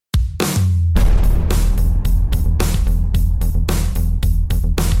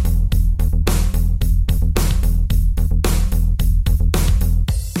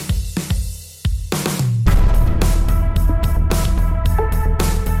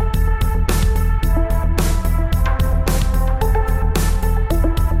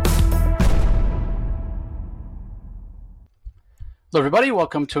Hello, everybody.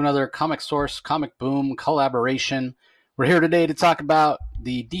 Welcome to another Comic Source Comic Boom collaboration. We're here today to talk about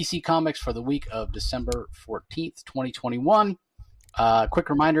the DC Comics for the week of December 14th, 2021. Quick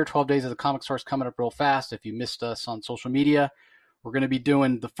reminder, 12 days of the Comic Source coming up real fast. If you missed us on social media, we're going to be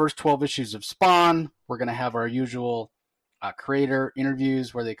doing the first 12 issues of Spawn. We're going to have our usual creator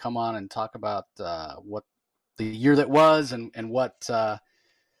interviews where they come on and talk about what the year that was and what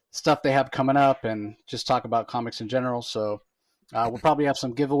stuff they have coming up and just talk about comics in general. So we'll probably have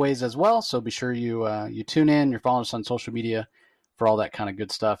some giveaways as well, so be sure you tune in. You're following us on social media for all that kind of good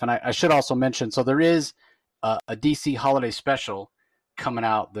stuff. And I should also mention, so there is a DC holiday special coming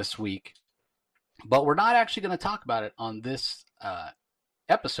out this week, but we're not actually going to talk about it on this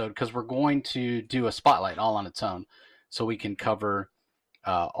episode because we're going to do a spotlight all on its own, so we can cover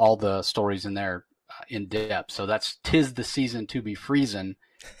all the stories in there in depth. So that's "'Tis the Season to Be Freezin',"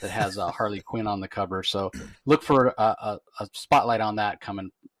 that has Harley Quinn on the cover. So look for a spotlight on that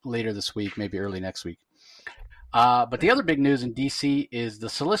coming later this week, maybe early next week. But the other big news in DC is the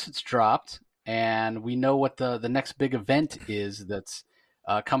solicits dropped, and we know what the next big event is that's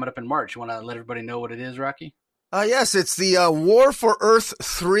coming up in March. You want to let everybody know what it is, Rocky? Yes, it's the War for Earth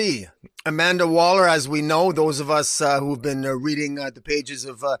 3. Amanda Waller, as we know, those of us who've been reading the pages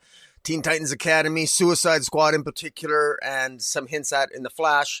of Teen Titans Academy, Suicide Squad in particular, and some hints at in The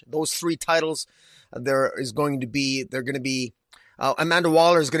Flash. Those three titles, Amanda Waller is going to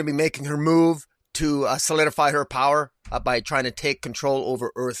be making her move to solidify her power by trying to take control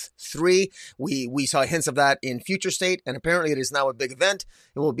over Earth 3. We saw hints of that in Future State, and apparently it is now a big event.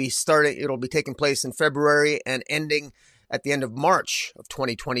 It'll be taking place in February and ending at the end of March of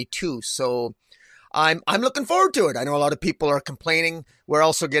 2022. So I'm looking forward to it. I know a lot of people are complaining. We're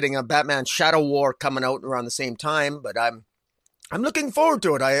also getting a Batman Shadow War coming out around the same time, but I'm looking forward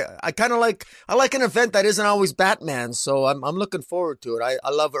to it. I kind of like an event that isn't always Batman, so I'm looking forward to it. I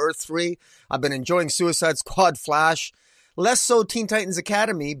love Earth 3. I've been enjoying Suicide Squad, Flash, less so Teen Titans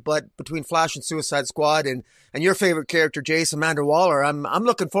Academy, but between Flash and Suicide Squad and your favorite character, Jace, Amanda Waller, I'm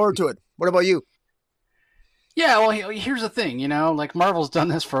looking forward to it. What about you? Yeah, well, here's the thing, like Marvel's done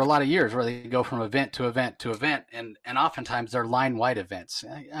this for a lot of years where they go from event to event to event, and oftentimes they're line-wide events.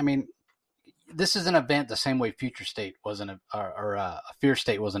 I mean, this is an event the same way Future State was Fear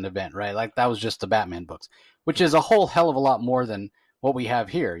State was an event, right? Like that was just the Batman books, which is a whole hell of a lot more than what we have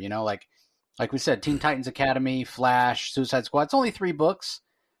here, like we said, Teen Titans Academy, Flash, Suicide Squad. It's only 3 books.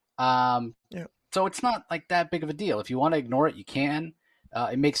 Yeah. So it's not like that big of a deal. If you want to ignore it, you can.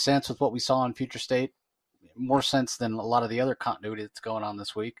 It makes sense with what we saw in Future State. More sense than a lot of the other continuity that's going on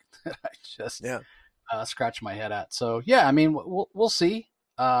this week that I just scratch my head at. So yeah, I mean, we'll see.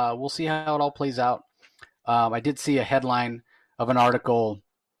 We'll see how it all plays out. I did see a headline of an article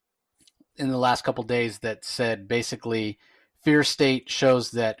in the last couple of days that said basically Fear State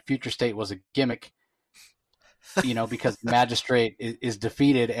shows that Future State was a gimmick, because the Magistrate is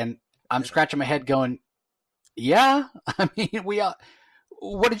defeated. And I'm scratching my head going, yeah, I mean,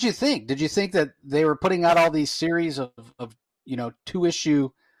 what did you think? Did you think that they were putting out all these series of 2-issue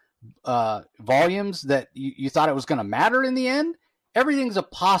volumes that you thought it was going to matter in the end? Everything's a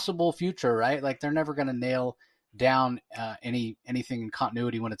possible future, right? Like they're never going to nail down anything in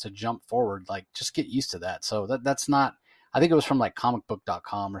continuity when it's a jump forward. Like just get used to that. So that's not. I think it was from like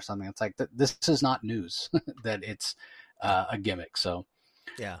comicbook.com or something. It's like this is not news that it's a gimmick. So.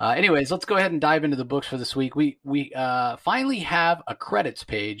 Yeah. Anyways, let's go ahead and dive into the books for this week. We finally have a credits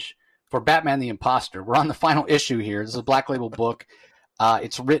page for Batman the Imposter. We're on the final issue here. This is a Black Label book.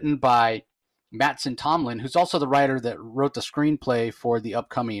 It's written by Mattson Tomlin, who's also the writer that wrote the screenplay for the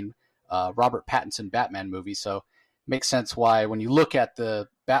upcoming Robert Pattinson Batman movie. So it makes sense why when you look at the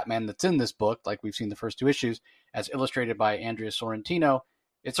Batman that's in this book, like we've seen the first 2 issues, as illustrated by Andrea Sorrentino,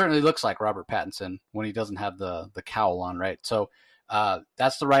 it certainly looks like Robert Pattinson when he doesn't have the cowl on, right? So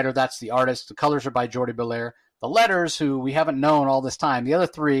that's the writer, that's the artist. The colors are by Jordi Belair. The letters, who we haven't known all this time, the other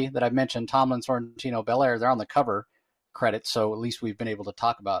 3 that I've mentioned, Tomlin, Sorrentino, Belair, they're on the cover credits, so at least we've been able to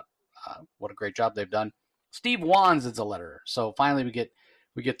talk about what a great job they've done. Steve Wands is a letterer, so finally we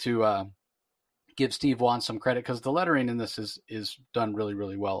get to give Steve Wands some credit because the lettering in this is done really,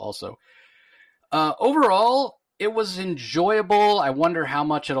 really well also. Overall, it was enjoyable. I wonder how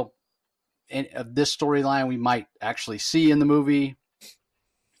much of this storyline we might actually see in the movie.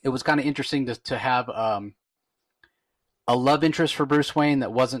 It was kind of interesting to have a love interest for Bruce Wayne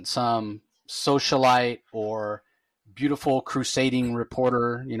that wasn't some socialite or beautiful crusading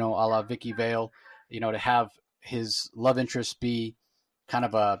reporter, a la Vicky Vale, to have his love interest be kind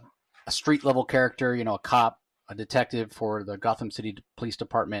of a street level character, a cop, a detective for the Gotham City Police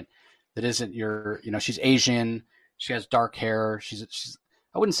Department that isn't she's Asian, She has dark hair. She's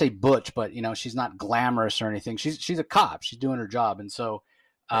I wouldn't say butch, but she's not glamorous or anything. She's a cop. She's doing her job, and so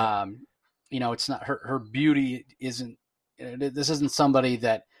it's not her beauty isn't. This isn't somebody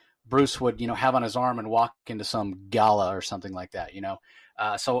that Bruce would have on his arm and walk into some gala or something like that.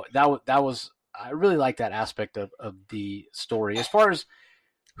 So that was I really like that aspect of the story. As far as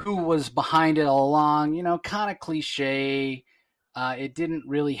who was behind it all along, kind of cliche. It didn't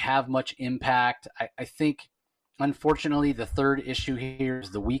really have much impact. I think, unfortunately, the third issue here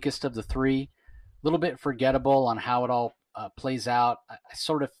is the weakest of the three. A little bit forgettable on how it all plays out. I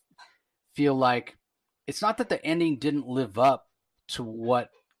sort of feel like it's not that the ending didn't live up to what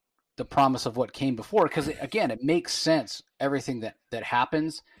the promise of what came before, because again, it makes sense, everything that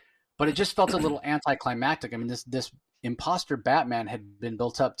happens, but it just felt a little anticlimactic. I mean, this imposter Batman had been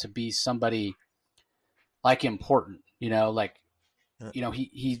built up to be somebody like important, he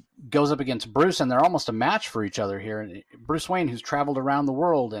goes up against Bruce, and they're almost a match for each other here. And Bruce Wayne, who's traveled around the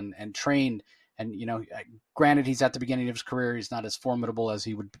world and trained, and granted, he's at the beginning of his career, he's not as formidable as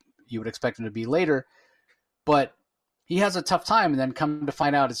you would expect him to be later, but he has a tough time. And then come to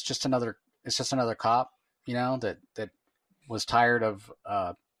find out, it's just another cop, that was tired of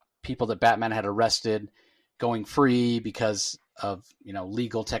people that Batman had arrested going free because of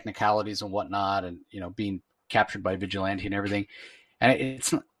legal technicalities and whatnot, and being captured by vigilante and everything. And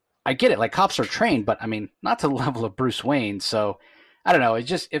I get it, like, cops are trained, but I mean, not to the level of Bruce Wayne. So I don't know.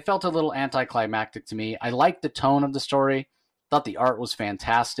 It felt a little anticlimactic to me. I liked the tone of the story. Thought the art was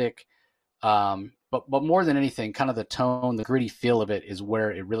fantastic. But more than anything, kind of the tone, the gritty feel of it is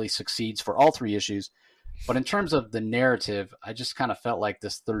where it really succeeds for all three issues. But in terms of the narrative, I just kind of felt like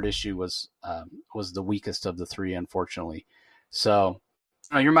this third issue was the weakest of the three, unfortunately. So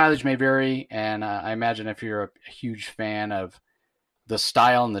your mileage may vary, and I imagine if you're a huge fan of the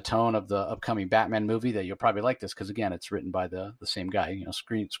style and the tone of the upcoming Batman movie, that you'll probably like this, because again, it's written by the same guy.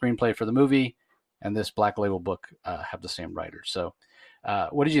 Screenplay for the movie and this Black Label book have the same writer. So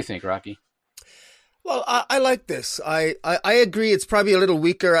what did you think, Rocky? Well, I like this. I agree. It's probably a little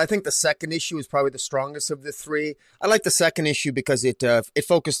weaker. I think the second issue is probably the strongest of the three. I like the second issue because it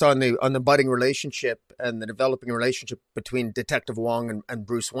focused on the budding relationship and the developing relationship between Detective Wong and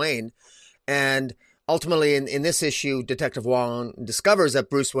Bruce Wayne. And ultimately, in this issue, Detective Wong discovers that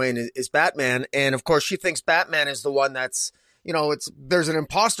Bruce Wayne is Batman. And of course, she thinks Batman is the one that's, there's an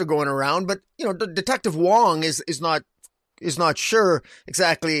imposter going around. But, Detective Wong is not sure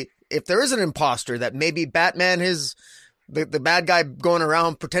exactly if there is an imposter, that maybe Batman is the bad guy going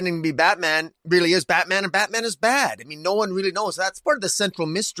around pretending to be Batman really is Batman, and Batman is bad. I mean, no one really knows. That's part of the central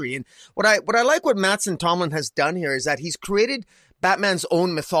mystery. And what I like what Mattson Tomlin has done here is that he's created Batman's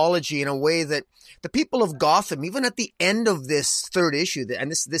own mythology in a way that the people of Gotham, even at the end of this third issue, and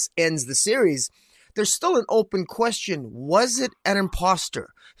this ends the series, there's still an open question. Was it an imposter?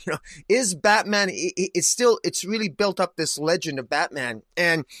 Is Batman, it's really built up this legend of Batman.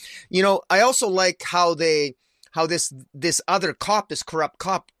 And, I also like how this other cop, this corrupt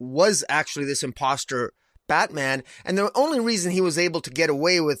cop, was actually this imposter Batman. And the only reason he was able to get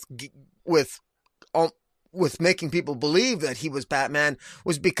away with making people believe that he was Batman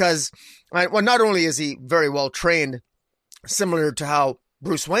was because, well, not only is he very well trained, similar to how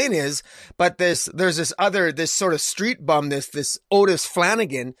Bruce Wayne is, but there's this sort of street bum, this Otis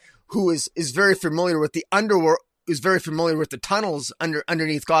Flanagan, who is very familiar with the underworld, is very familiar with the tunnels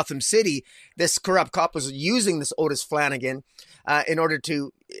underneath Gotham City. This corrupt cop was using this Otis Flanagan in order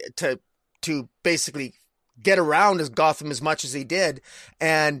to basically get around Gotham as much as he did.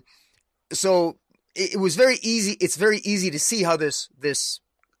 And so it was very easy. It's very easy to see how this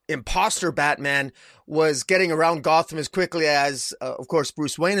imposter Batman was getting around Gotham as quickly as, of course,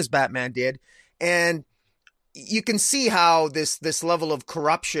 Bruce Wayne as Batman did. And you can see how this level of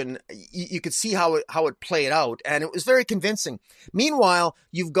corruption, you could see how it played out. And it was very convincing. Meanwhile,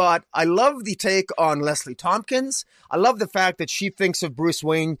 I love the take on Leslie Tompkins. I love the fact that she thinks of Bruce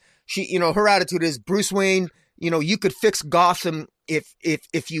Wayne. She, her attitude is, Bruce Wayne, you could fix Gotham if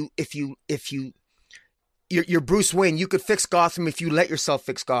you're Bruce Wayne. You could fix Gotham if you let yourself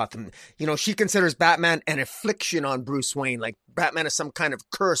fix Gotham. She considers Batman an affliction on Bruce Wayne, like Batman is some kind of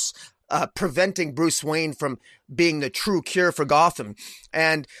curse preventing Bruce Wayne from being the true cure for Gotham.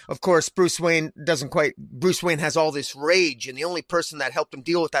 And of course, Bruce Wayne has all this rage, and the only person that helped him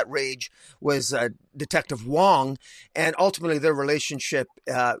deal with that rage was Detective Wong. And ultimately, their relationship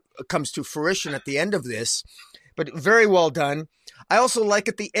comes to fruition at the end of this. But very well done. I also like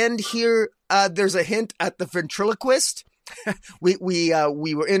at the end here, there's a hint at the ventriloquist. we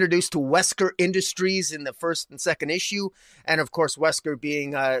were introduced to Wesker Industries in the first and second issue, and of course Wesker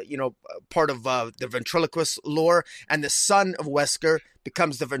being part of the ventriloquist lore, and the son of Wesker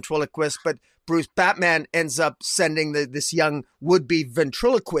becomes the ventriloquist. But Bruce Batman ends up sending this young would-be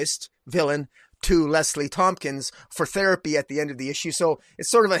ventriloquist villain to Leslie Tompkins for therapy at the end of the issue. So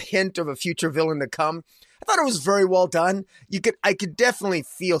it's sort of a hint of a future villain to come. I thought it was very well done. I could definitely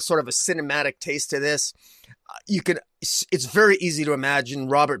feel sort of a cinematic taste to this. It's very easy to imagine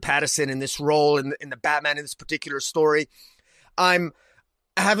Robert Pattinson in this role in the Batman in this particular story.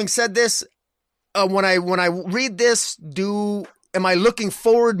 Having said this, when I read this, am I looking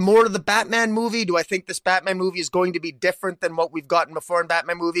forward more to the Batman movie? Do I think this Batman movie is going to be different than what we've gotten before in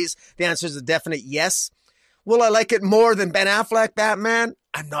Batman movies? The answer is a definite yes. Will I like it more than Ben Affleck Batman?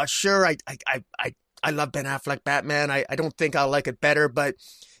 I'm not sure. I love Ben Affleck Batman. I don't think I'll like it better, but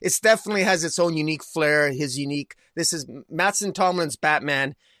it definitely has its own unique flair. This is Mattson Tomlin's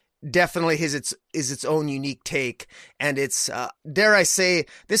Batman. Definitely is its own unique take, and it's dare I say,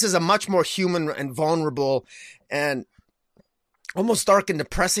 this is a much more human and vulnerable and almost dark and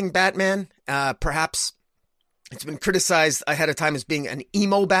depressing Batman. Perhaps it's been criticized ahead of time as being an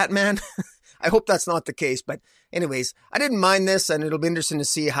emo Batman. I hope that's not the case, but anyways, I didn't mind this, and it'll be interesting to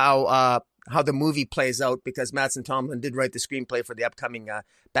see how the movie plays out, because Mattson Tomlin did write the screenplay for the upcoming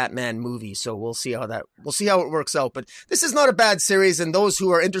Batman movie. So we'll see how it works out. But this is not a bad series, and those who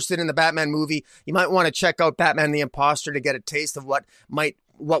are interested in the Batman movie, you might want to check out Batman the Imposter to get a taste of what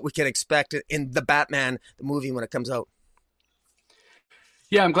we can expect in the movie when it comes out.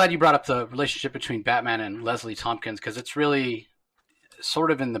 Yeah, I'm glad you brought up the relationship between Batman and Leslie Tompkins, because it's really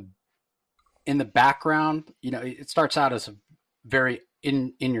sort of in the background. It starts out as a very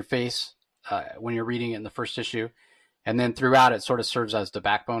in your face when you're reading it in the first issue, and then throughout it sort of serves as the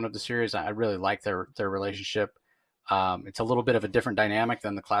backbone of the series. I really like their relationship. It's a little bit of a different dynamic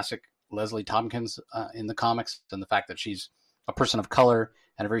than the classic Leslie Tompkins in the comics, and the fact that she's a person of color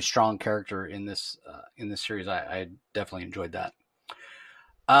and a very strong character in this series. I definitely enjoyed that.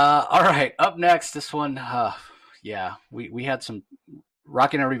 All right, up next, this one, we had some.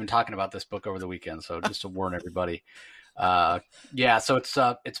 Rocky and I were even talking about this book over the weekend, so just to warn everybody. So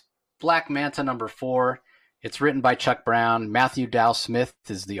it's Black Manta number 4. It's written by Chuck Brown. Matthew Dow Smith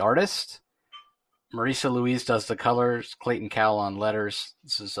is the artist. Marisa Louise does the colors. Clayton Cowell on letters.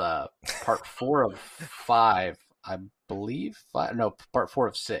 This is part 4 of 5, I believe. Part 4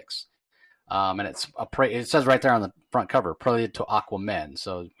 of 6. And it says right there on the front cover, Prelude to Aquaman.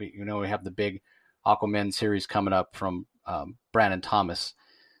 So we have the big Aquaman series coming up from Brandon Thomas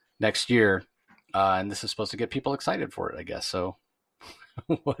next year, and this is supposed to get people excited for it, I guess. So,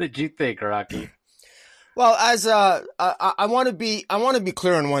 what did you think, Rocky? Well, as I want to be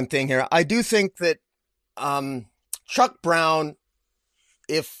clear on one thing here. I do think that Chuck Brown,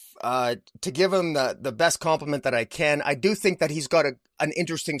 if to give him the best compliment that I can, I do think that he's got an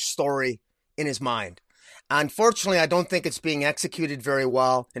interesting story in his mind. Unfortunately, I don't think it's being executed very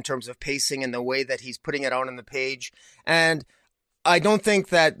well in terms of pacing and the way that he's putting it out on the page. And I don't think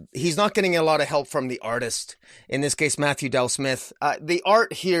that he's not getting a lot of help from the artist, in this case, Matthew Dow Smith. The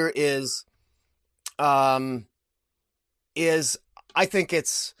art here is I think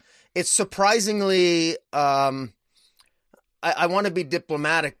it's surprisingly, I want to be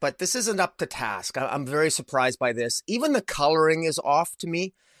diplomatic, but this isn't up to task. I'm very surprised by this. Even the coloring is off to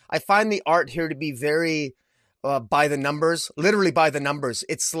me. I find the art here to be very by the numbers, literally by the numbers.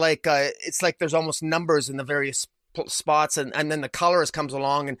 It's like there's almost numbers in the various spots, and then the colorist comes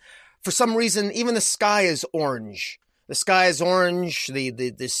along, and for some reason, even the sky is orange. The sky is orange.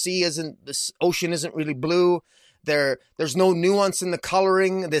 The sea isn't. This ocean isn't really blue. There's no nuance in the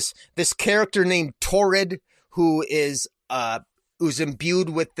coloring. This character named Torrid, who is who's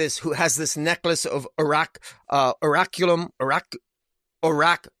imbued with this, who has this necklace of orichalcum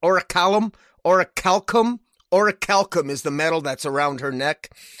is the metal that's around her neck.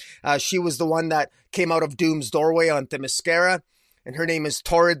 She was the one that came out of Doom's doorway on Themyscira, and her name is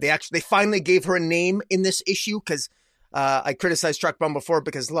Torrid. They finally gave her a name in this issue, because I criticized Chuck Brown before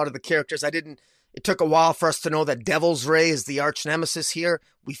because a lot of the characters it took a while for us to know that Devil's Ray is the arch nemesis here.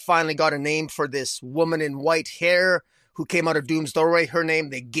 We finally got a name for this woman in white hair who came out of Doom's doorway.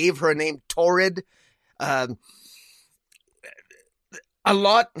 They gave her a name, Torrid. There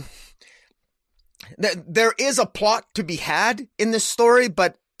is a plot to be had in this story,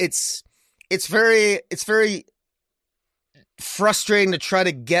 but it's very frustrating to try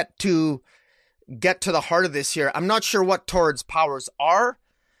to get to the heart of this here. I'm not sure what Torrid's powers are.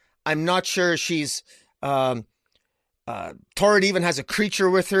 I'm not sure she's Torrid even has a creature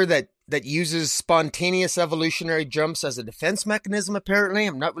with her that that uses spontaneous evolutionary jumps as a defense mechanism, apparently.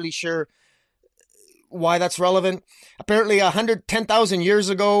 I'm not really sure why that's relevant. Apparently 110,000 years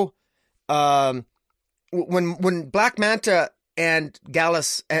ago, when Black Manta and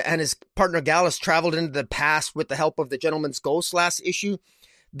Gallus and his partner Gallus traveled into the past with the help of the Gentleman's Ghost last issue,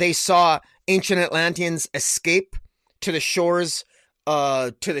 they saw ancient Atlanteans escape to the shores,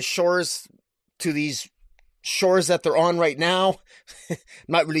 to these shores that they're on right now.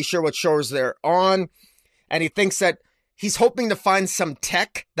 Not really sure what shores they're on. And he thinks that he's hoping to find some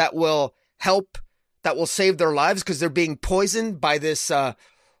tech that will help, that will save their lives, because they're being poisoned by this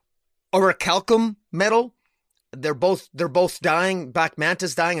orichalcum metal. They're both dying. Black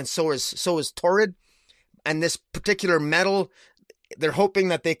Manta's dying, and so is Torrid. And this particular metal, they're hoping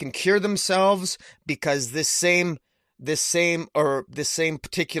that they can cure themselves, because this same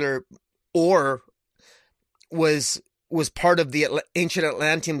particular ore was part of the ancient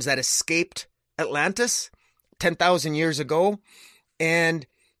Atlanteans that escaped Atlantis 10,000 years ago. And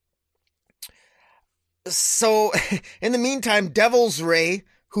so in the meantime, Devil's Ray,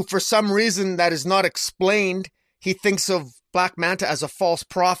 who for some reason that is not explained, he thinks of Black Manta as a false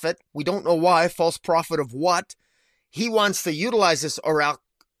prophet. We don't know why. False prophet of what? He wants to utilize this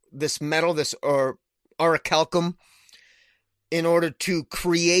orichalcum, in order to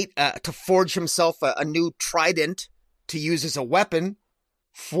create, to forge himself a new trident to use as a weapon.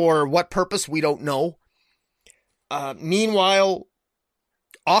 For what purpose, we don't know. Meanwhile,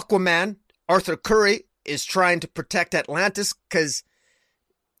 Aquaman, Arthur Curry, is trying to protect Atlantis because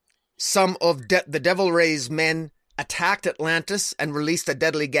some of the Devil Ray's men attacked Atlantis and released a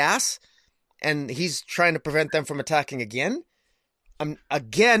deadly gas, and he's trying to prevent them from attacking again. I'm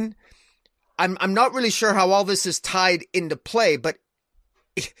not really sure how all this is tied into play, but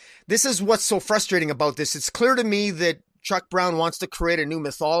this is what's so frustrating about this. It's clear to me that Chuck Brown wants to create a new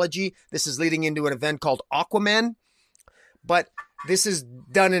mythology. This is leading into an event called Aquaman, but this is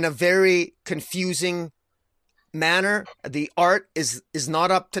done in a very confusing manner. The art is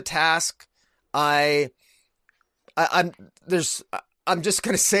not up to task. I'm just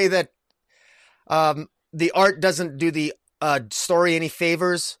going to say that the art doesn't do the story any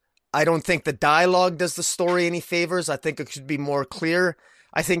favors. I don't think the dialogue does the story any favors. I think it should be more clear.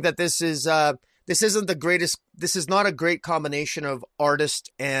 I think that this isn't the greatest. This is not a great combination of artist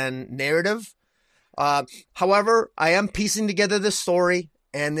and narrative. However, I am piecing together this story,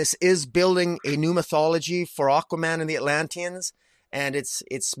 and this is building a new mythology for Aquaman and the Atlanteans, and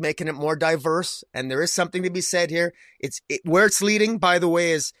it's making it more diverse. And there is something to be said here. Where it's leading, by the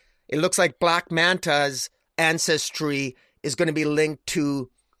way, is it looks like Black Manta's ancestry is going to be linked to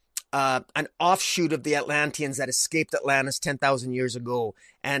an offshoot of the Atlanteans that escaped Atlantis 10,000 years ago.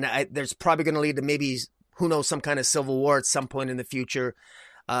 And there's probably going to lead to maybe, who knows, some kind of civil war at some point in the future.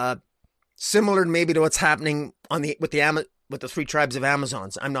 Similar maybe to what's happening with the three tribes of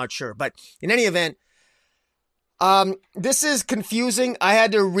Amazons. I'm not sure. But in any event, this is confusing. I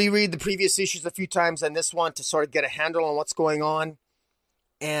had to reread the previous issues a few times and this one to sort of get a handle on what's going on.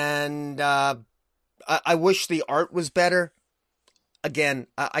 And I wish the art was better. Again,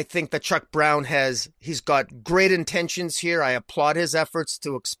 I think that Chuck Brown he's got great intentions here. I applaud his efforts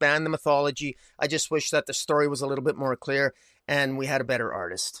to expand the mythology. I just wish that the story was a little bit more clear and we had a better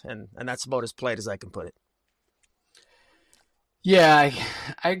artist. And that's about as polite as I can put it. Yeah,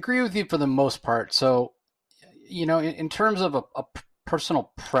 I agree with you for the most part. So, in terms of a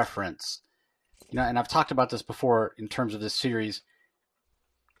personal preference, and I've talked about this before in terms of this series.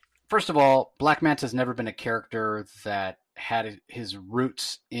 First of all, Black Manta's never been a character that had his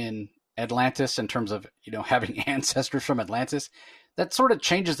roots in Atlantis in terms of, having ancestors from Atlantis. That sort of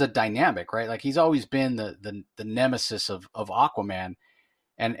changes the dynamic, right? Like he's always been the nemesis of Aquaman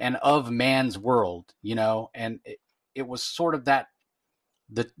and of man's world, and it was sort of that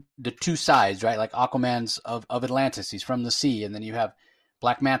the two sides, right? Like Aquaman's of Atlantis, he's from the sea, and then you have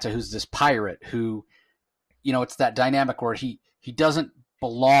Black Manta, who's this pirate who, it's that dynamic where he doesn't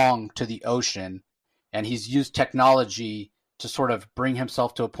belong to the ocean, and he's used technology to sort of bring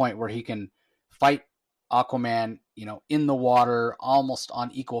himself to a point where he can fight Aquaman, in the water, almost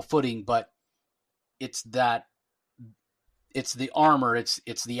on equal footing. But it's the armor, it's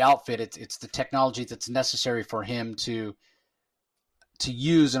the outfit, it's the technology that's necessary for him to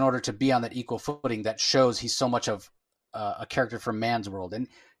use in order to be on that equal footing that shows he's so much of a character from man's world. And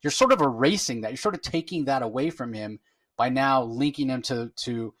you're sort of erasing that. You're sort of taking that away from him by now linking him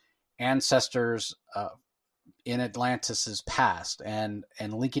to ancestors in Atlantis's past and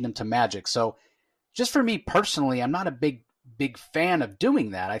linking him to magic. So just for me personally, I'm not a big fan of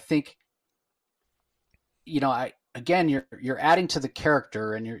doing that. I think, you're adding to the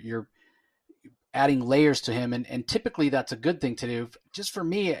character and you're adding layers to him. And typically that's a good thing to do. Just for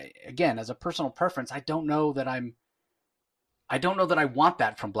me, again, as a personal preference, I don't know that I want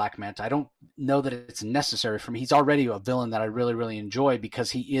that from Black Manta. I don't know that it's necessary for me. He's already a villain that I really, really enjoy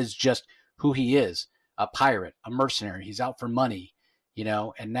because he is just who he is, a pirate, a mercenary. He's out for money,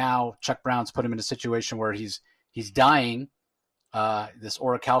 and now Chuck Brown's put him in a situation where he's dying. This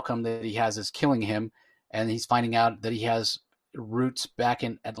orichalcum that he has is killing him, and he's finding out that he has roots back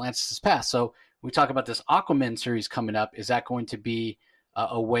in Atlantis' past. So we talk about this Aquaman series coming up. Is that going to be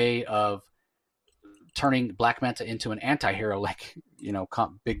a way of turning Black Manta into an anti-hero like,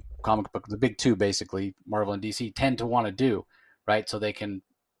 big comic book, the big two, basically, Marvel and DC tend to want to do, right? So they can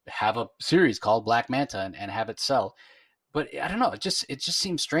have a series called Black Manta and have it sell. But I don't know. It just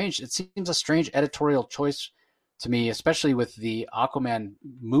seems strange. It seems a strange editorial choice to me, especially with the Aquaman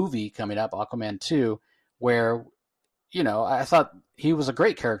movie coming up, Aquaman 2, where, I thought he was a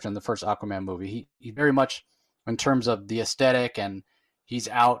great character in the first Aquaman movie. He very much, in terms of the aesthetic, and he's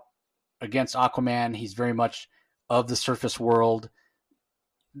out against Aquaman. He's very much of the surface world.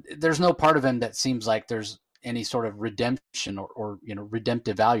 There's no part of him that seems like there's any sort of redemption or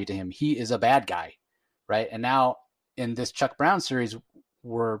redemptive value to him. He is a bad guy, right? And now in this Chuck Brown series,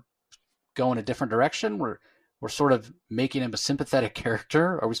 we're going a different direction. We're sort of making him a sympathetic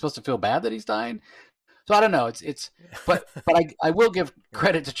character. Are we supposed to feel bad that he's dying? So I don't know. But I will give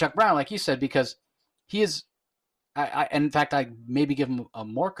credit to Chuck Brown, like you said, because he is. In fact, I maybe give him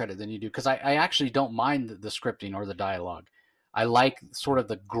more credit than you do, because I actually don't mind the scripting or the dialogue. I like sort of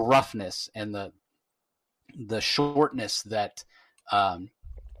the gruffness and the shortness that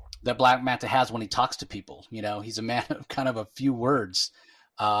that Black Manta has when he talks to people. He's a man of kind of a few words,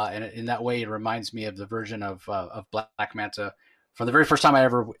 and in that way, it reminds me of the version of Black Manta from the very first time I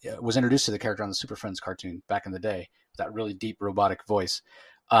ever was introduced to the character on the Super Friends cartoon back in the day. That really deep robotic voice.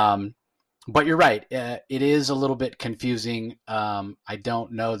 But you're right. It is a little bit confusing. I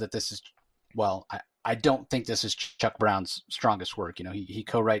don't know that this is, I don't think this is Chuck Brown's strongest work. He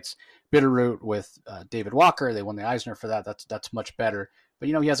co-writes Bitterroot with David Walker. They won the Eisner for that. That's much better. But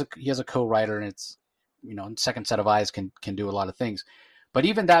he has a co-writer, and it's Second Set of Eyes can do a lot of things. But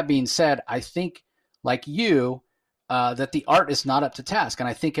even that being said, I think, like you, that the art is not up to task. And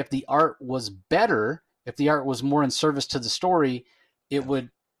I think if the art was better, if the art was more in service to the story,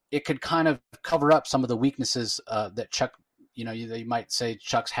 it could kind of cover up some of the weaknesses that Chuck, you might say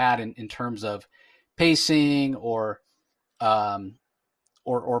Chuck's had in terms of pacing or plot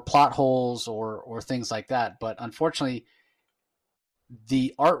holes or things like that. But unfortunately,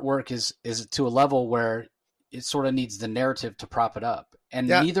 the artwork is to a level where it sort of needs the narrative to prop it up. And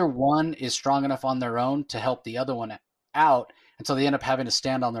neither one is strong enough on their own to help the other one out. And so they end up having to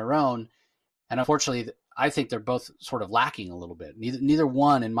stand on their own. And unfortunately, I think they're both sort of lacking a little bit. Neither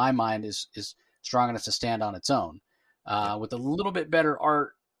one, in my mind, is strong enough to stand on its own. With a little bit better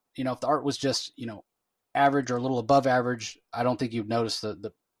art, if the art was just, average or a little above average, I don't think you'd notice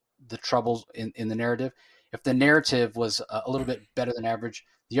the troubles in the narrative. If the narrative was a little bit better than average,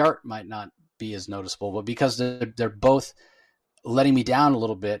 the art might not be as noticeable. But because they're both letting me down a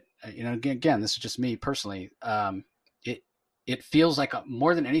little bit, again, this is just me personally. It feels like,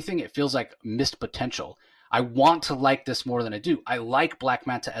 more than anything, it feels like missed potential. I want to like this more than I do. I like Black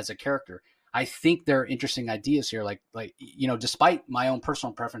Manta as a character. I think there are interesting ideas here. Like despite my own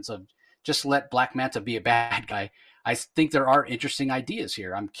personal preference of just let Black Manta be a bad guy, I think there are interesting ideas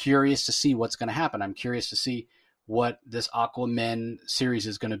here. I'm curious to see what's going to happen. I'm curious to see what this Aquaman series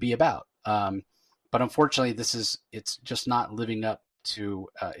is going to be about. But unfortunately, it's just not living up to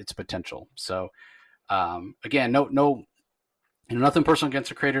its potential. So again, no, nothing personal against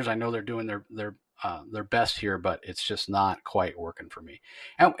the creators. I know they're doing their best here, but it's just not quite working for me.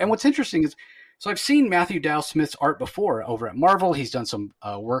 And what's interesting is, so I've seen Matthew Dow Smith's art before over at Marvel. He's done some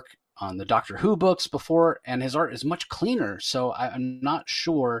work on the Doctor Who books before, and his art is much cleaner. So I'm not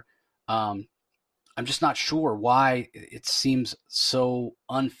sure. I'm just not sure why it seems so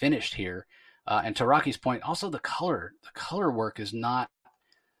unfinished here. And to Rocky's point, also the color work is not.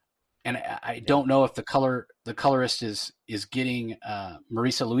 And I don't know if the colorist is getting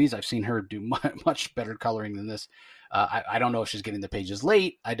Marisa Louise. I've seen her do much better coloring than this. I don't know if she's getting the pages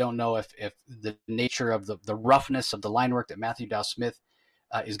late. I don't know if the nature of the roughness of the line work that Matthew Dow Smith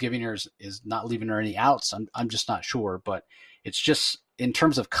is giving her is not leaving her any outs. I'm just not sure. But it's just, in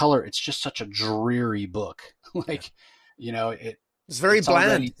terms of color, it's just such a dreary book. It's very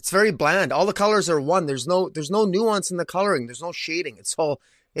bland. It's very bland. All the colors are one. There's no nuance in the coloring. There's no shading. It's all.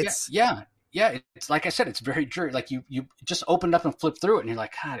 Yeah. It's like I said, it's very dreary. Like you just opened up and flipped through it, and you're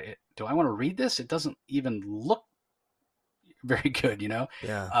like, God, do I want to read this? It doesn't even look very good, you know?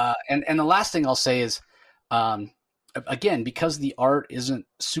 Yeah. And the last thing I'll say is, again, because the art isn't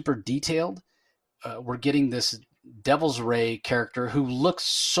super detailed, we're getting this Devil's Ray character who looks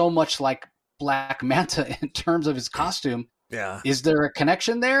so much like Black Manta in terms of his costume. Yeah. Is there a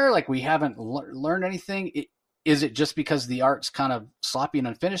connection there? Like we haven't learned anything. Is it just because the art's kind of sloppy and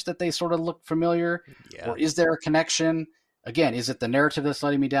unfinished that they sort of look familiar? Yeah. Or is there a connection? Again, is it the narrative that's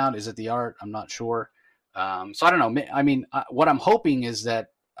letting me down? Is it the art? I'm not sure. So I don't know. I mean, what I'm hoping is that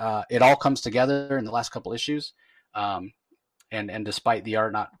it all comes together in the last couple issues. And despite the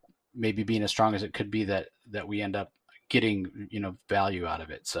art not maybe being as strong as it could be, that we end up getting, value out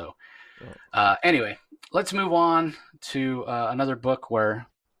of it. So anyway, let's move on to another book where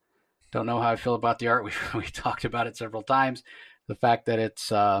don't know how I feel about the art. We talked about it several times. The fact that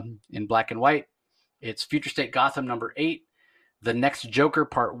it's in black and white. It's Future State Gotham number 8. The Next Joker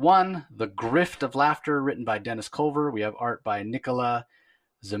Part 1, The Grift of Laughter, written by Dennis Culver. We have art by Nicola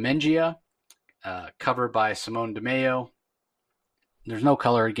Zemengia, cover by Simone DeMeo. There's no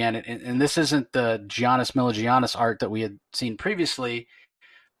color again, and this isn't the Giannis Milogiannis art that we had seen previously.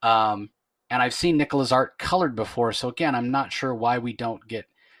 And I've seen Nicola's art colored before, so again, I'm not sure why we don't get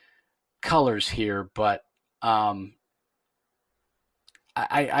colors here, but I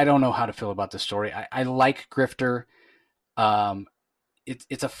don't know how to feel about this story. I like Grifter.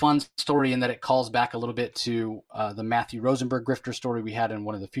 It's a fun story in that it calls back a little bit to the Matthew Rosenberg Grifter story we had in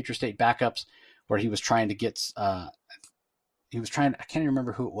one of the Future State backups, where he was trying to get I can't even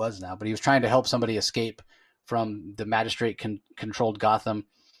remember who it was now, but he was trying to help somebody escape from the magistrate controlled Gotham.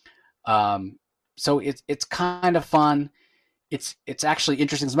 So it's kind of fun. It's actually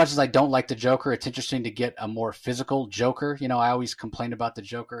interesting. As much as I don't like the Joker, it's interesting to get a more physical Joker. I always complain about the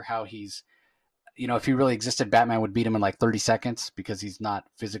Joker, how he's, if he really existed, Batman would beat him in like 30 seconds because he's not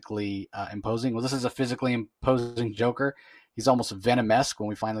physically imposing. Well, this is a physically imposing Joker. He's almost Venom-esque when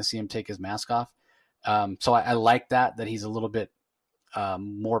we finally see him take his mask off. So I like that he's a little bit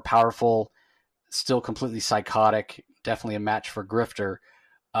more powerful, still completely psychotic, definitely a match for Grifter.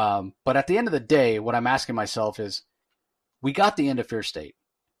 But at the end of the day, what I'm asking myself is, we got the end of Fear State.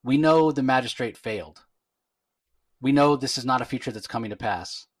 We know the magistrate failed. We know this is not a future that's coming to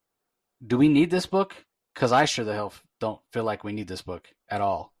pass. Do we need this book? Because I sure the hell don't feel like we need this book at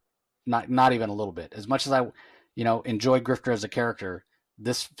all. Not even a little bit. As much as I, enjoy Grifter as a character,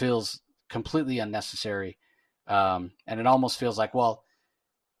 this feels completely unnecessary. And it almost feels like, well,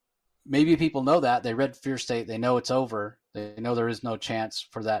 maybe people know that. They read Fear State. They know it's over. They know there is no chance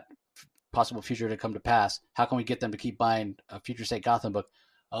for that possible future to come to pass. How can we get them to keep buying a Future State Gotham book?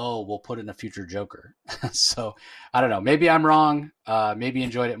 Oh, we'll put in a future Joker. So I don't know. Maybe I'm wrong. Maybe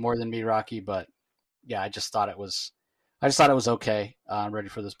enjoyed it more than me, Rocky. But yeah, I just thought it was okay. I'm ready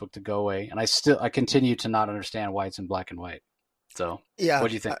for this book to go away, and I continue to not understand why it's in black and white. So yeah, what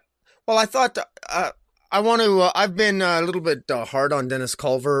do you think? Well, I thought I want to. I've been a little bit hard on Dennis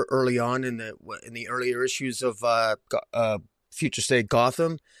Culver early on in the earlier issues of Future State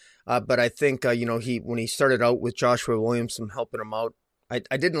Gotham. But I think, when he started out with Joshua Williamson helping him out, I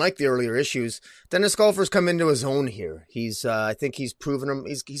didn't like the earlier issues. Dennis Culver's come into his own here. I think he's proven him.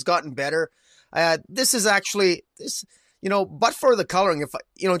 He's gotten better. This is actually, but for the coloring, if,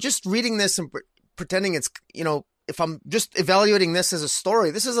 just reading this and pretending it's, if I'm just evaluating this as a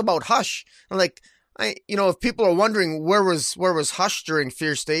story, this is about Hush. I'm like, if people are wondering where was Hush during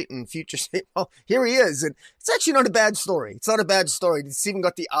Fear State and Future State, well, here he is. And it's actually not a bad story. It's not a bad story. It's even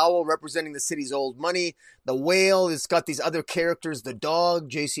got the owl representing the city's old money, the whale. It's got these other characters, the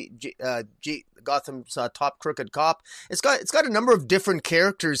dog, Gotham's top crooked cop. It's got a number of different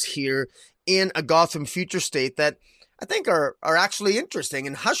characters here in a Gotham Future State that I think are actually interesting.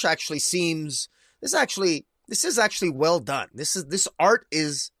 And Hush actually seems this is actually well done. This art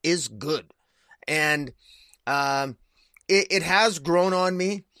is good. And it has grown on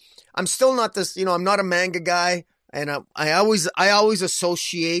me. I'm still not this, I'm not a manga guy, and I always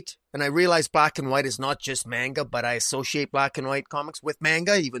associate, and I realize black and white is not just manga, but I associate black and white comics with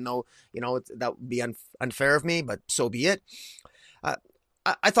manga, even though that would be unfair of me, but so be it.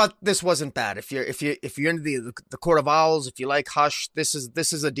 I thought this wasn't bad. If you're into the Court of Owls, if you like Hush, this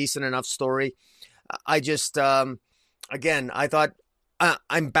is a decent enough story. I just again, I thought.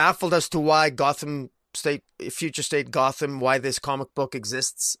 I'm baffled as to why Future State Gotham, why this comic book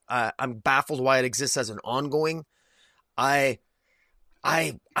exists. I'm baffled why it exists as an ongoing. I'm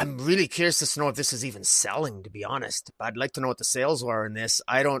really curious to know if this is even selling, to be honest. I'd like to know what the sales are in this.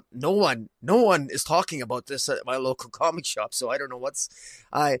 No one is talking about this at my local comic shop, so I don't know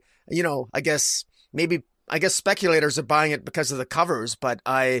I guess speculators are buying it because of the covers, but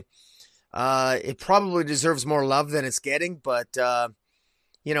I It probably deserves more love than it's getting, but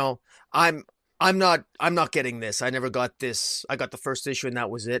you know, I'm not getting this. I never got this. I got the first issue and that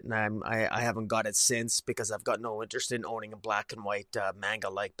was it, and I haven't got it since because I've got no interest in owning a black and white manga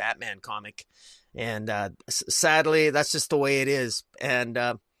like Batman comic, and sadly that's just the way it is. And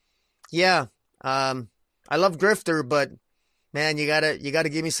yeah, I love Grifter, but man, you gotta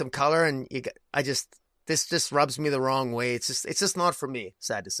give me some color, and this just rubs me the wrong way. It's just not for me.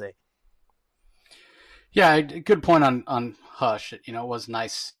 Sad to say. Yeah, good point on Hush. You know, it was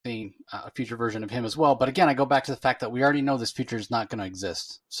nice seeing a future version of him as well. But again, I go back to the fact that we already know this future is not going to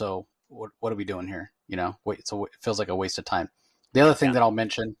exist. So what are we doing here? You know, it feels like a waste of time. The other thing that I'll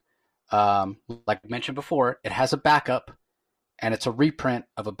mention, like I mentioned before, it has a backup, and it's a reprint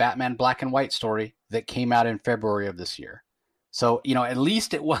of a Batman black and white story that came out in February of this year. So, you know, at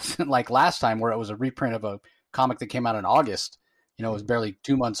least it wasn't like last time where it was a reprint of a comic that came out in August. You know, it was barely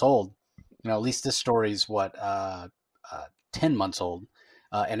 2 months old. You know, at least this story's 10 months old,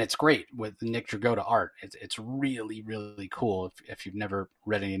 and it's great with Nick Dragotta art. It's really, really cool. If you've never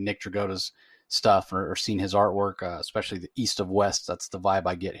read any Nick Dragotta's stuff or seen his artwork, especially the East of West, that's the vibe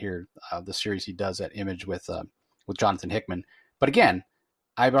I get here. The series he does at Image with Jonathan Hickman. But again,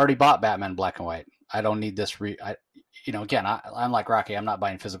 I've already bought Batman Black and White. I don't need this. I'm like Rocky. I'm not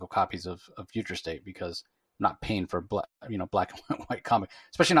buying physical copies of Future State because not paying for black and white comic,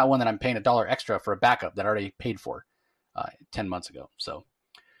 especially not one that I'm paying $1 extra for a backup that I already paid for 10 months ago. So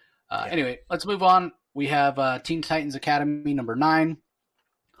anyway, let's move on. We have Teen Titans Academy number 9,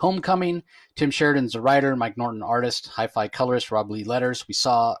 Homecoming. Tim Sheridan's the writer, Mike Norton artist, Hi-Fi colorist, Rob Lee letters. We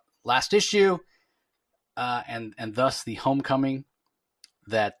saw last issue, and thus the Homecoming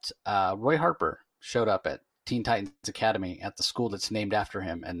that Roy Harper showed up at Teen Titans Academy at the school that's named after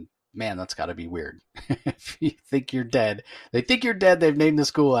him, and man, that's got to be weird. If you think you're dead, they think you're dead. They've named the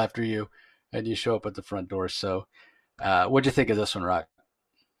school after you, and you show up at the front door. So, what'd you think of this one, Rock?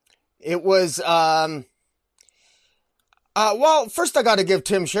 It was, well, first I got to give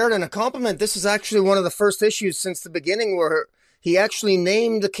Tim Sheridan a compliment. This is actually one of the first issues since the beginning where he actually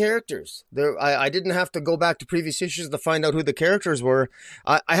named the characters. I didn't have to go back to previous issues to find out who the characters were.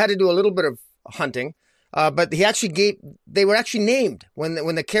 I had to do a little bit of hunting. But they were actually named when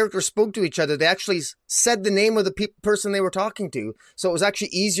the characters spoke to each other. They actually said the name of the person they were talking to. So it was actually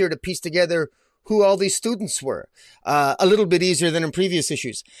easier to piece together who all these students were. A little bit easier than in previous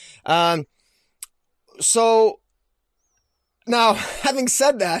issues. So now, having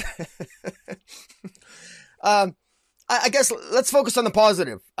said that, I guess let's focus on the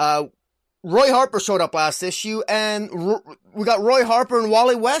positive. Roy Harper showed up last issue, and we got Roy Harper and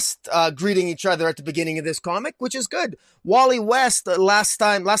Wally West greeting each other at the beginning of this comic, which is good. Wally West, last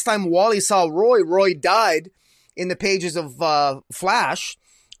time Wally saw Roy died in the pages of Flash,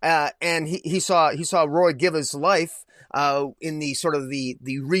 and he saw Roy give his life in the sort of the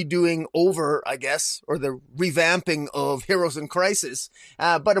redoing over, I guess, or the revamping of Heroes in Crisis.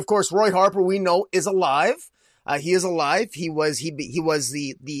 But of course, Roy Harper, we know, is alive. He is alive. He was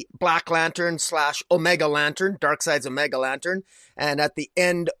the Black Lantern / Omega Lantern, Darkseid's Omega Lantern. And at the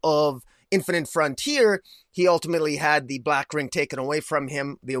end of Infinite Frontier, he ultimately had the Black Ring taken away from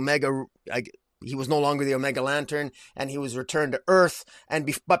him. The Omega, he was no longer the Omega Lantern, and he was returned to Earth.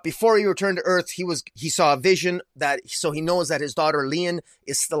 But before he returned to Earth, he saw a vision so he knows that his daughter Leon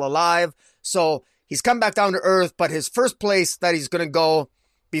is still alive. So he's come back down to Earth, but his first place that he's going to go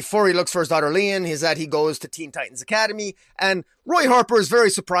before he looks for his daughter Leon is that he goes to Teen Titans Academy, and Roy Harper is very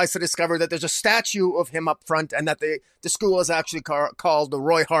surprised to discover that there's a statue of him up front and that the school is actually called the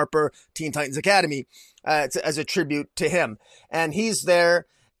Roy Harper Teen Titans Academy as a tribute to him. And he's there,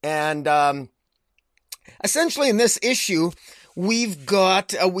 and essentially in this issue, we've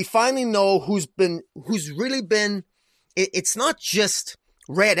got, we finally know who's really been, it's not just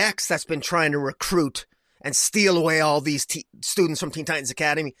Red X that's been trying to recruit and steal away all these students from Teen Titans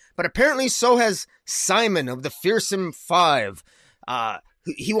Academy, but apparently so has Simon of the Fearsome Five.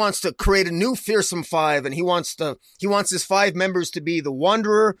 He wants to create a new Fearsome Five, and he wants his 5 members to be the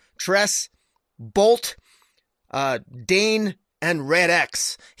Wanderer, Tress, Bolt, Dane, and Red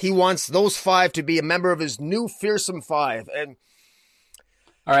X. He wants those 5 to be a member of his new Fearsome Five. And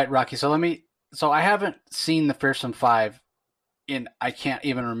all right, Rocky. So I haven't seen the Fearsome Five I can't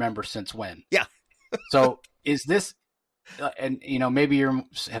even remember since when. Yeah. So is this, and maybe you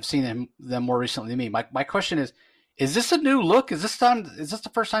have seen them more recently than me. My question is this a new look? Is this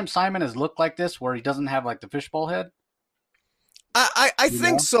the first time Simon has looked like this, where he doesn't have like the fishbowl head? I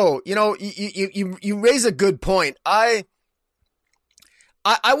think so. You raise a good point. I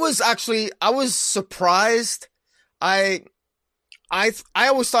was surprised. I I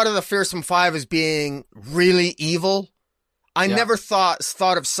always thought of the Fearsome Five as being really evil. I never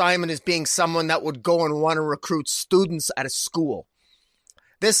thought of Simon as being someone that would go and want to recruit students at a school.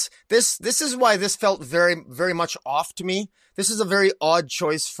 This is why this felt very, very much off to me. This is a very odd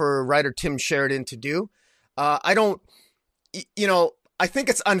choice for writer Tim Sheridan to do. I think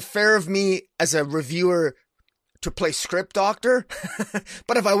it's unfair of me as a reviewer to play script doctor.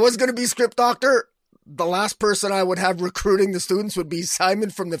 But if I was going to be script doctor, the last person I would have recruiting the students would be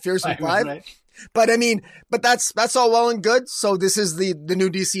Simon from the Fearsome Five. Right. But I mean, that's all well and good. So this is the new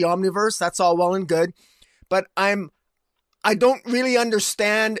DC Omniverse. That's all well and good. But I don't really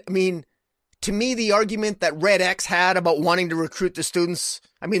understand. I mean, to me, the argument that Red X had about wanting to recruit the students.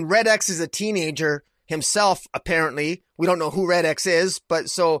 I mean, Red X is a teenager himself, apparently. We don't know who Red X is, but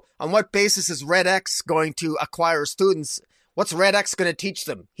so on what basis is Red X going to acquire students? What's Red X going to teach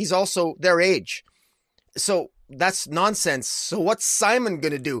them? He's also their age. So that's nonsense. So what's Simon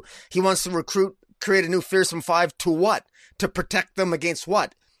going to do? He wants to create a new Fearsome Five to what? To protect them against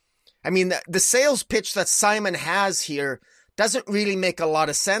what? I mean, the sales pitch that Simon has here doesn't really make a lot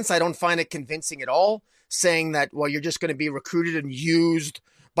of sense. I don't find it convincing at all, saying that, well, you're just going to be recruited and used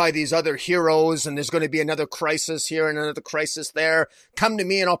by these other heroes, and there's going to be another crisis here and another crisis there. Come to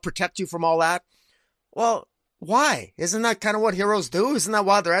me and I'll protect you from all that. Well, why? Isn't that kind of what heroes do? Isn't that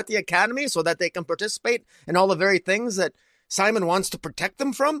why they're at the academy? So that they can participate in all the very things that Simon wants to protect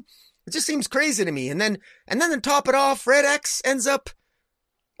them from? It just seems crazy to me. And then to top it off, Red X ends up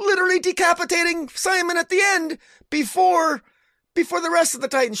literally decapitating Simon at the end before the rest of the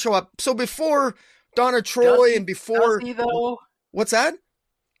Titans show up. So before Donna Troy and before... Does he, though? What's that?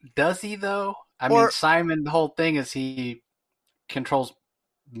 Does he, though? I mean, Simon, the whole thing is he controls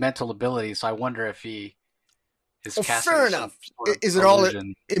mental abilities, so I wonder if he is casting fair enough. Is it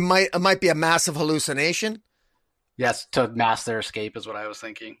illusion. It might be a massive hallucination? Yes, to mask their escape is what I was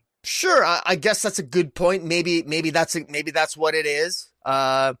thinking. Sure, I guess that's a good point. Maybe that's what it is.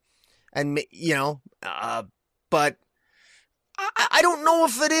 But I don't know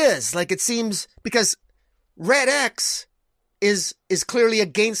if it is. Like, it seems because Red X is clearly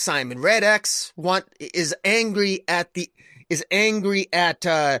against Simon. Red X is angry at the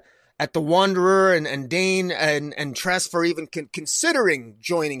Wanderer and Dane and Tress for even considering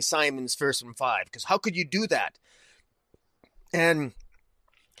joining Simon's Fearsome Five. Because how could you do that? And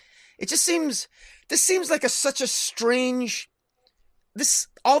it just seems like such a strange.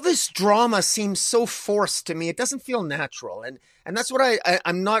 All this drama seems so forced to me. It doesn't feel natural, and that's what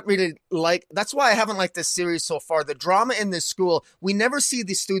I'm not really like. That's why I haven't liked this series so far. The drama in this school, we never see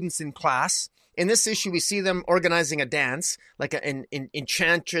the students in class. In this issue, we see them organizing a dance, like an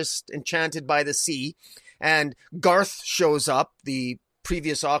enchantress enchanted by the sea, and Garth shows up, the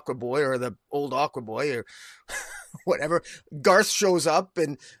previous Aqua Boy or the old Aqua Boy or whatever. Garth shows up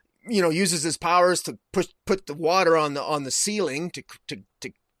and uses his powers to put the water on the ceiling to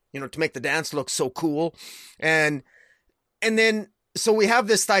make the dance look so cool, and then so we have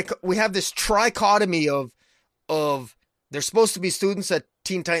this trichotomy of they're supposed to be students at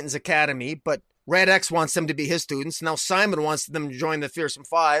Teen Titans Academy, but Red X wants them to be his students. Now Simon wants them to join the Fearsome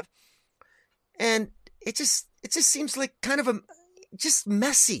Five, and it just seems like kind of just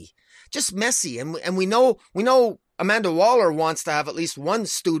messy, and we know. Amanda Waller wants to have at least one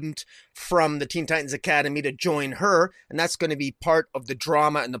student from the Teen Titans Academy to join her, and that's going to be part of the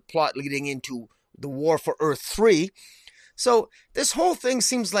drama and the plot leading into the War for Earth 3. So this whole thing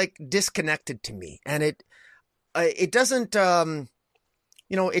seems like disconnected to me, and it doesn't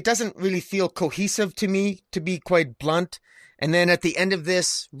it doesn't really feel cohesive to me, to be quite blunt. And then at the end of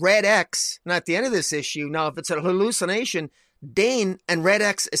this, Red X, and at the end of this issue, now if it's a hallucination, Dane and Red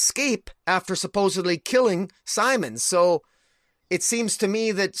X escape after supposedly killing Simon. So it seems to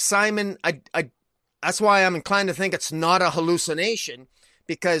me that Simon, that's why I'm inclined to think it's not a hallucination,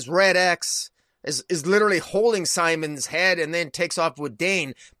 because Red X is literally holding Simon's head and then takes off with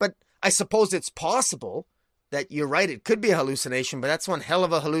Dane. But I suppose it's possible that you're right. It could be a hallucination, but that's one hell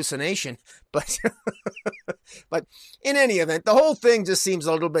of a hallucination. But but in any event, the whole thing just seems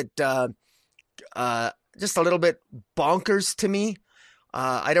a little bit bonkers to me.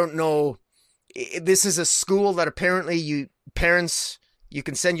 I don't know. This is a school that apparently parents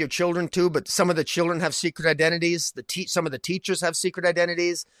can send your children to, but some of the children have secret identities. Some of the teachers have secret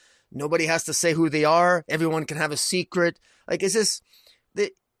identities. Nobody has to say who they are. Everyone can have a secret. Like, this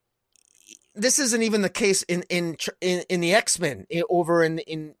isn't even the case in the X-Men over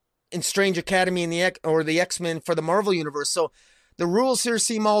in Strange Academy or the X-Men for the Marvel Universe. So the rules here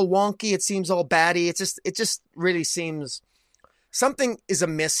seem all wonky. It seems all batty. It just really seems something is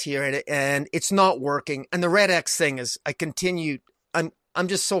amiss here, and it's not working. And the Red X thing is, I continue I'm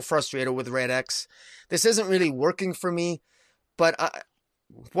just so frustrated with Red X. This isn't really working for me, but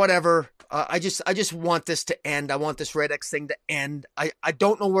whatever. I just want this to end. I want this Red X thing to end. I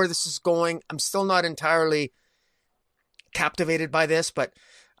don't know where this is going. I'm still not entirely captivated by this, but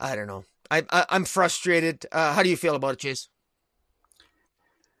I don't know. I'm frustrated. How do you feel about it, Chase?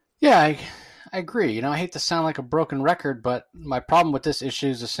 Yeah, I agree. You know, I hate to sound like a broken record, but my problem with this issue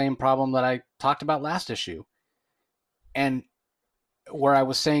is the same problem that I talked about last issue. And where I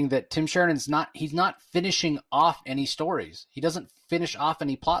was saying that Tim Sheridan's he's not finishing off any stories. He doesn't finish off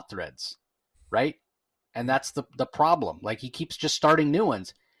any plot threads, right? And that's the problem. Like, he keeps just starting new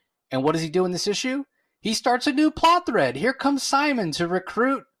ones. And what does he do in this issue? He starts a new plot thread. Here comes Simon to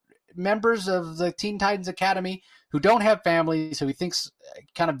recruit members of the Teen Titans Academy who don't have families, who he thinks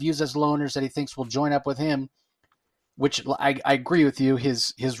kind of views as loners, that he thinks will join up with him, which I agree with you.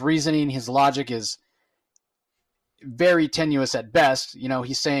 His reasoning, his logic is very tenuous at best. You know,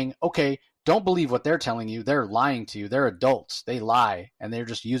 he's saying, okay, don't believe what they're telling you. They're lying to you. They're adults. They lie, and they're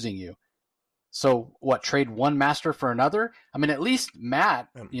just using you. So what, trade one master for another? I mean, at least Matt,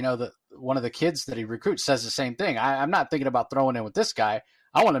 you know, one of the kids that he recruits says the same thing. I'm not thinking about throwing in with this guy.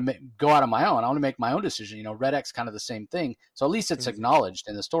 I want to go out on my own. I want to make my own decision. You know, Red X kind of the same thing. So at least it's acknowledged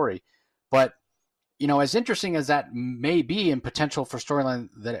in the story. But, you know, as interesting as that may be and potential for storyline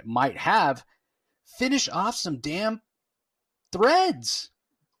that it might have, finish off some damn threads.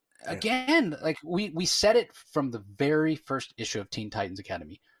 Yeah. Again, like we said it from the very first issue of Teen Titans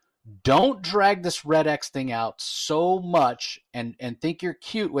Academy. Don't drag this Red X thing out so much and think you're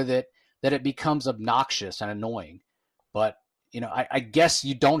cute with it that it becomes obnoxious and annoying. But, you know, I guess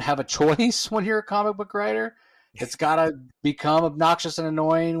you don't have a choice when you're a comic book writer. It's got to become obnoxious and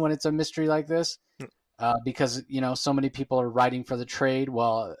annoying when it's a mystery like this because, you know, so many people are writing for the trade.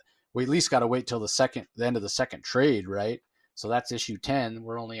 Well, we at least got to wait till the end of the second trade, right? So that's issue 10.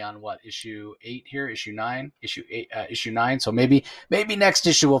 We're only on what, issue 8 here, issue 9, issue 9. So maybe next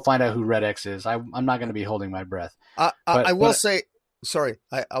issue we'll find out who Red X is. I'm not going to be holding my breath. I will say, sorry,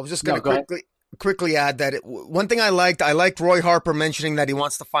 I was just going to quickly add that one thing I liked Roy Harper mentioning that he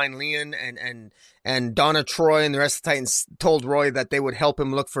wants to find Lian, and Donna Troy and the rest of the Titans told Roy that they would help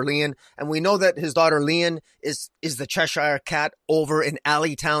him look for Lian. And we know that his daughter Lian is the Cheshire Cat over in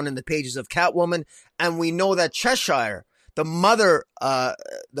Alleytown in the pages of Catwoman. And we know that Cheshire, the mother,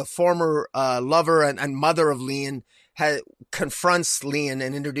 the former lover and mother of Lian, confronts Lian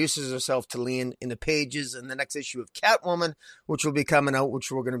and introduces herself to Lian in the pages in the next issue of Catwoman, which will be coming out,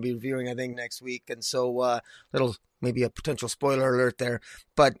 which we're going to be reviewing, I think, next week. And so little maybe a potential spoiler alert there.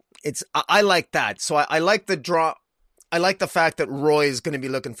 But I like that. So I like the draw. I like the fact that Roy is going to be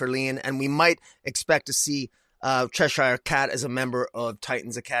looking for Lian, and we might expect to see Cheshire Cat as a member of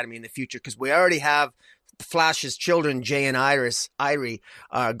Titans Academy in the future, because we already have Flash's children, Jay and Irie,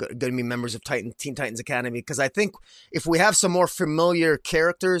 are going to be members of Teen Titans Academy. Because I think if we have some more familiar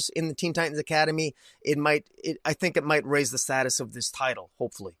characters in the Teen Titans Academy, I think it might raise the status of this title,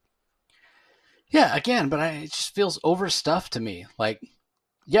 hopefully. Yeah, again, but it just feels overstuffed to me. Like,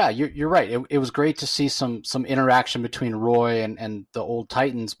 yeah, you're right. It was great to see some interaction between Roy and the old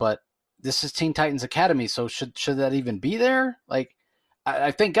Titans, but this is Teen Titans Academy, so should that even be there? Like,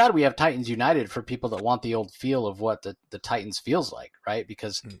 I thank God we have Titans United for people that want the old feel of what the Titans feels like, right?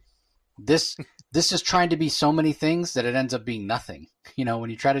 Because this is trying to be so many things that it ends up being nothing. You know,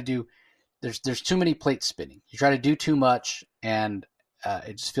 when you try to do, there's too many plates spinning. You try to do too much, and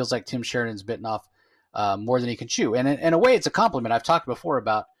it just feels like Tim Sheridan's bitten off more than he can chew. And in a way, it's a compliment. I've talked before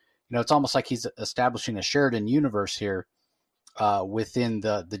about, you know, it's almost like he's establishing a Sheridan universe here within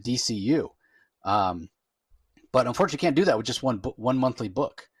the DCU. But unfortunately, you can't do that with just one monthly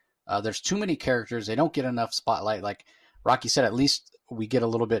book. There's too many characters. They don't get enough spotlight. Like Rocky said, at least we get a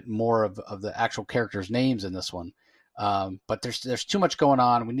little bit more of the actual characters' names in this one. But there's too much going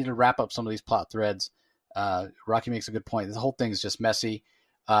on. We need to wrap up some of these plot threads. Rocky makes a good point. The whole thing is just messy.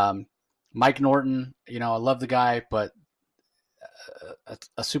 Mike Norton, you know, I love the guy, but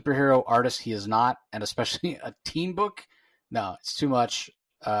a superhero artist he is not, and especially a teen book, no, it's too much.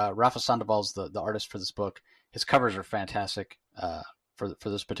 Rafa Sandoval's the artist for this book. His covers are fantastic for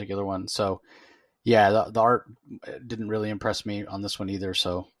this particular one. So, yeah, the art didn't really impress me on this one either.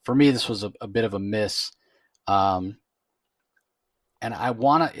 So, for me, this was a bit of a miss. And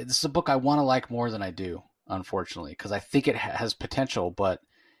this is a book I want to like more than I do, unfortunately, because I think it has potential, but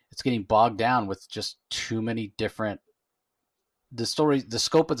it's getting bogged down with just too many different. The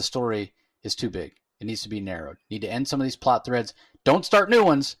scope of the story is too big. It needs to be narrowed. Need to end some of these plot threads. Don't start new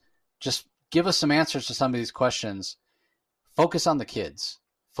ones. Just give us some answers to some of these questions. Focus on the kids.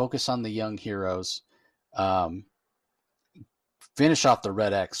 Focus on the young heroes. finish off the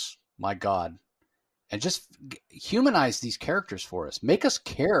Red X, my God, and just humanize these characters for us. Make us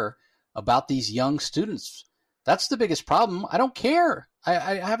care about these young students. That's the biggest problem. I don't care.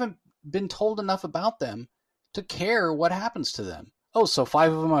 I haven't been told enough about them to care what happens to them. Oh, so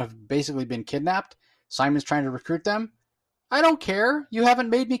 5 of them have basically been kidnapped. Simon's trying to recruit them. I don't care. You haven't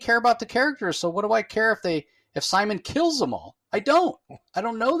made me care about the characters. So what do I care if Simon kills them all? I don't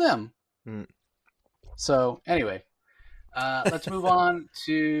know them. So anyway, let's move on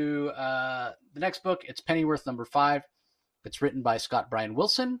to the next book. It's Pennyworth #5. It's written by Scott Bryan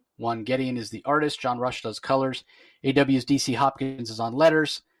Wilson. Juan Gedeon is the artist. John Rush does colors. AW's DC Hopkins is on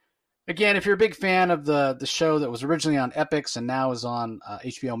letters. Again, if you're a big fan of the show that was originally on Epix and now is on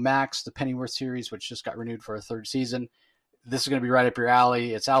HBO Max, the Pennyworth series, which just got renewed for a 3rd season, this is going to be right up your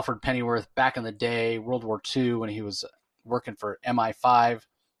alley. It's Alfred Pennyworth back in the day, World War II, when he was working for MI5,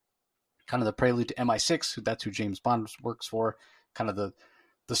 kind of the prelude to MI6. That's who James Bond works for, kind of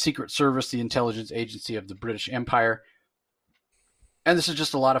the Secret Service, the intelligence agency of the British Empire. And this is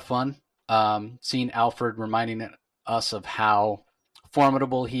just a lot of fun, seeing Alfred reminding us of how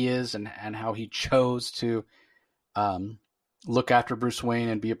formidable he is and how he chose to look after Bruce Wayne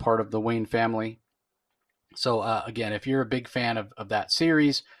and be a part of the Wayne family. So again, if you're a big fan of that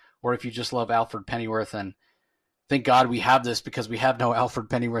series, or if you just love Alfred Pennyworth, and thank God we have this because we have no Alfred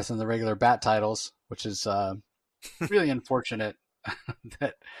Pennyworth in the regular Bat titles, which is really unfortunate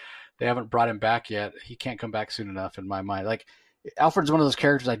that they haven't brought him back yet. He can't come back soon enough in my mind. Like, Alfred's one of those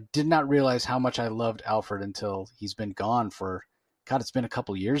characters I did not realize how much I loved Alfred until he's been gone for, God, it's been a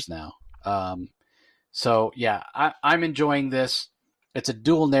couple years now. So yeah, I'm enjoying this. It's a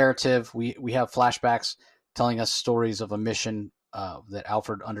dual narrative. We have flashbacks telling us stories of a mission that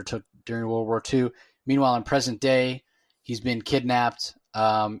Alfred undertook during World War II. Meanwhile, in present day, he's been kidnapped,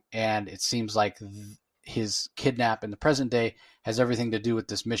 and it seems like his kidnap in the present day has everything to do with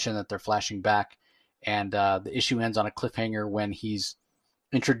this mission that they're flashing back. And the issue ends on a cliffhanger when he's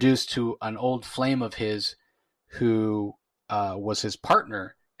introduced to an old flame of his who was his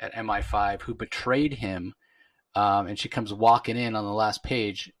partner at MI5, who betrayed him. And she comes walking in on the last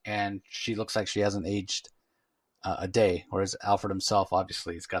page, and she looks like she hasn't aged a day. Whereas Alfred himself,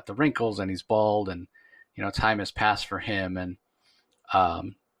 obviously, he's got the wrinkles and he's bald, and time has passed for him. And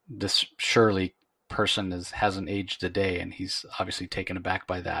this Shirley person hasn't aged a day, and he's obviously taken aback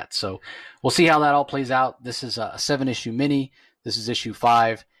by that. So we'll see how that all plays out. This is a 7-issue mini. This is issue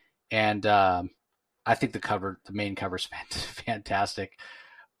 5, and I think the main cover is fantastic.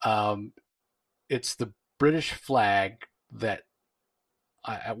 It's the British flag that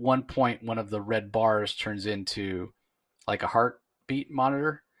at one point one of the red bars turns into like a heartbeat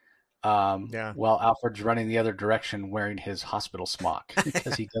monitor. While Alfred's running the other direction wearing his hospital smock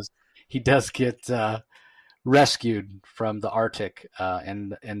because he does get rescued from the Arctic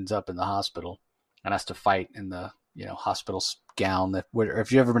and ends up in the hospital and has to fight in the hospital gown.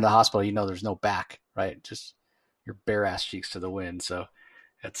 If you've ever been to the hospital, there's no back, right? Just your bare ass cheeks to the wind. So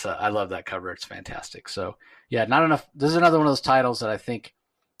it's I love that cover. It's fantastic. So yeah, not enough. This is another one of those titles that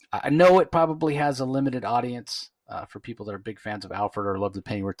I know it probably has a limited audience for people that are big fans of Alfred or love the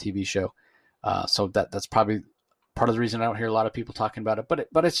Pennyworth TV show. So that's probably part of the reason I don't hear a lot of people talking about it,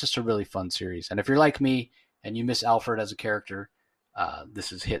 but it's just a really fun series. And if you're like me and you miss Alfred as a character,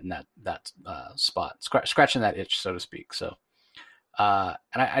 this is hitting that spot, scratching that itch, so to speak. So,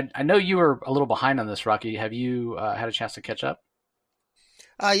 and I know you were a little behind on this, Rocky. Have you had a chance to catch up?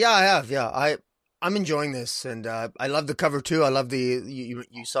 Yeah, I have. Yeah, I'm enjoying this, and I love the cover too. I love you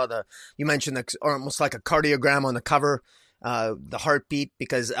mentioned almost like a cardiogram on the cover. The heartbeat,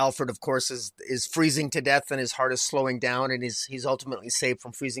 because Alfred, of course, is freezing to death and his heart is slowing down, and he's ultimately saved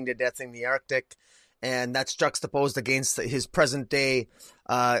from freezing to death in the Arctic. And that's juxtaposed against his present day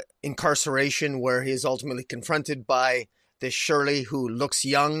incarceration, where he is ultimately confronted by this Shirley who looks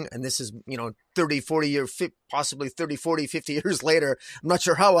young. And this is, 30, 40 years, possibly 30, 40, 50 years later. I'm not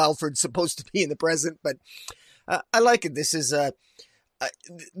sure how Alfred's supposed to be in the present, but I like it. This is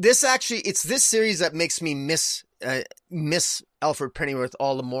it's this series that makes me miss Alfred Pennyworth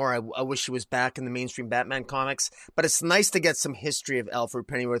all the more. I wish he was back in the mainstream Batman comics, but it's nice to get some history of Alfred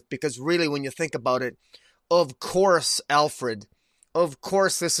Pennyworth, because really, when you think about it, of course,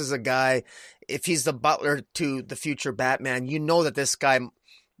 this is a guy, if he's the butler to the future Batman, that this guy,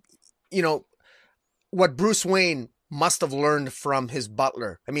 what Bruce Wayne must have learned from his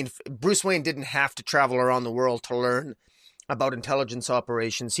butler. I mean, Bruce Wayne didn't have to travel around the world to learn about intelligence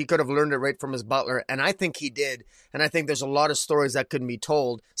operations. He could have learned it right from his butler, and I think he did. And I think there's a lot of stories that couldn't be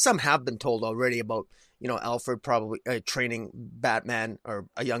told. Some have been told already about, Alfred probably training Batman or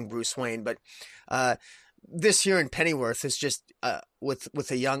a young Bruce Wayne. But this here in Pennyworth is just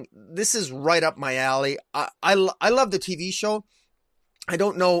with a young. This is right up my alley. I love the TV show. I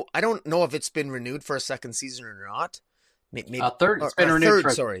don't know if it's been renewed for a second season or not. Maybe third. It's been renewed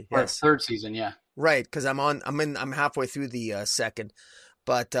for a third season. Yeah, right. Because I'm halfway through the second.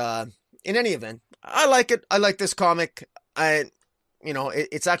 But in any event, I like it. I like this comic.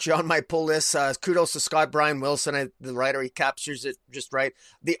 It's actually on my pull list. Kudos to Scott Bryan Wilson, the writer. He captures it just right.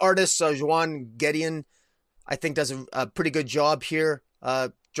 The artist, Juan Gedeon, I think does a pretty good job here,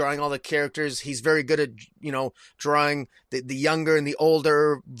 drawing all the characters. He's very good at, drawing the younger and the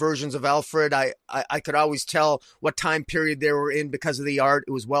older versions of Alfred. I could always tell what time period they were in because of the art.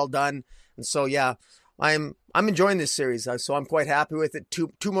 It was well done. And so, yeah, I'm enjoying this series. So I'm quite happy with it.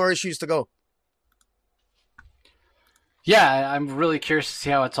 Two more issues to go. Yeah, I'm really curious to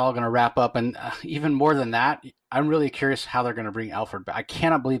see how it's all going to wrap up. And even more than that, I'm really curious how they're going to bring Alfred back. I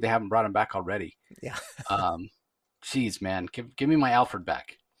cannot believe they haven't brought him back already. Yeah. Geez, man. Give me my Alfred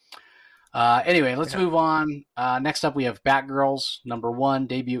back. Anyway, let's move on. Next up, we have Batgirls, #1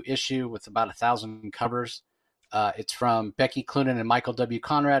 debut issue with about 1,000 covers. It's from Becky Cloonan and Michael W.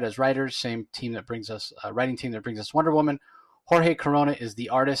 Conrad as writers, same team that brings us, writing team that brings us Wonder Woman. Jorge Corona is the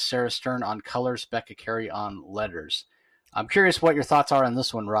artist, Sarah Stern on colors, Becca Carey on letters. I'm curious what your thoughts are on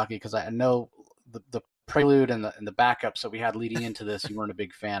this one, Rocky, because I know the prelude and the backups that we had leading into this you weren't a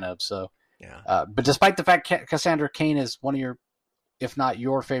big fan of. So, yeah. But despite the fact Cassandra Cain is one of your, if not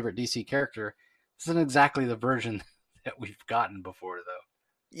your favorite DC character, this isn't exactly the version that we've gotten before,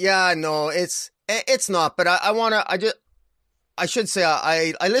 though. Yeah, no, it's not. But I should say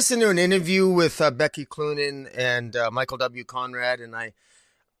I listened to an interview with Becky Cloonan and Michael W. Conrad, and I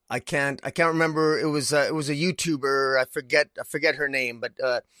can't remember. It was a YouTuber. I forget her name, but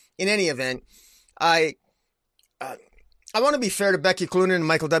in any event, I want to be fair to Becky Cloonan and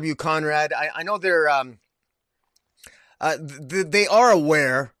Michael W. Conrad. I know they are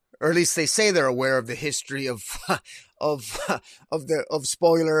aware, or at least they say they're aware of the history of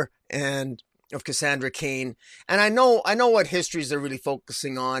Spoiler and of Cassandra Cain, and I know what histories they're really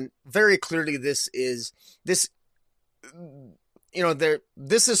focusing on. Very clearly, this is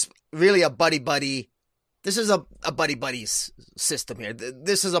really a buddy. This is a buddy system here.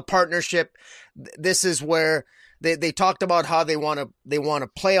 This is a partnership. This is where they talked about how they want to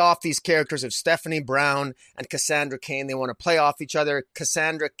play off these characters of Stephanie Brown and Cassandra Cain. They want to play off each other.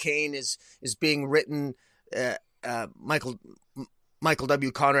 Cassandra Cain is being written. Michael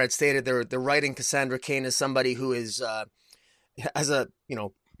W. Conrad stated they're writing Cassandra Cain as somebody who is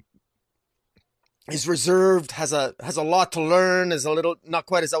is reserved, has a lot to learn, is a little not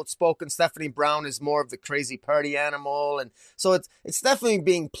quite as outspoken. Stephanie Brown is more of the crazy party animal, and so it's definitely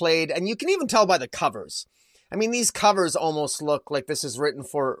being played, and you can even tell by the covers. I mean, these covers almost look like this is written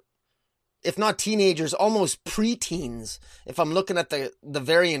for, if not teenagers, almost preteens. If I'm looking at the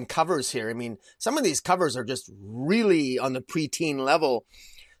variant covers here, I mean, some of these covers are just really on the preteen level.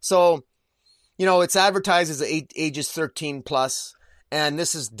 So, it's advertised as ages 13 plus. And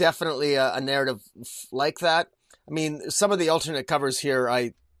this is definitely a narrative like that. I mean, some of the alternate covers here,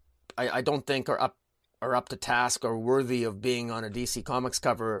 I don't think are up to task or worthy of being on a DC Comics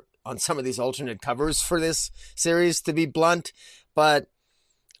cover on some of these alternate covers for this series, to be blunt. But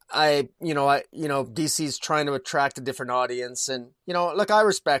DC's trying to attract a different audience, and look, I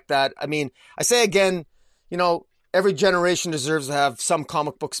respect that. I mean, I say again, every generation deserves to have some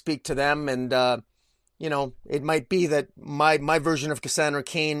comic book speak to them, and it might be that my version of Cassandra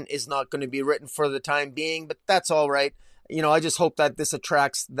Cain is not going to be written for the time being, but that's all right. I just hope that this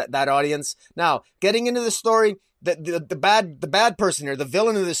attracts that audience. Now, getting into the story, the bad person here, the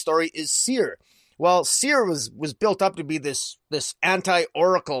villain of this story is Seer. Well, Seer was built up to be this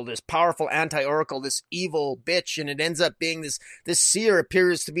anti-Oracle, this powerful anti-Oracle, this evil bitch, and it ends up being this Seer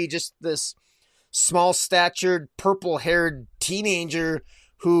appears to be just this small-statured, purple-haired teenager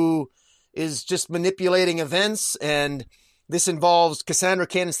who is just manipulating events, and this involves Cassandra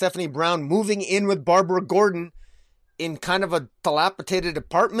Cain and Stephanie Brown moving in with Barbara Gordon in kind of a dilapidated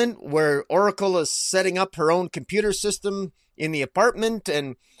apartment where Oracle is setting up her own computer system in the apartment,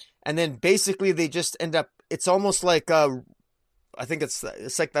 and then basically they just end up, it's almost like I think it's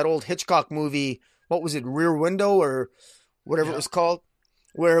like that old Hitchcock movie, what was it, Rear Window or whatever it was called,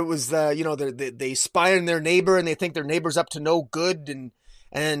 where it was they spy on their neighbor and they think their neighbor's up to no good,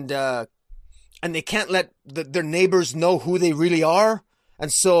 and they can't let their neighbors know who they really are.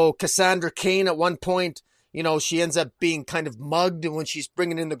 And so Cassandra Cain at one point, she ends up being kind of mugged when she's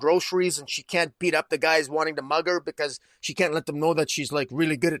bringing in the groceries, and she can't beat up the guys wanting to mug her because she can't let them know that she's like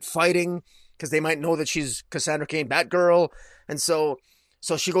really good at fighting, because they might know that she's Cassandra Cain, Batgirl. And so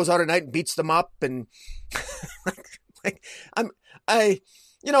So she goes out at night and beats them up, and like I,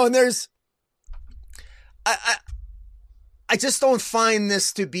 and there's, I, I just don't find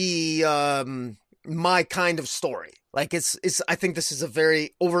this to be my kind of story. Like it's. I think this is a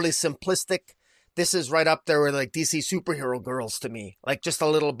very overly simplistic. This is right up there with like DC superhero girls to me, like just a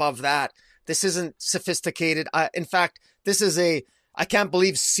little above that. This isn't sophisticated. In fact, this is I can't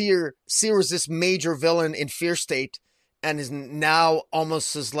believe Seer was this major villain in Fear State and is now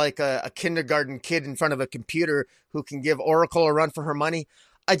almost as like a kindergarten kid in front of a computer who can give Oracle a run for her money.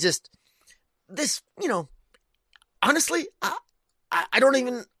 Honestly, I don't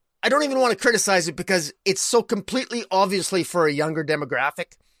even want to criticize it because it's so completely obviously for a younger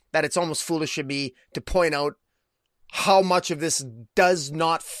demographic that it's almost foolish of me to point out how much of this does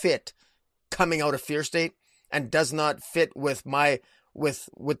not fit coming out of Fear State and does not fit with the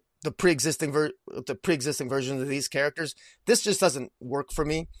pre-existing versions of these characters. This just doesn't work for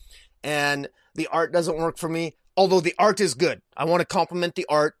me, and the art doesn't work for me. Although the art is good, I want to compliment the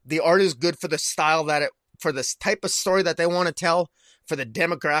art. The art is good for the style for this type of story that they want to tell, for the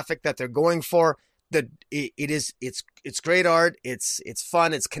demographic that they're going for. It's great art. It's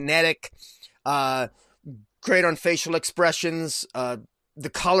fun. It's kinetic. Great on facial expressions. The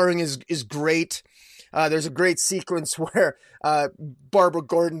coloring is great. There's a great sequence where Barbara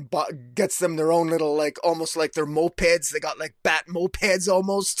Gordon gets them their own little, like, almost like their mopeds. They got like bat mopeds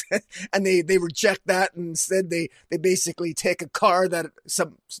almost, and they reject that, and instead they basically take a car that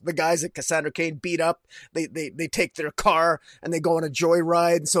the guys at Cassandra Cain beat up. They take their car and they go on a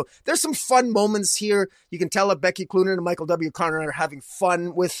joyride. And so there's some fun moments here. You can tell that Becky Cloonan and Michael W. Conrad are having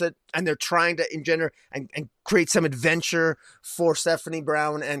fun with it, and they're trying to engender and create some adventure for Stephanie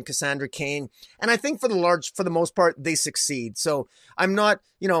Brown and Cassandra Cain. And I think for the most part, they succeed. So I'm not,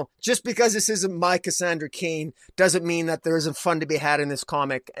 just because this isn't my Cassandra Cain doesn't mean that there isn't fun to be had in this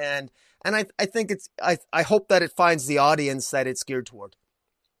comic. And I think I hope that it finds the audience that it's geared toward.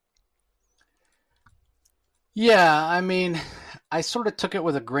 Yeah, I mean, I sort of took it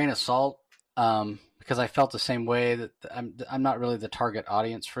with a grain of salt because I felt the same way that I'm not really the target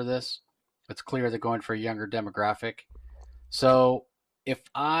audience for this. It's clear they're going for a younger demographic. So if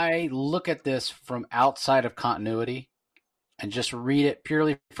I look at this from outside of continuity and just read it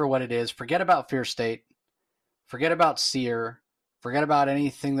purely for what it is, forget about Fear State, forget about Seer, forget about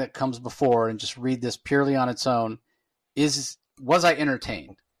anything that comes before, and just read this purely on its own, was I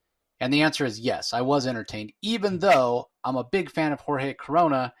entertained? And the answer is yes, I was entertained. Even though I'm a big fan of Jorge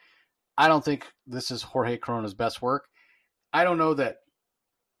Corona, I don't think this is Jorge Corona's best work. I don't know that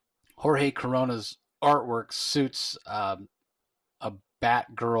Jorge Corona's artwork suits a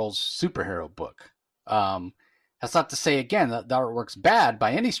Batgirl's superhero book. That's not to say, again, that the artwork's bad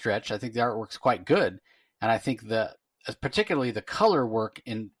by any stretch. I think the artwork's quite good. And I think particularly the color work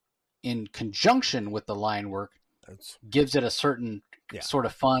in conjunction with the line work gives it a certain sort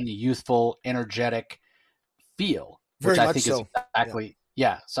of fun, youthful, energetic feel, which I think is exactly,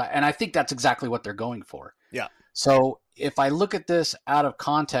 So, and I think that's exactly what they're going for. Yeah. So if I look at this out of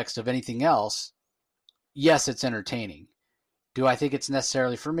context of anything else, yes, it's entertaining. Do I think it's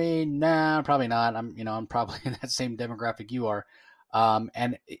necessarily for me? Nah, probably not. I'm probably in that same demographic you are.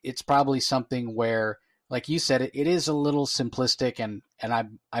 And it's probably something where, like you said, it is a little simplistic and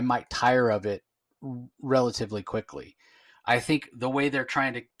I might tire of it relatively quickly. I think the way they're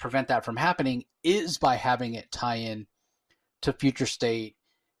trying to prevent that from happening is by having it tie in to Future State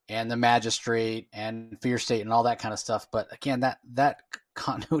and the Magistrate and Fear State and all that kind of stuff. But again, that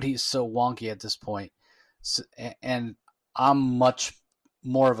continuity is so wonky at this point. So, and I'm much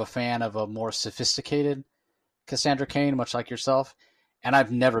more of a fan of a more sophisticated Cassandra Cain, much like yourself. And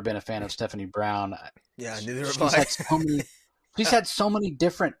I've never been a fan of Stephanie Brown. Yeah, neither have I. She's had so many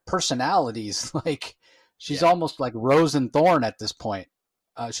different personalities. Like she's almost like Rose and Thorn at this point.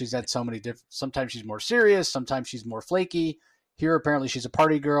 She's had so many different. Sometimes she's more serious. Sometimes she's more flaky. Here, apparently, she's a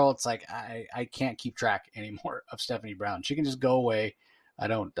party girl. It's like I can't keep track anymore of Stephanie Brown. She can just go away. I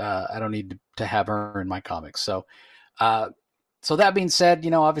don't need to have her in my comics. So, so that being said,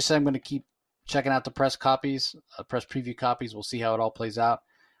 obviously, I'm going to keep checking out the press copies, press preview copies. We'll see how it all plays out.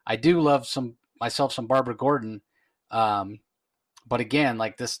 I do love some Barbara Gordon. But again,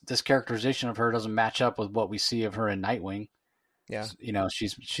 like this characterization of her doesn't match up with what we see of her in Nightwing. Yeah.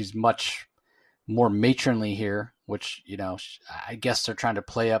 She's much more matronly here, which, I guess they're trying to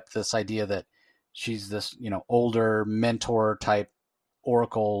play up this idea that she's this, older mentor type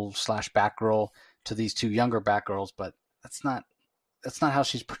Oracle / Batgirl to these two younger Batgirls, but that's not how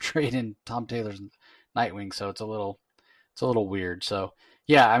she's portrayed in Tom Taylor's Nightwing. So it's a little weird. So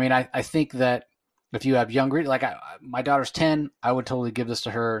yeah, I mean, I think that If you have young readers, like my daughter's 10, I would totally give this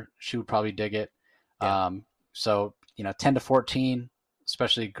to her. She would probably dig it. Yeah. So 10 to 14,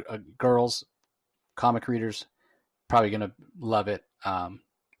 especially girls, comic readers, probably gonna love it. And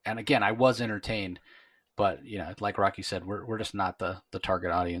again, I was entertained, but like Rocky said, we're just not the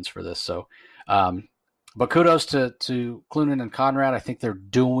target audience for this. So, but kudos to Cloonan and Conrad. I think they're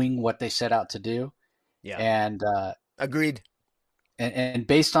doing what they set out to do. Yeah. And agreed. And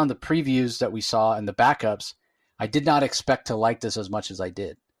based on the previews that we saw and the backups, I did not expect to like this as much as I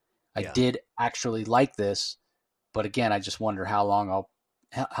did. I did actually like this, but again, I just wonder how long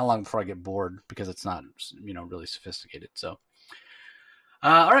before I get bored, because it's not really sophisticated. So,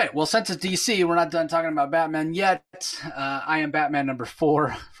 all right. Well, since it's DC, we're not done talking about Batman yet. I Am Batman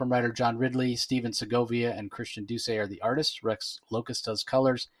 #4 from writer John Ridley, Steven Segovia, and Christian Duce are the artists. Rex Locust does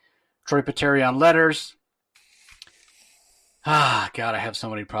colors. Troy Peteri on letters. God, I have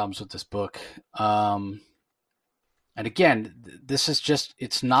so many problems with this book. And again, this is just,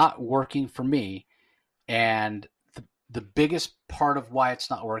 it's not working for me. And the biggest part of why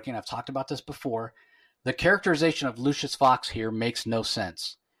it's not working, I've talked about this before, the characterization of Lucius Fox here makes no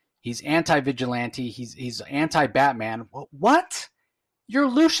sense. He's anti-vigilante. He's anti-Batman. What? You're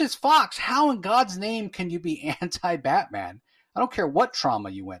Lucius Fox. How in God's name can you be anti-Batman? I don't care what trauma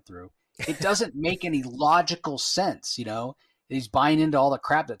you went through. It doesn't make any logical sense, He's buying into all the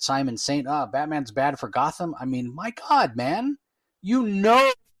crap that Simon's saying. Batman's bad for Gotham. I mean, my God, man.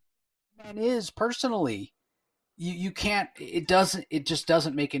 Batman is personally. You can't, it just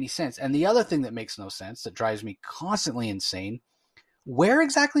doesn't make any sense. And the other thing that makes no sense, that drives me constantly insane, where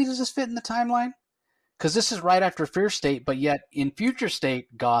exactly does this fit in the timeline? Because this is right after Fear State, but yet in Future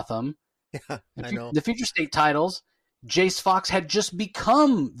State Gotham, I know. The Future State titles, Jace Fox had just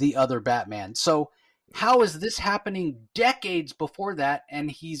become the other Batman. So how is this happening decades before that, and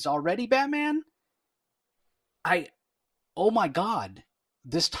he's already Batman? Oh my God.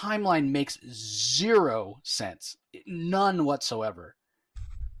 This timeline makes zero sense. None whatsoever.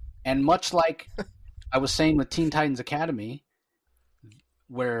 And much like I was saying with Teen Titans Academy,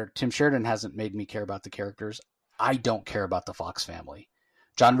 where Tim Sheridan hasn't made me care about the characters, I don't care about the Fox family.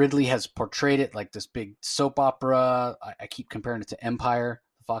 John Ridley has portrayed it like this big soap opera. I keep comparing it to Empire,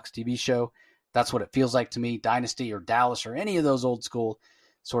 the Fox TV show. That's what it feels like to me. Dynasty or Dallas or any of those old school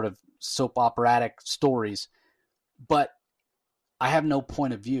sort of soap operatic stories. But I have no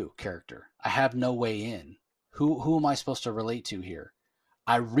point of view character. I have no way in. Who am I supposed to relate to here?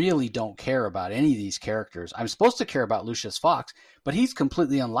 I really don't care about any of these characters. I'm supposed to care about Lucius Fox, but he's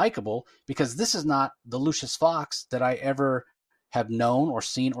completely unlikable because this is not the Lucius Fox that I ever have known or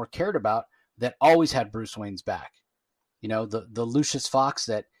seen or cared about, that always had Bruce Wayne's back. The Lucius Fox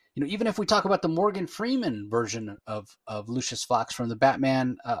that, even if we talk about the Morgan Freeman version of Lucius Fox from the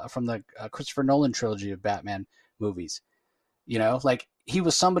Batman, from the Christopher Nolan trilogy of Batman movies, like he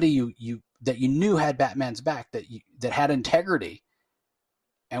was somebody you knew had Batman's back, that had integrity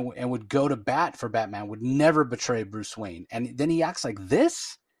and would go to bat for Batman, would never betray Bruce Wayne. And then he acts like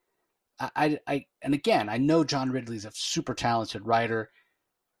this. And again, I know John Ridley's a super talented writer.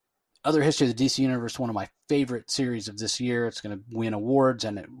 Other History of the DC Universe, one of my favorite series of this year. It's going to win awards,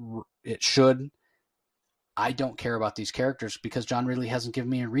 and it should. I don't care about these characters because John Ridley hasn't given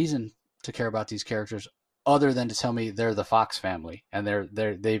me a reason to care about these characters, other than to tell me they're the Fox family, and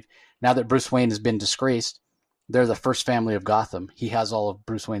they've now that Bruce Wayne has been disgraced, they're the first family of Gotham. He has all of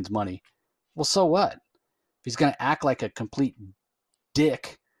Bruce Wayne's money. Well, so what? If he's going to act like a complete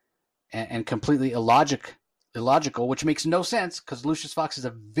dick and completely illogical, which makes no sense because Lucius Fox is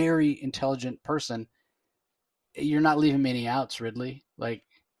a very intelligent person, you're not leaving me any outs, Ridley. Like,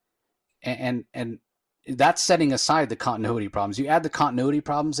 and that's setting aside the continuity problems. You add the continuity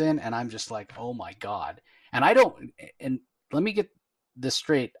problems in, and I'm just like, oh my God. And let me get this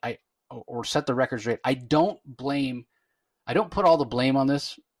straight. Or set the record straight. I don't put all the blame on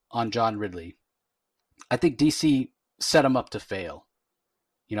this on John Ridley. I think DC set him up to fail.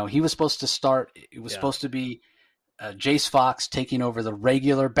 He was supposed to start, it was supposed to be Jace Fox taking over the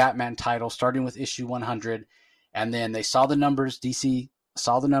regular Batman title, starting with issue 100. And then they saw the numbers, DC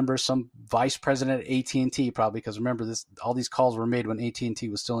saw the numbers, some vice president at AT&T probably, because remember all these calls were made when AT&T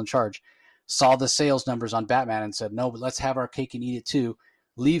was still in charge, saw the sales numbers on Batman and said, no, but let's have our cake and eat it too.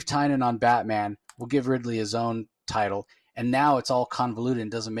 Leave Tynan on Batman. We'll give Ridley his own title. And now it's all convoluted and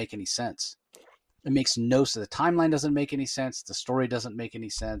doesn't make any sense. It makes no sense. The timeline doesn't make any sense. The story doesn't make any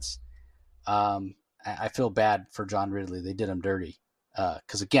sense. I feel bad for John Ridley. They did him dirty.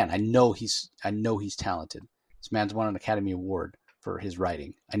 Because again, I know he's talented. This man's won an Academy Award for his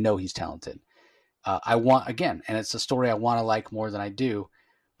writing. I know he's talented. And it's a story I want to like more than I do.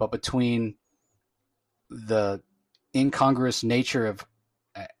 But between the incongruous nature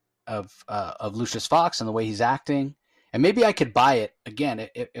of Lucius Fox and the way he's acting. And maybe I could buy it again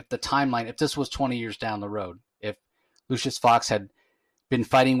if the timeline, if this was 20 years down the road, if Lucius Fox had been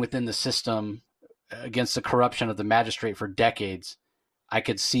fighting within the system against the corruption of the magistrate for decades, I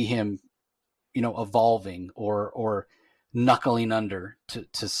could see him, evolving or knuckling under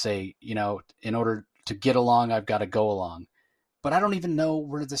to say, in order to get along, I've got to go along. But I don't even know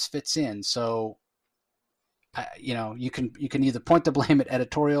where this fits in. So, you can either point the blame at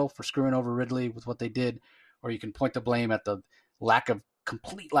editorial for screwing over Ridley with what they did, or you can point the blame at the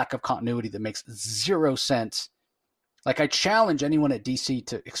complete lack of continuity that makes zero sense. Like, I challenge anyone at DC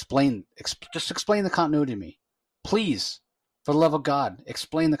to explain the continuity to me. Please, for the love of God,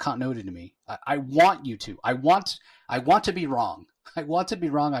 explain the continuity to me. I want you to. I want to be wrong. I want to be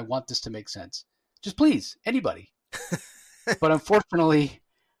wrong. I want this to make sense. Just please, anybody. But unfortunately,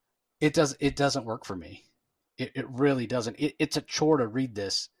 it doesn't work for me. It really doesn't. It's a chore to read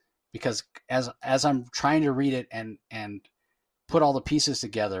this, because as I'm trying to read it and put all the pieces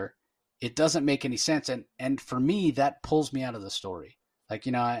together, it doesn't make any sense. And for me, that pulls me out of the story. Like,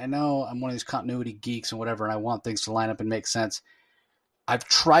 I know I'm one of these continuity geeks and whatever, and I want things to line up and make sense. I've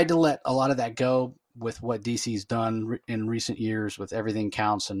tried to let a lot of that go with what DC's done in recent years with Everything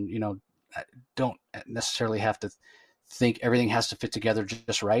Counts, and, I don't necessarily have to think everything has to fit together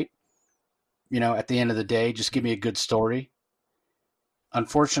just right. At the end of the day, just give me a good story.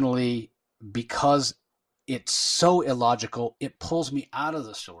 Unfortunately, because it's so illogical, it pulls me out of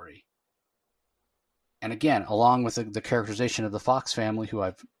the story. And again, along with the characterization of the Fox family, who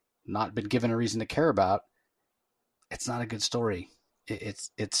I've not been given a reason to care about, it's not a good story.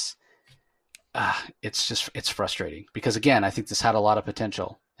 It's frustrating, because again, I think this had a lot of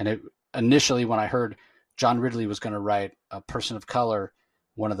potential. And initially, when I heard John Ridley was going to write a person of color,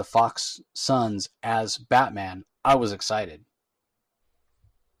 one of the Fox sons, as Batman, I was excited.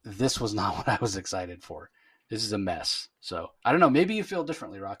 This was not what I was excited for. This is a mess. So I don't know. Maybe you feel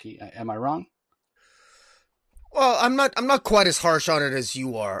differently, Rocky. Am I wrong? Well, I'm not quite as harsh on it as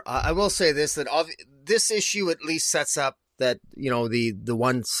you are. I will say this, that this issue at least sets up that, the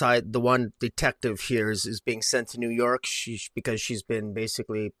one detective here is being sent to New York because she's been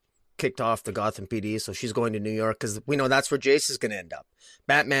basically kicked off the Gotham PD. So she's going to New York because we know that's where Jace is going to end up.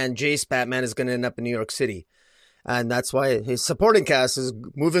 Batman is going to end up in New York City. And that's why his supporting cast is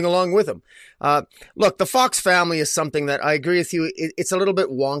moving along with him. Look, the Fox family is something that I agree with you. It's a little bit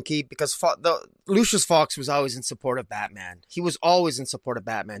wonky because Lucius Fox was always in support of Batman. He was always in support of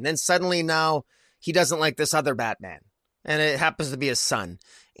Batman. Then suddenly now he doesn't like this other Batman. And it happens to be his son.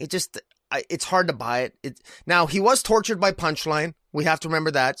 It's hard to buy it. Now, he was tortured by Punchline. We have to remember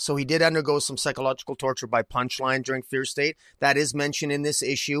that. So he did undergo some psychological torture by Punchline during Fear State. That is mentioned in this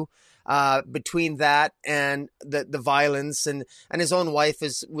issue. Between that and the violence and his own wife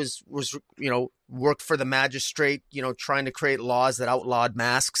was worked for the magistrate, trying to create laws that outlawed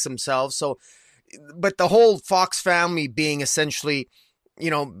masks themselves. So, but the whole Fox family being essentially,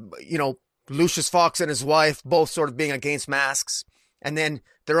 Lucius Fox and his wife both sort of being against masks, and then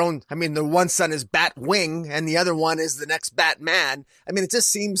the one son is Batwing and the other one is the next Batman. I mean, it just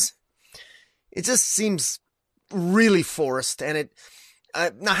seems really forced. And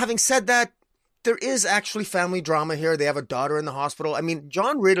now, having said that, there is actually family drama here. They have a daughter in the hospital. I mean,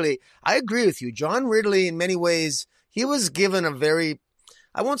 John Ridley, I agree with you. John Ridley, in many ways, he was given a very,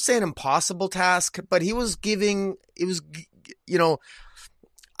 I won't say an impossible task, but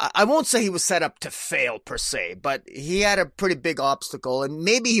I won't say he was set up to fail per se, but he had a pretty big obstacle, and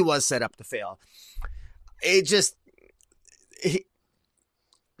maybe he was set up to fail.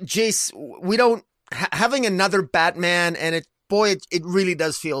 Having another Batman, and it really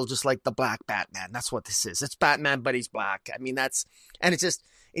does feel just like the Black Batman. That's what this is. It's Batman, but he's black. I mean, that's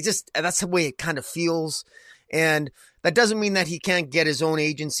the way it kind of feels. And that doesn't mean that he can't get his own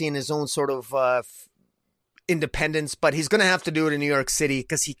agency and his own sort of independence, but he's going to have to do it in New York City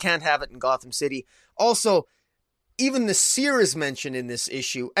because he can't have it in Gotham City. Also, even the Seer is mentioned in this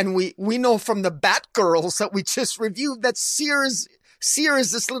issue. And we know from the Batgirls that we just reviewed that Seer is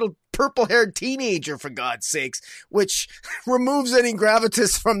this little purple-haired teenager, for God's sakes, which removes any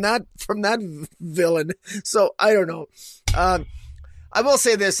gravitas from that villain. So I don't know. I will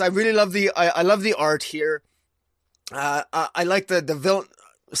say this: I really love I love the art here. I like the villain.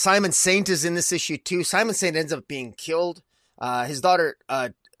 Simon Saint is in this issue too. Simon Saint ends up being killed. His daughter,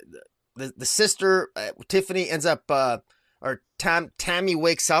 the sister Tiffany, ends up, Tammy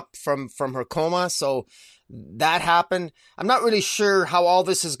wakes up from her coma. So that happened. I'm not really sure how all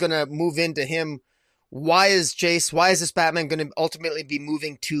this is going to move into him. Why is this Batman going to ultimately be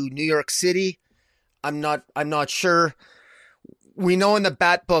moving to New York City? I'm not sure. We know in the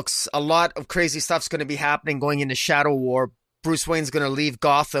Bat books a lot of crazy stuff's going to be happening going into Shadow War. Bruce Wayne's going to leave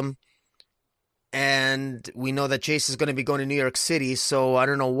Gotham, and we know that Jason's going to be going to New York City. So I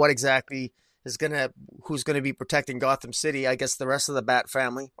don't know what exactly who's going to be protecting Gotham City. I guess the rest of the Bat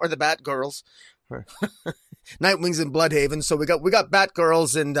family or the Bat girls, Nightwing's in Bloodhaven. So we got Bat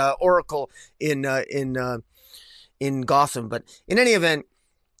girls and Oracle in Gotham. But in any event,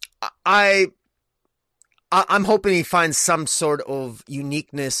 I'm hoping he finds some sort of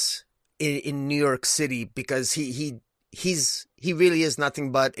uniqueness in New York City, because he really is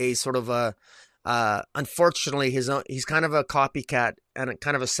nothing but a sort of a unfortunately he's kind of a copycat and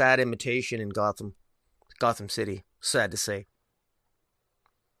kind of a sad imitation in Gotham City. Sad to say.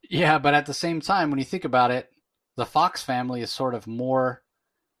 Yeah, but at the same time, when you think about it, the Fox family is sort of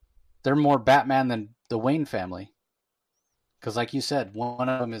they're more Batman than the Wayne family. Because, like you said, one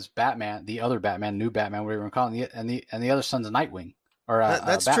of them is Batman, the other Batman, new Batman, whatever you want to call it, and the other son's a Nightwing or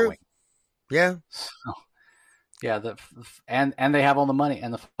that's Batwing. true. Yeah. So, yeah, and they have all the money,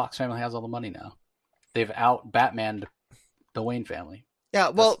 and the Fox family has all the money now. They've out Batmaned the Wayne family. Yeah,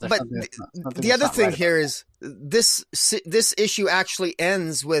 well, but the other thing here is this issue actually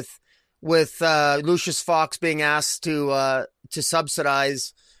ends with Lucius Fox being asked to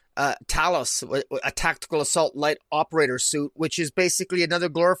subsidize Talos, a tactical assault light operator suit, which is basically another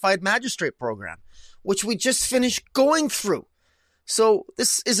glorified magistrate program, which we just finished going through. So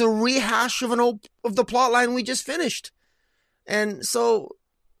this is a rehash of of the plot line we just finished. And so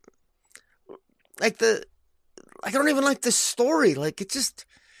I don't even like this story. Like, this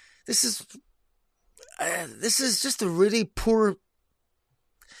is just a really poor.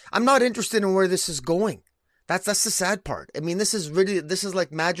 I'm not interested in where this is going. That's the sad part. I mean, this is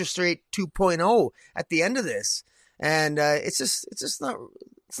like Magistrate 2.0 at the end of this, and it's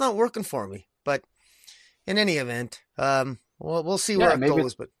not working for me. But in any event, we'll see where it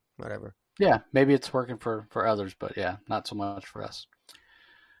goes. But whatever. Yeah, maybe it's working for others, but yeah, not so much for us.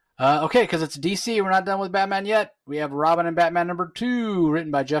 Okay, because it's DC, we're not done with Batman yet. We have Robin and Batman #2,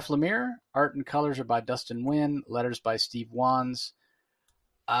 written by Jeff Lemire. Art and colors are by Dustin Nguyen. Letters by Steve Wands.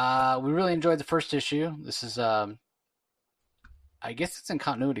 We really enjoyed the first issue. This is, I guess it's in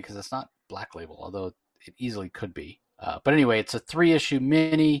continuity because it's not Black Label, although it easily could be. But anyway, it's a 3-issue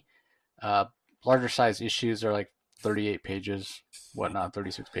mini. Larger size issues are like 38 pages,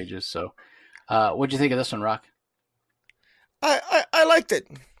 36 pages. So, what'd you think of this one, Rock? I liked it.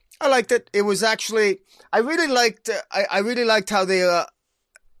 I liked it. It was actually, I really liked how they,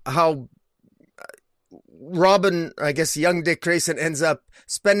 how Robin, I guess young Dick Grayson, ends up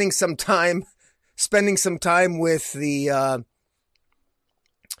spending some time with the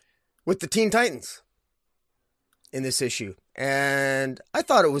Teen Titans in this issue. And I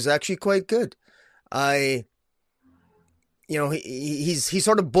thought it was actually quite good. He's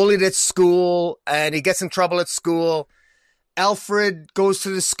sort of bullied at school, and he gets in trouble at school. Alfred goes to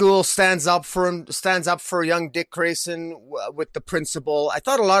the school, stands up for young Dick Grayson with the principal. I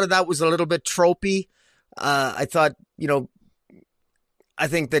thought a lot of that was a little bit tropey. I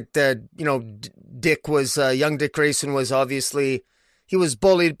think that, young Dick Grayson was obviously, he was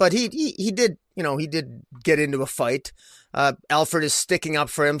bullied, but he did get into a fight. Alfred is sticking up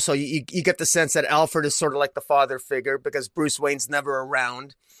for him. So you get the sense that Alfred is sort of like the father figure because Bruce Wayne's never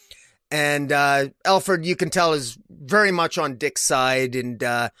around. And Alfred, you can tell, is very much on Dick's side, and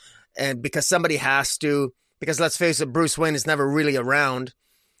because somebody has to, because let's face it, Bruce Wayne is never really around.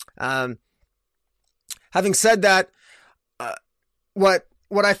 Having said that, what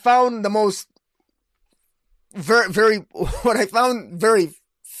I found very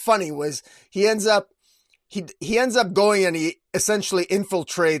funny was he ends up going and he essentially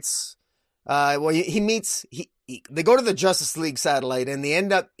infiltrates. They go to the Justice League satellite, and he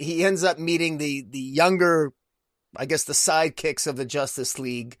ends up meeting the younger, I guess, the sidekicks of the Justice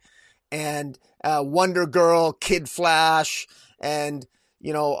League, and Wonder Girl, Kid Flash, and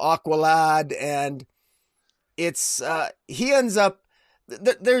Aqualad, and it's he ends up.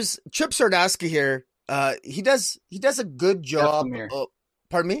 There's Chip Zdarsky here. He does a good job.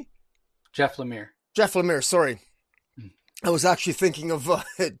 Pardon me? Jeff Lemire. Sorry. I was actually thinking of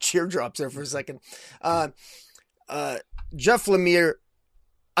Teardrops there for a second. Jeff Lemire,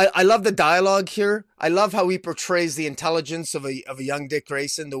 I love the dialogue here. I love how he portrays the intelligence of a young Dick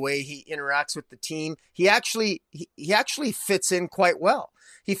Grayson, the way he interacts with the team. He actually fits in quite well.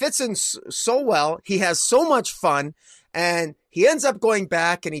 He fits in so well. He has so much fun, and he ends up going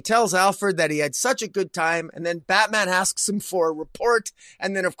back and he tells Alfred that he had such a good time. And then Batman asks him for a report.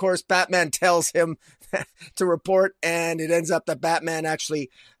 And then, of course, Batman tells him to report. And it ends up that Batman actually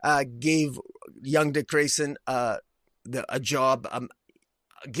gave young Dick Grayson a job,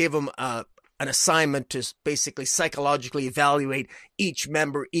 gave him an assignment to basically psychologically evaluate each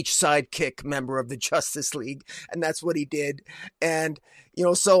sidekick member of the Justice League. And that's what he did. And,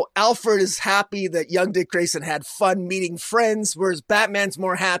 so Alfred is happy that young Dick Grayson had fun meeting friends, whereas Batman's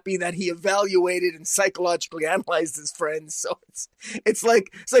more happy that he evaluated and psychologically analyzed his friends. So it's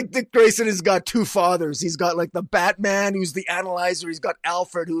like Dick Grayson has got two fathers. He's got like the Batman, who's the analyzer. He's got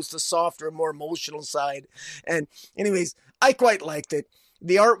Alfred, who's the softer, more emotional side. And anyways, I quite liked it.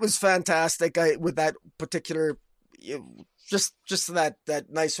 The art was fantastic with that particular, just that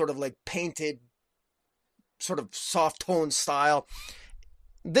nice sort of like painted, sort of soft tone style.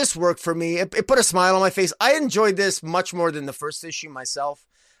 This worked for me. It put a smile on my face. I enjoyed this much more than the first issue myself.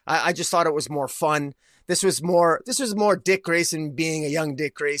 I just thought it was more fun. This was more Dick Grayson being a young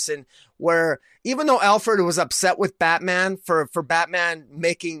Dick Grayson, where even though Alfred was upset with Batman for Batman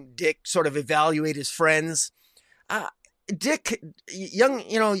making Dick sort of evaluate his friends, young Dick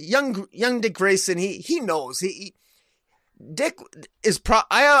Grayson, he knows Dick is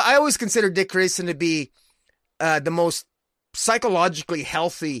I always consider Dick Grayson to be the most psychologically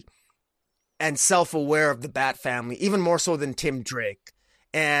healthy and self-aware of the Bat family, even more so than Tim Drake.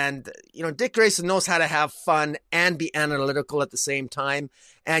 And Dick Grayson knows how to have fun and be analytical at the same time,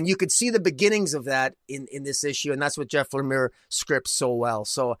 and you could see the beginnings of that in this issue, and that's what Jeff Lemire scripts so well.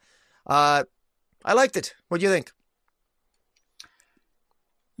 So I liked it. What do you think?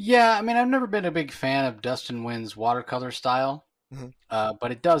 Yeah, I mean, I've never been a big fan of Dustin Nguyen's watercolor style,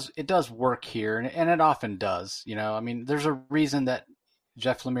 but it does work here, and it often does. I mean, there's a reason that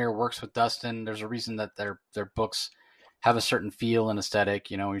Jeff Lemire works with Dustin. There's a reason that their books have a certain feel and aesthetic.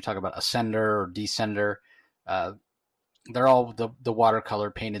 When you talk about Ascender or Descender, they're all the watercolor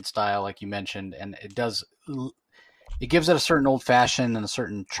painted style, like you mentioned, and it gives it a certain old fashioned and a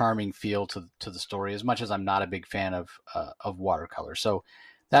certain charming feel to the story. As much as I'm not a big fan of watercolor, so.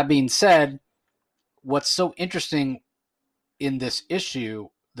 That being said, what's so interesting in this issue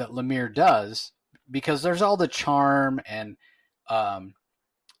that Lemire does, because there's all the charm and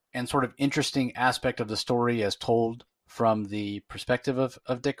sort of interesting aspect of the story as told from the perspective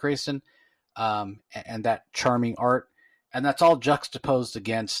of Dick Grayson, and that charming art, and that's all juxtaposed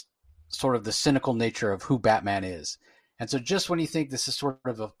against sort of the cynical nature of who Batman is. And so just when you think this is sort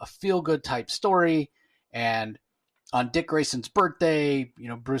of a feel-good type story, and on Dick Grayson's birthday,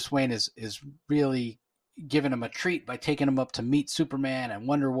 Bruce Wayne is really giving him a treat by taking him up to meet Superman and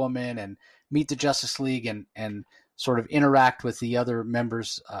Wonder Woman and meet the Justice League and sort of interact with the other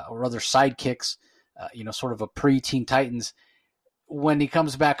members or other sidekicks, sort of a pre-Teen Titans. When he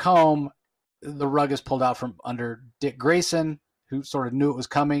comes back home, the rug is pulled out from under Dick Grayson, who sort of knew it was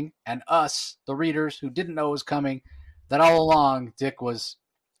coming, and us, the readers, who didn't know it was coming, that all along Dick was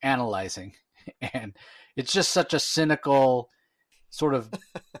analyzing. And it's just such a cynical sort of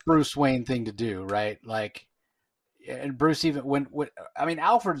Bruce Wayne thing to do, right? Like, and Bruce, even when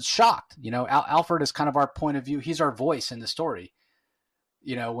Alfred's shocked, Alfred is kind of our point of view. He's our voice in the story.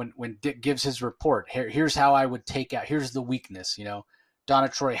 When Dick gives his report, here's how I would take out, here's the weakness, Donna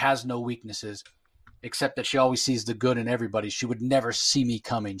Troy has no weaknesses except that she always sees the good in everybody. She would never see me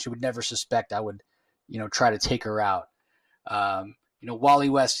coming. She would never suspect I would, try to take her out. Wally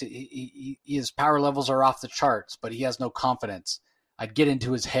West, his power levels are off the charts, but he has no confidence. I'd get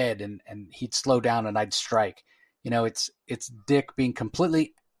into his head and he'd slow down and I'd strike. It's Dick being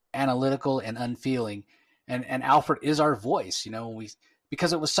completely analytical and unfeeling. And Alfred is our voice,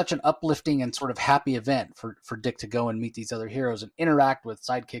 because it was such an uplifting and sort of happy event for Dick to go and meet these other heroes and interact with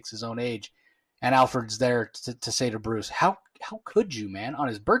sidekicks his own age. And Alfred's there to say to Bruce, how could you, man, on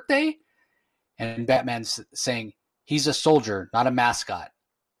his birthday? And Batman's saying, he's a soldier, not a mascot.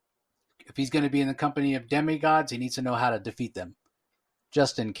 If he's going to be in the company of demigods, he needs to know how to defeat them,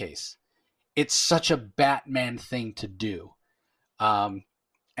 just in case. It's such a Batman thing to do. And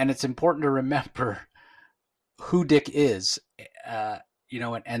it's important to remember who Dick is,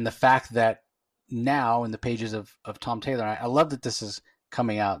 and the fact that now in the pages of Tom Taylor, I love that this is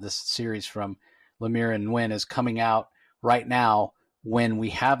coming out, this series from Lemire and Nguyen is coming out right now when we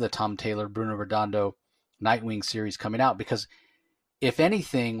have the Tom Taylor, Bruno Redondo Nightwing series coming out, because if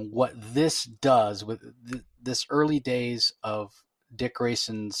anything, what this does with this early days of Dick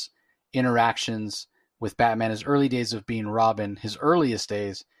Grayson's interactions with Batman, his early days of being Robin, his earliest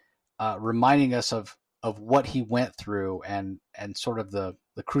days, reminding us of what he went through and sort of the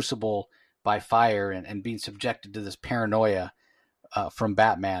crucible by fire and being subjected to this paranoia from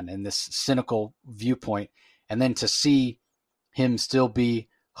Batman and this cynical viewpoint, and then to see him still be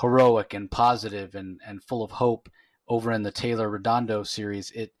heroic and positive and full of hope over in the Taylor Redondo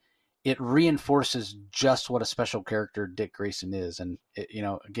series, it reinforces just what a special character Dick Grayson is. And,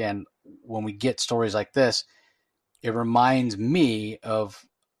 again, when we get stories like this, it reminds me of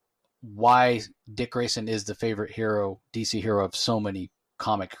why Dick Grayson is the favorite DC hero of so many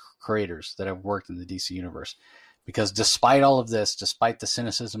comic creators that have worked in the DC universe. Because despite all of this, despite the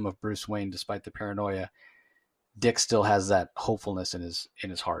cynicism of Bruce Wayne, despite the paranoia, Dick still has that hopefulness in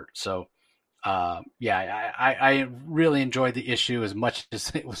his heart. So, I really enjoyed the issue as much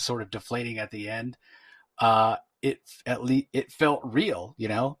as it was sort of deflating at the end. It felt real,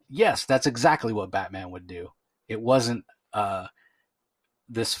 Yes, that's exactly what Batman would do. It wasn't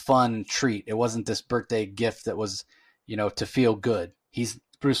this fun treat. It wasn't this birthday gift that was, to feel good.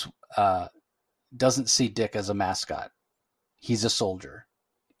 Bruce doesn't see Dick as a mascot. He's a soldier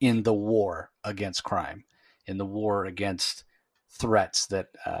in the war against crime, in the war against threats that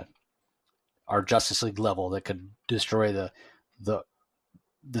are Justice League level that could destroy the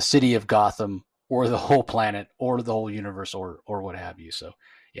city of Gotham or the whole planet or the whole universe or what have you. So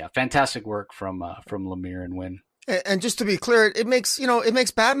yeah, fantastic work from Lemire and Wynn. And just to be clear, it makes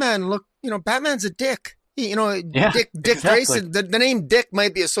Batman look, Batman's a dick. Dick exactly. Grayson, the name Dick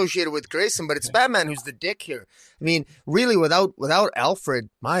might be associated with Grayson, but it's Batman who's the dick here. I mean, really, without Alfred,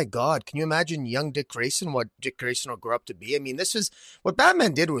 my God, can you imagine young Dick Grayson, what Dick Grayson will grow up to be? I mean, what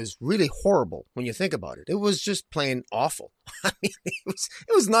Batman did was really horrible when you think about it. It was just plain awful. I mean, it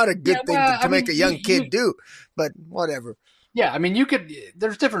was not a good thing to make a young kid do, but whatever. Yeah, I mean,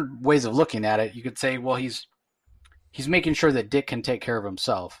 there's different ways of looking at it. You could say, well, he's making sure that Dick can take care of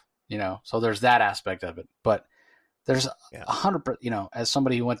himself. So there's that aspect of it, but there's 100%, as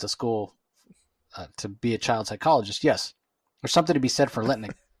somebody who went to school to be a child psychologist, yes, there's something to be said for letting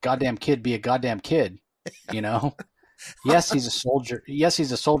a goddamn kid be a goddamn kid, Yes, he's a soldier. Yes,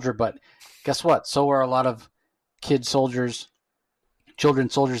 he's a soldier, but guess what? So are a lot of children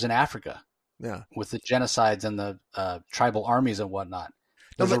soldiers in Africa. Yeah. With the genocides and the tribal armies and whatnot.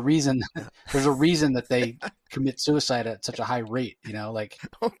 There's a reason that they commit suicide at such a high rate,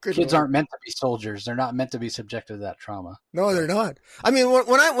 kids aren't meant to be soldiers. They're not meant to be subjected to that trauma. No, they're not. I mean,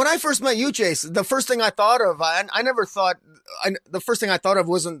 when I first met you, Chase, the first thing I thought of, the first thing I thought of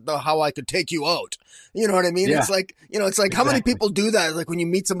wasn't how I could take you out. You know what I mean? Yeah. It's like exactly. How many people do that? Like when you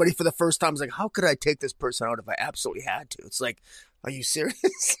meet somebody for the first time, it's like, how could I take this person out if I absolutely had to? It's like, are you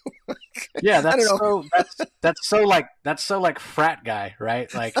serious? Yeah, that's so like frat guy,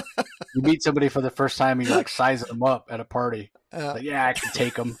 right? Like you meet somebody for the first time and you're like sizing them up at a party. Like, yeah, I can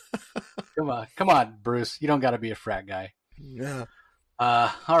take them. Come on, Bruce. You don't got to be a frat guy. Yeah.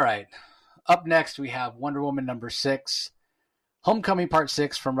 All right. Up next, we have Wonder Woman #6, Homecoming Part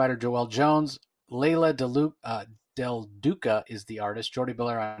 6 from writer Joelle Jones. Leila Del Duca is the artist. Jordi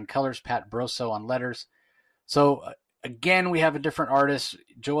Belair on colors. Pat Brosso on letters. So. Again, we have a different artist.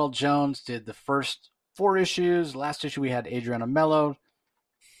 Joelle Jones did the first 4 issues. Last issue, we had Adriana Mello.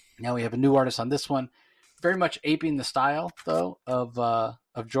 Now we have a new artist on this one. Very much aping the style, though, of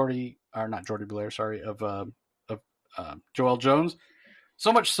Jordi, or not Jordi Belair, sorry, of Joelle Jones.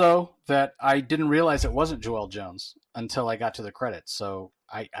 So much so that I didn't realize it wasn't Joelle Jones until I got to the credits. So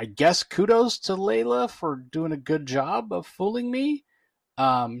I guess kudos to Leila for doing a good job of fooling me.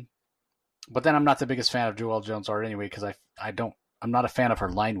 But then I'm not the biggest fan of Joelle Jones art anyway, because I'm not a fan of her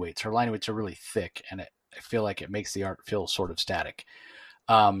line weights. Her line weights are really thick, and I feel like it makes the art feel sort of static.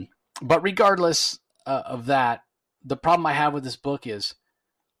 But regardless of that, the problem I have with this book is,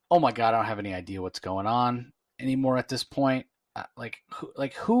 oh my God, I don't have any idea what's going on anymore at this point.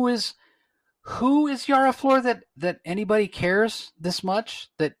 Who is Yara Flor that anybody cares this much?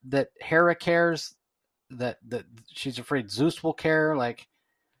 That Hera cares? That she's afraid Zeus will care?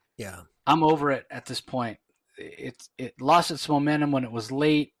 Yeah. I'm over it at this point. It lost its momentum when it was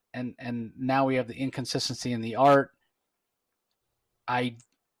late, and now we have the inconsistency in the art.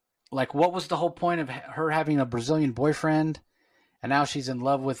 What was the whole point of her having a Brazilian boyfriend, and now she's in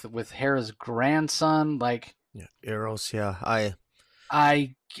love with Hera's grandson? Eros. Yeah,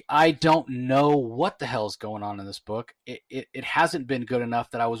 I don't know what the hell's going on in this book. It hasn't been good enough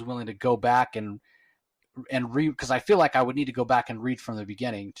that I was willing to go back and read, because I feel like I would need to go back and read from the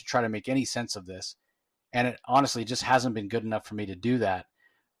beginning to try to make any sense of this. And it honestly just hasn't been good enough for me to do that.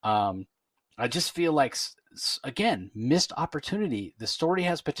 I just feel like, again, missed opportunity. The story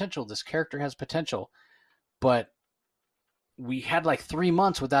has potential. This character has potential, but we had 3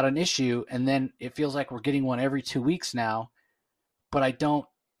 months without an issue. And then it feels like we're getting one every 2 weeks now, but I don't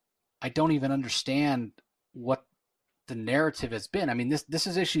even understand what the narrative has been. I mean, this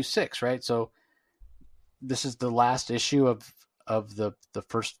is issue 6, right? So this is the last issue of the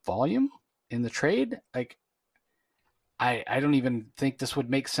first volume in the trade. I don't even think this would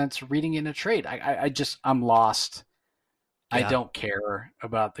make sense reading in a trade. I'm lost. I Yeah. don't care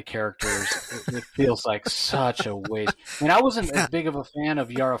about the characters. It feels like such a waste. I mean, I wasn't as big of a fan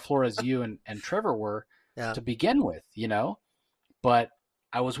of Yara Flora as you and Trevor were Yeah. to begin with, but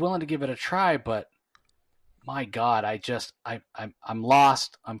I was willing to give it a try. But my God, I'm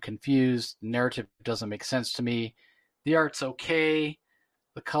lost. I'm confused. The narrative doesn't make sense to me. The art's okay.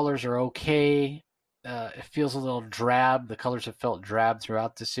 The colors are okay. It feels a little drab. The colors have felt drab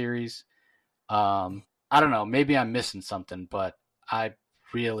throughout the series. I don't know. Maybe I'm missing something, but I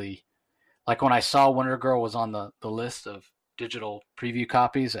really like when I saw Wonder Girl was on the list of digital preview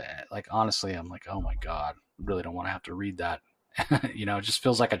copies. Like honestly, I'm like, oh my God, I really don't want to have to read that. It just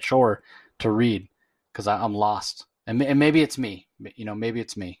feels like a chore to read because I'm lost. And maybe it's me. Maybe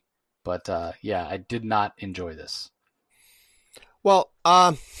it's me. But yeah, I did not enjoy this. Well,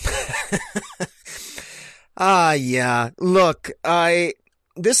 yeah. Look,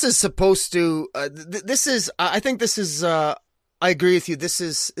 this is supposed to. This is. I think this is. I agree with you. This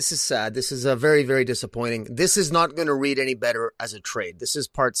is sad. This is very, very disappointing. This is not going to read any better as a trade. This is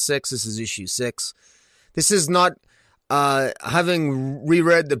part 6. This is issue 6. This is not. Having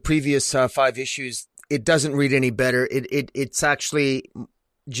reread the previous 5 issues, it doesn't read any better. It's actually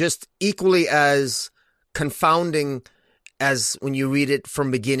just equally as confounding as when you read it from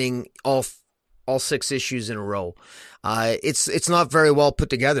beginning all 6 issues in a row. It's not very well put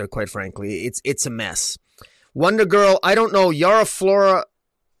together, quite frankly. It's a mess. Wonder Girl, I don't know. Yara Flora,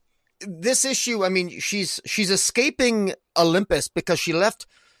 this issue, I mean, she's escaping Olympus because she left.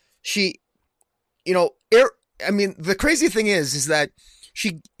 The crazy thing is that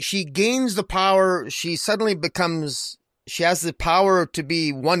she gains the power. She suddenly becomes. She has the power to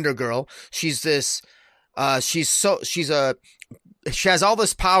be Wonder Girl. She's this. She has all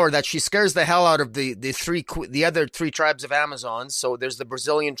this power that she scares the hell out of the other 3 tribes of Amazons. So there's the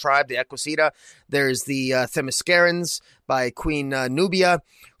Brazilian tribe, the Equiseta. There's the Themyscirans by Queen Nubia,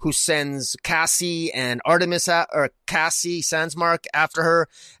 who sends Cassie and Artemis, Cassie Sandsmark after her.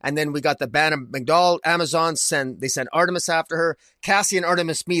 And then we got the Band of Magdal Amazons. They send Artemis after her. Cassie and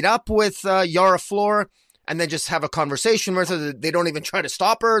Artemis meet up with Yara Flor, and then just have a conversation with her. They don't even try to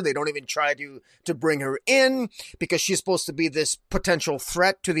stop her. They don't even try to bring her in because she's supposed to be this potential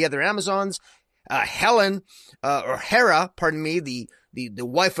threat to the other Amazons. Helen, or Hera, pardon me, the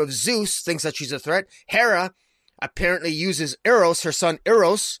wife of Zeus, thinks that she's a threat. Hera apparently uses Eros, her son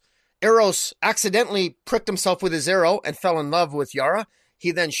Eros. Eros accidentally pricked himself with his arrow and fell in love with Yara.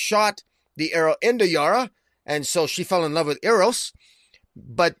 He then shot the arrow into Yara, and so she fell in love with Eros.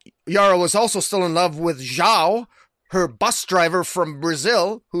 But Yara was also still in love with João, her bus driver from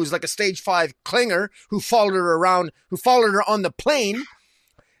Brazil, who's like a stage 5 clinger, who followed her on the plane.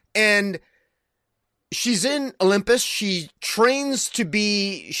 And she's in Olympus. She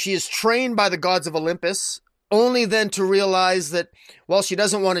is trained by the gods of Olympus, only then to realize that, well, she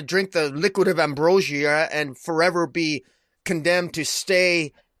doesn't want to drink the liquid of ambrosia and forever be condemned to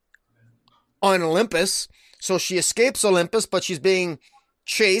stay on Olympus. So she escapes Olympus, but she's being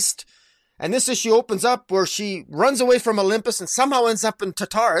chased, and this issue opens up where she runs away from Olympus and somehow ends up in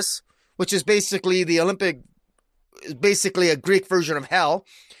Tartarus, which is basically a Greek version of hell,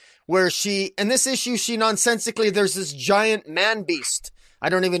 where in this issue, she nonsensically, there's this giant man beast. I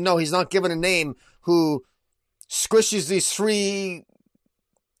don't even know, he's not given a name, who squishes these 3,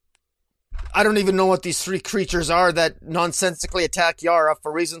 I don't even know what these 3 creatures are that nonsensically attack Yara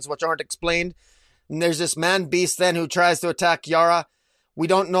for reasons which aren't explained. And there's this man beast then who tries to attack Yara. We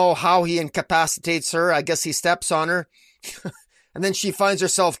don't know how he incapacitates her. I guess he steps on her. And then she finds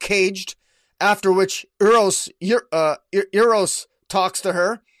herself caged, after which Eros talks to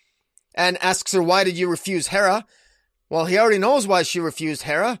her and asks her, why did you refuse Hera? Well, he already knows why she refused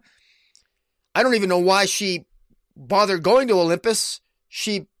Hera. I don't even know why she bothered going to Olympus.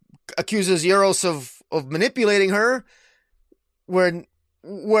 She accuses Eros of manipulating her, where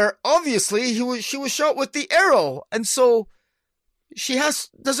obviously she was shot with the arrow. And so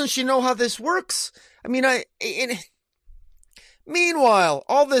doesn't she know how this works? I mean, meanwhile,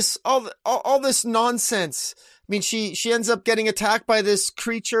 all this nonsense. I mean, she ends up getting attacked by this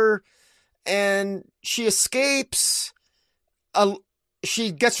creature and she escapes.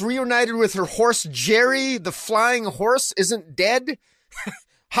 She gets reunited with her horse, Jerry. The flying horse isn't dead.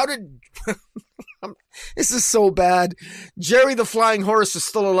 How did... This is so bad. Jerry the flying horse is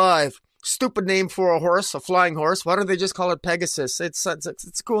still alive. Stupid name for a horse, a flying horse. Why don't they just call it Pegasus? It's a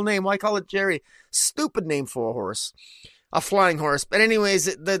cool name. Why call it Jerry? Stupid name for a horse. A flying horse. But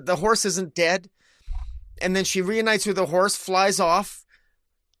anyways, the horse isn't dead. And then she reunites with the horse, flies off.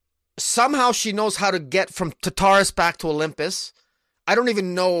 somehow she knows how to get from Tartarus back to Olympus. I don't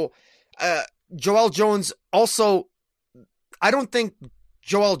even know. Joelle Jones also, I don't think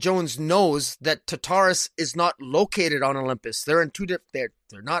Joelle Jones knows that Tartarus is not located on Olympus. They're in two different.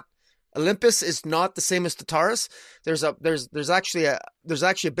 They're not. Olympus is not the same as Tartarus. There's actually a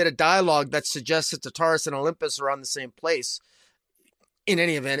bit of dialogue that suggests that Tartarus and Olympus are on the same place. In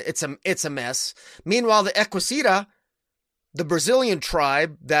any event, it's a mess. Meanwhile, the Equiseta, the Brazilian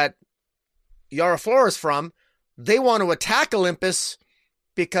tribe that Yara Flor is from, they want to attack Olympus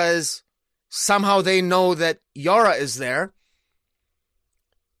because somehow they know that Yara is there.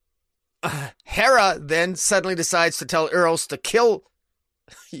 Hera then suddenly decides to tell Eros to kill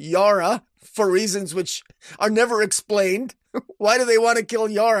Yara for reasons which are never explained. Why do they want to kill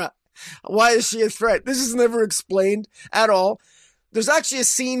Yara? Why is she a threat? This is never explained at all. There's actually a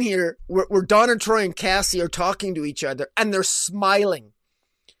scene here where Donna Troy and Cassie are talking to each other and they're smiling.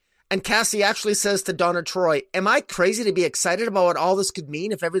 And Cassie actually says to Donna Troy, am I crazy to be excited about what all this could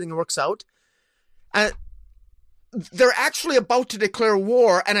mean if everything works out? And they're actually about to declare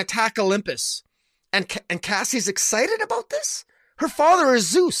war and attack Olympus. And Cassie's excited about this? Her father is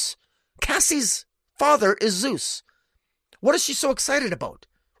Zeus. Cassie's father is Zeus. What is she so excited about?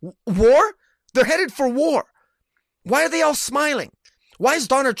 War? They're headed for war. Why are they all smiling? Why is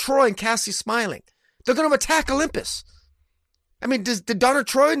Donna Troy and Cassie smiling? They're going to attack Olympus. I mean, did Donna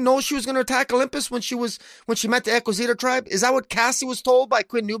Troy know she was going to attack Olympus when she met the Equiseta tribe? Is that what Cassie was told by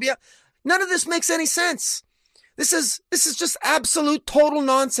Queen Nubia? None of this makes any sense. This is just absolute total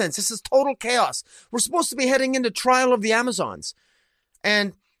nonsense. This is total chaos. We're supposed to be heading into Trial of the Amazons.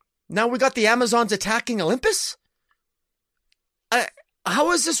 And now we got the Amazons attacking Olympus?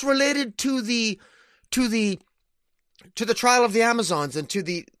 How is this related to the Trial of the Amazons and to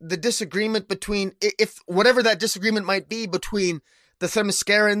the disagreement between, if whatever that disagreement might be, between the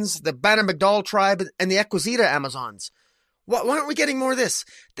Themyscirans, the Banner Magdal tribe, and the Equiseta Amazons? Why aren't we getting more of this?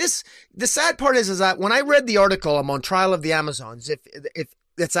 The sad part is that when I read the article on Trial of the Amazons, if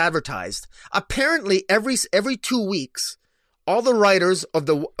it's advertised, apparently every 2 weeks, all the writers of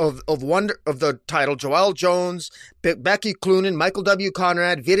the title, Joelle Jones, Becky Cloonan, Michael W.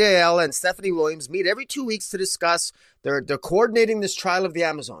 Conrad, Vida and Stephanie Williams, meet every 2 weeks to discuss. They're coordinating this Trial of the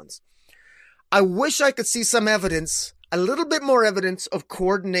Amazons. I wish I could see some evidence, a little bit more evidence of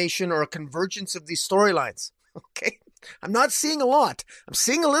coordination or a convergence of these storylines. Okay, I'm not seeing a lot. I'm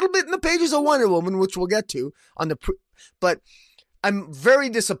seeing a little bit in the pages of Wonder Woman, which we'll get to but I'm very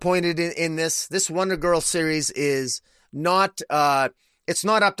disappointed in this. This Wonder Girl series is not it's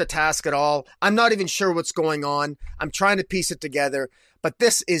not up to task at all. I'm not even sure what's going on. I'm trying to piece it together, but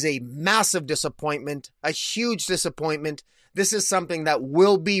this is a massive disappointment, a huge disappointment. This is something that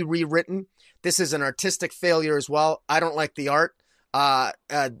will be rewritten. This is an artistic failure as well. I don't like the art. I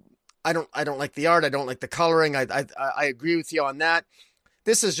don't like the art. I don't like the coloring. I agree with you on that.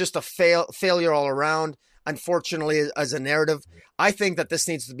 This is just a failure all around. Unfortunately, as a narrative, I think that this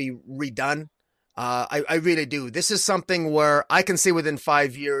needs to be redone. I really do. This is something where I can see within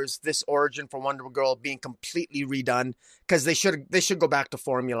 5 years this origin for Wonder Girl being completely redone, because they should go back to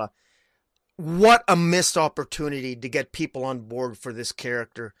formula. What a missed opportunity to get people on board for this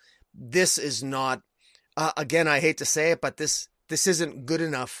character. This is not. Again, I hate to say it, but this isn't good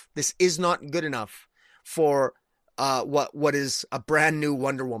enough. This is not good enough for what is a brand new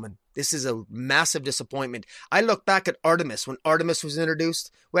Wonder Woman. This is a massive disappointment. I look back at Artemis. When Artemis was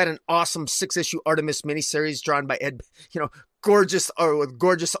introduced, we had an awesome 6-issue Artemis miniseries drawn by Ed, gorgeous art with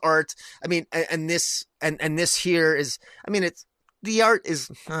gorgeous art. I mean, and this here is, I mean, the art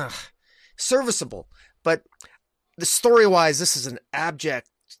is serviceable, but the story-wise, this is an abject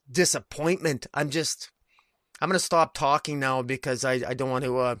disappointment. I'm going to stop talking now because I don't want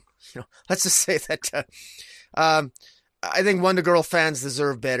to, let's just say that I think Wonder Girl fans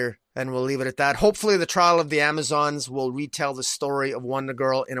deserve better, and we'll leave it at that. Hopefully the Trial of the Amazons will retell the story of Wonder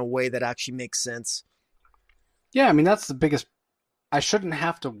Girl in a way that actually makes sense. Yeah, I mean, that's the biggest. I shouldn't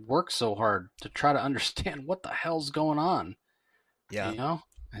have to work so hard to try to understand what the hell's going on. Yeah.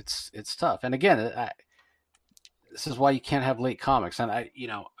 It's tough. And again, this is why you can't have late comics. And I'm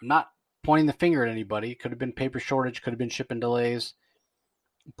not pointing the finger at anybody. Could have been paper shortage, could have been shipping delays,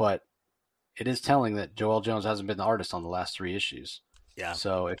 but it is telling that Joelle Jones hasn't been the artist on the last 3 issues. Yeah.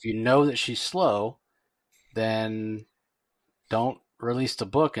 So if you know that she's slow, then don't release the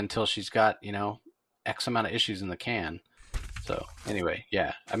book until she's got, X amount of issues in the can. So anyway,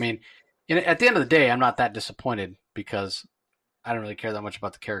 yeah. I mean, at the end of the day, I'm not that disappointed because I don't really care that much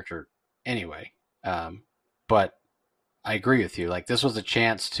about the character anyway. But I agree with you. Like, this was a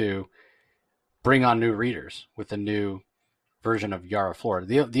chance to bring on new readers with a new version of Yara Flor.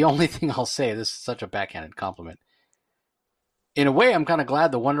 The only thing I'll say, this is such a backhanded compliment. In a way, I'm kind of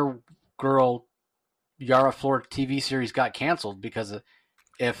glad the Wonder Girl Yara Flor TV series got canceled, because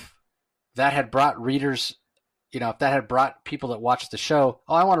if that had brought readers, if that had brought people that watched the show,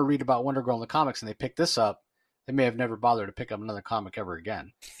 oh, I want to read about Wonder Girl in the comics, and they pick this up, they may have never bothered to pick up another comic ever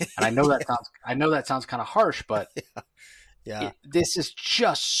again. And I know that sounds kind of harsh, but this is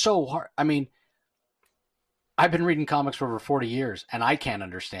just so hard. I mean, I've been reading comics for over 40 years, and I can't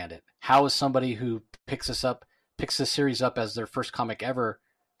understand it. How is somebody who picks this series up as their first comic ever,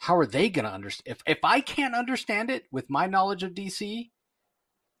 how are they going to understand? If I can't understand it with my knowledge of DC,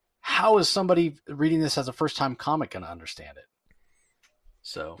 how is somebody reading this as a first-time comic going to understand it?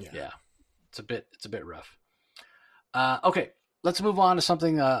 So, yeah, it's a bit rough. Okay, let's move on to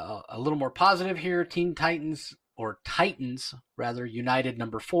something a little more positive here. Teen Titans, or Titans, rather, United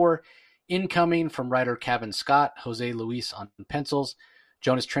 #4, incoming from writer Kevin Scott, Jose Luis on pencils,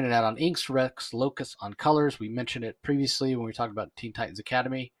 Jonas Trinidad on inks, Rex Locus on colors. We mentioned it previously when we talked about Teen Titans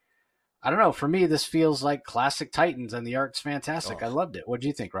Academy. I don't know. For me, this feels like classic Titans, and the art's fantastic. I loved it. What do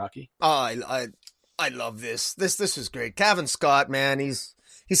you think, Rocky? Oh, I love this. This is great. Kevin Scott, man, he's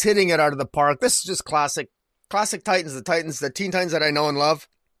hitting it out of the park. This is just classic Titans, the Teen Titans that I know and love.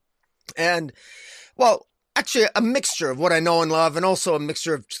 And, well, actually a mixture of what I know and love, and also a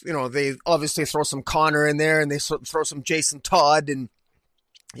mixture of, they obviously throw some Connor in there, and they throw some Jason Todd, and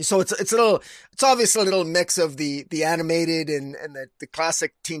so it's obviously a little mix of the animated and the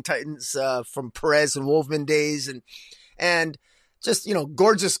classic Teen Titans from Perez and Wolfman days, and just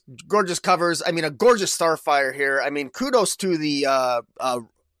gorgeous covers. I mean, a gorgeous Starfire here. I mean, kudos to the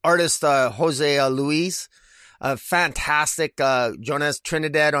artist Jose Luis, fantastic. Jonas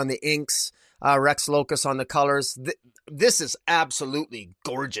Trinidad on the inks, Rex Locus on the colors. This is absolutely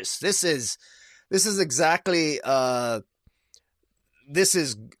gorgeous. This is exactly. This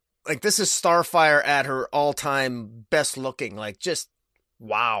is Starfire at her all-time best looking, like, just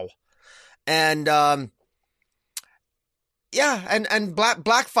wow. And and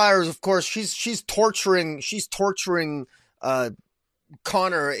Blackfire is, of course, she's torturing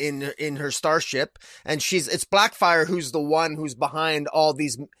Connor in her starship, and it's Blackfire who's the one who's behind all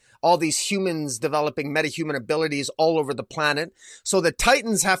these humans developing metahuman abilities all over the planet. So the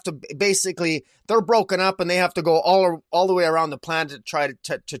Titans have to basically, they're broken up, and they have to go all the way around the planet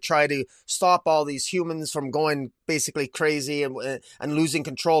to try to stop all these humans from going basically crazy and losing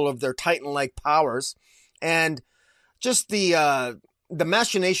control of their Titan-like powers. And just the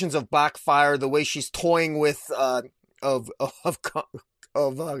machinations of Blackfire, the way she's toying with of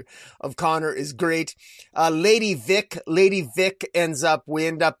Connor is great. Lady Vic we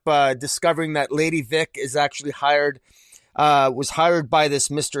end up discovering that Lady Vic is actually was hired by this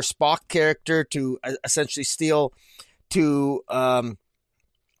Mr. Spock character to essentially steal,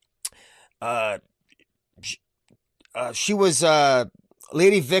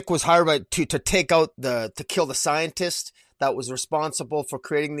 Lady Vic was hired to take out to kill the scientist that was responsible for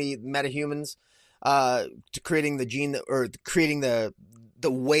creating the metahumans, to creating the gene or creating the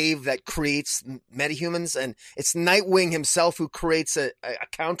wave that creates metahumans. And it's Nightwing himself who creates a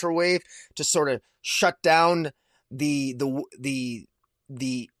counter wave to sort of shut down the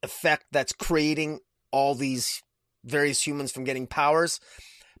effect that's creating all these various humans from getting powers.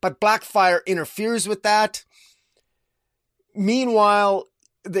 But Blackfire interferes with that. Meanwhile,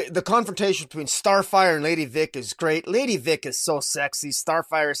 the confrontation between Starfire and Lady Vic is great. Lady Vic is so sexy.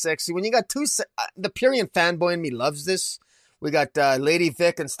 Starfire is sexy. When you got the Pyrian fanboy in me loves this. We got Lady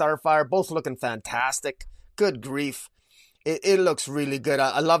Vic and Starfire both looking fantastic. Good grief. It looks really good.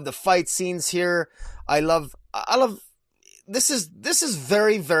 I love the fight scenes here. I love this is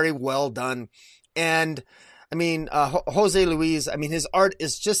very, very well done. And I mean, Jose Luis, I mean, his art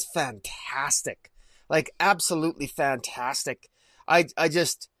is just fantastic. Like, absolutely fantastic. I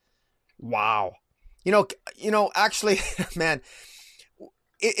just, wow. Actually, man,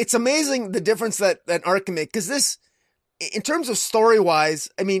 it's amazing the difference that art can make. Because this, in terms of story-wise,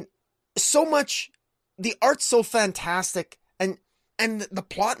 I mean, so much, the art's so fantastic. And the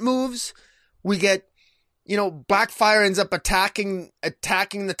plot moves, we get, Blackfire ends up attacking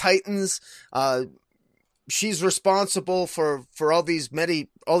the Titans. She's responsible for all these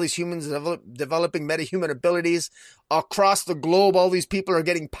humans developing metahuman abilities across the globe. All these people are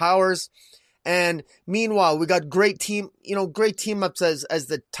getting powers, and meanwhile, we got great team ups as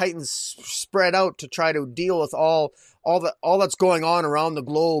the Titans spread out to try to deal with all that's going on around the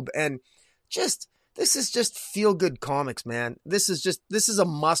globe. And this is just feel good comics, man. This is a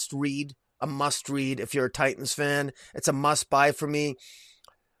must read if you're a Titans fan. It's a must buy for me.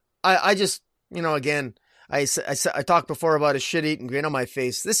 I just again. I talked before about a shit-eating grin on my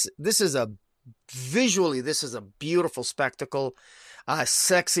face. This is visually, this is a beautiful spectacle.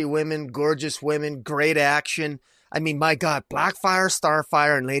 Sexy women, gorgeous women, great action. I mean, my God, Blackfire,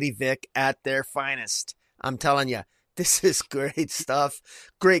 Starfire, and Lady Vic at their finest. I'm telling you, this is great stuff.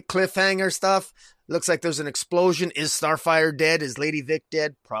 Great cliffhanger stuff. Looks like there's an explosion. Is Starfire dead? Is Lady Vic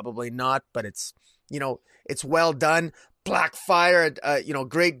dead? Probably not, but it's well done. Blackfire,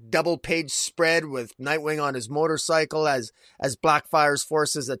 great double page spread with Nightwing on his motorcycle as Blackfire's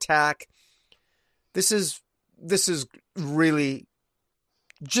forces attack. This is really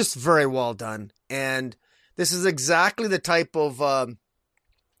just very well done. And this is exactly the type of,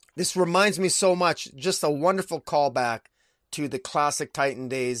 this reminds me so much, just a wonderful callback to the classic Titan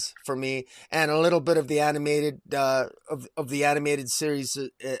days for me, and a little bit of the animated, of the animated series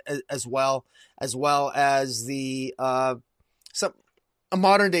as well as the, a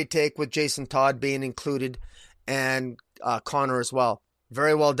modern day take with Jason Todd being included and Connor as well.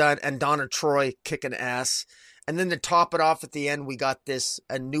 Very well done. And Donna Troy kicking ass. And then to top it off at the end, we got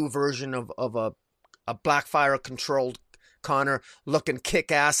a new version of a Blackfire controlled Connor looking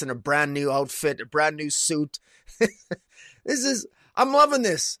kick ass in a brand new outfit, a brand new suit. I'm loving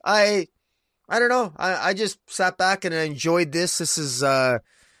this. I don't know. I just sat back and I enjoyed this. This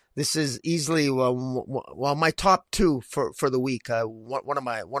is easily my top two for the week. One of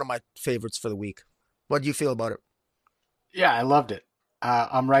my favorites for the week. What do you feel about it? Yeah, I loved it.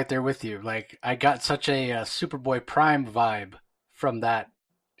 I'm right there with you. Like, I got such a Superboy Prime vibe from that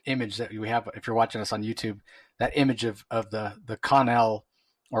image that we have. If you're watching us on YouTube, that image of the Connell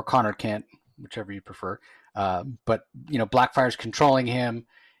or Connor Kent, whichever you prefer. But Blackfire's controlling him,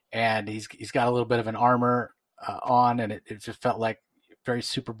 and he's got a little bit of an armor on, and it just felt like very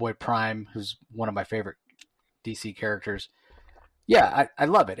Superboy Prime, who's one of my favorite DC characters. Yeah, I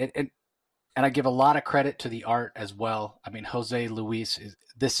love it. And I give a lot of credit to the art as well. I mean, Jose Luis,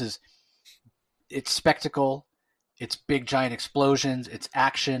 it's spectacle, it's big giant explosions, it's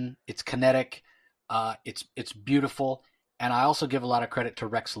action, it's kinetic, it's beautiful. And I also give a lot of credit to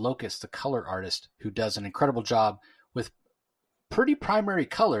Rex Locust, the color artist, who does an incredible job with pretty primary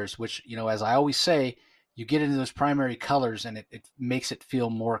colors, which, as I always say, you get into those primary colors and it makes it feel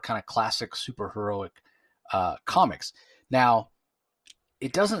more kind of classic superheroic comics. Now,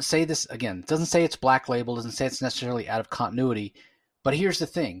 it doesn't say this, again, it doesn't say it's Black Label, doesn't say it's necessarily out of continuity, but here's the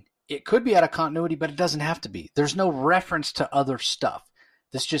thing. It could be out of continuity, but it doesn't have to be. There's no reference to other stuff.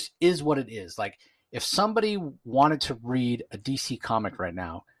 This just is what it is. Like, if somebody wanted to read a DC comic right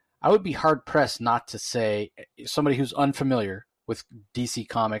now, I would be hard-pressed not to say, somebody who's unfamiliar with DC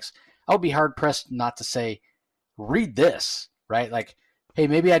comics, I would be hard-pressed not to say, read this, right? Like, hey,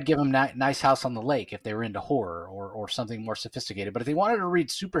 maybe I'd give them Nice House on the Lake if they were into horror or something more sophisticated. But if they wanted to read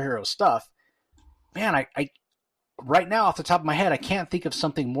superhero stuff, man, I right now off the top of my head, I can't think of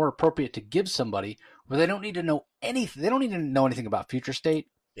something more appropriate to give somebody where they don't need to know anything. They don't need to know anything about Future State.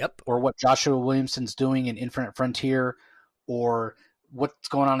 Yep. Or what Joshua Williamson's doing in Infinite Frontier, or what's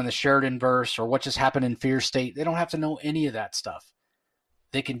going on in the Sheridan verse, or what just happened in Fear State. They don't have to know any of that stuff.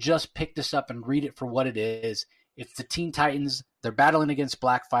 They can just pick this up and read it for what it is. It's the Teen Titans. They're battling against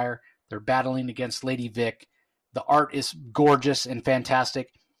Blackfire. They're battling against Lady Vic. The art is gorgeous and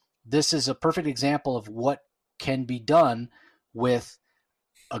fantastic. This is a perfect example of what can be done with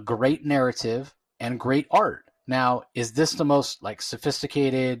a great narrative and great art. Now, is this the most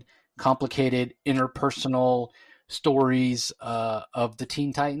sophisticated, complicated, interpersonal stories of the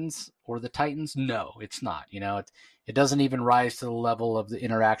Teen Titans or the Titans? No, it's not. It doesn't even rise to the level of the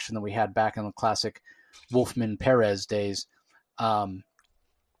interaction that we had back in the classic Wolfman Perez days. But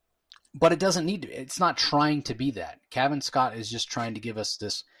it doesn't need to. It's not trying to be that. Kevin Scott is just trying to give us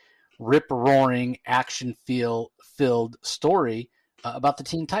this rip-roaring, action-filled story about the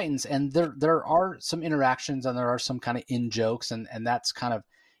Teen Titans. And there are some interactions and there are some kind of in-jokes, and that's kind of,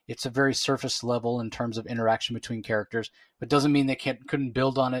 it's a very surface level in terms of interaction between characters, but doesn't mean they couldn't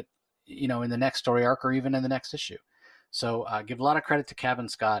build on it, in the next story arc or even in the next issue. So give a lot of credit to Kevin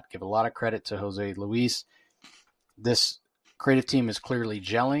Scott, give a lot of credit to Jose Luis. This creative team is clearly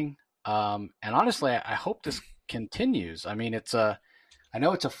gelling. And honestly, I hope this continues. I mean, I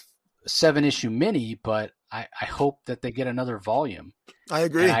know it's a 7-issue mini, but I hope that they get another volume. I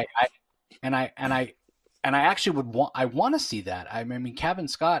agree. And I actually want to see that. I mean, Kevin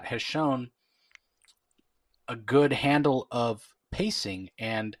Scott has shown a good handle of pacing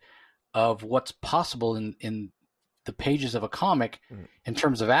and of what's possible in the pages of a comic in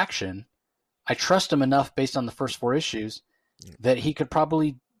terms of action. I trust him enough based on the first 4 issues that he could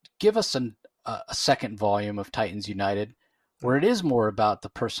probably give us a second volume of Titans United where it is more about the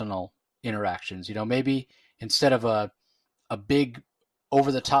personal interactions. Maybe instead of a big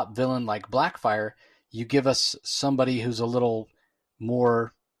over the top villain like Blackfire, you give us somebody who's a little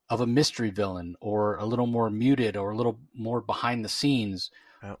more of a mystery villain, or a little more muted, or a little more behind the scenes,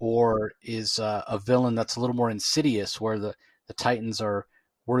 or is a villain that's a little more insidious, where the Titans are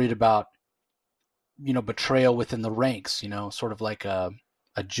worried about, betrayal within the ranks, sort of like a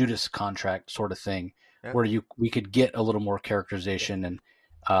Judas Contract sort of thing, where we could get a little more characterization and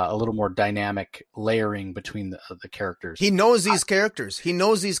a little more dynamic layering between the characters. He knows these characters. He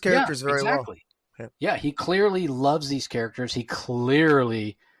knows these characters very exactly. well. Yeah, he clearly loves these characters. He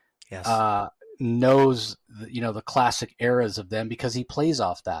clearly knows the classic eras of them, because he plays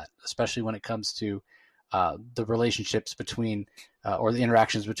off that, especially when it comes to the relationships between or the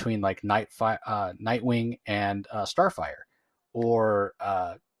interactions between like Nightwing and Starfire, or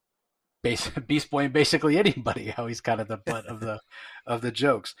Beast Boy, and basically anybody. How he's kind of the butt of the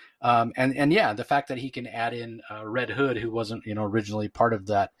jokes, and yeah, the fact that he can add in Red Hood, who wasn't originally part of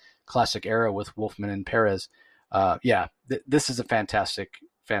that classic era with Wolfman and Perez. This is a fantastic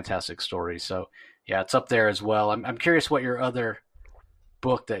story. So yeah, it's up there as well. I'm curious what your other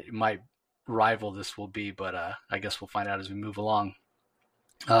book that might rival this will be, but I guess we'll find out as we move along.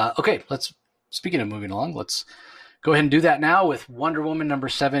 Okay, speaking of moving along, let's go ahead and do that now with Wonder Woman number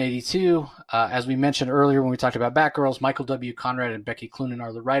 782. As we mentioned earlier when we talked about Batgirls, Michael W. Conrad and Becky Cloonan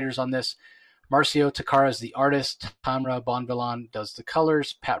are the writers on this. Marcio Takara is the artist. Tamra Bonvillain does the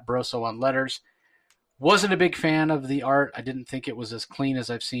colors. Pat Brosso on letters. Wasn't a big fan of the art. I didn't think it was as clean as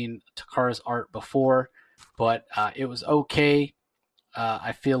I've seen Takara's art before, but it was okay.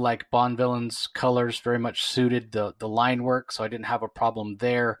 I feel like Bonvillain's colors very much suited the line work, so I didn't have a problem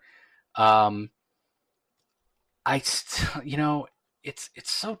there. It's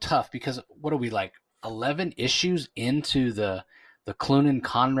so tough, because what are we, like 11 issues into the Cloonan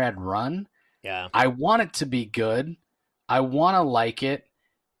Conrad run? Yeah. I want it to be good. I want to like it,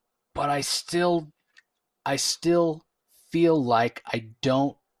 but I still feel like I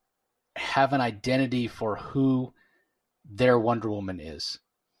don't have an identity for who their Wonder Woman is.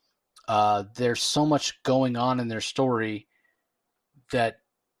 There's so much going on in their story that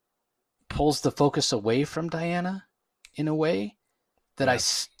pulls the focus away from Diana in a way that I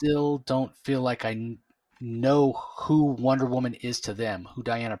still don't feel like I know who Wonder Woman is to them, who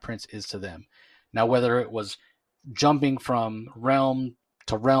Diana Prince is to them. Now, whether it was jumping from realm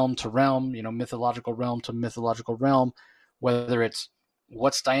to realm to realm, mythological realm to mythological realm, whether it's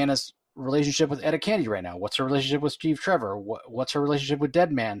what's Diana's relationship with Etta Candy right now, what's her relationship with Steve Trevor, what's her relationship with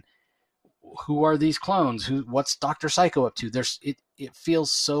Deadman, who are these clones, what's Dr. Psycho up to? It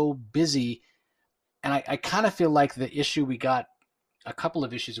feels so busy, and I kind of feel like the issue we got a couple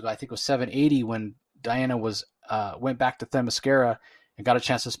of issues ago, I think it was 780, when Diana went back to Themyscira and got a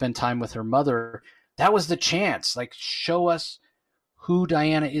chance to spend time with her mother. That was the chance, like, show us who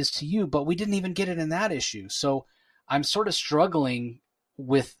Diana is to you, but we didn't even get it in that issue. So I'm sort of struggling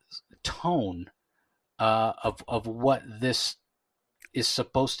with tone of what this is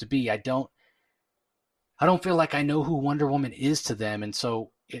supposed to be. I don't feel like I know who Wonder Woman is to them, and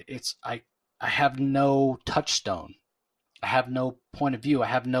so I have no touchstone. I have no point of view. I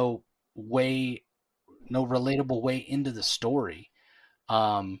have no relatable way into the story.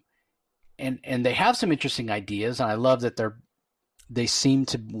 And they have some interesting ideas, and I love that they seem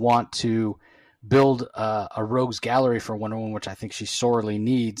to want to build a rogues gallery for Wonder Woman, which I think she sorely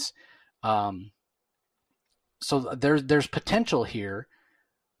needs. So there's potential here,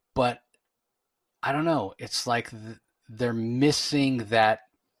 but I don't know. It's like they're missing that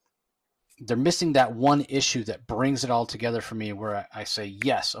one issue that brings it all together for me, where I say,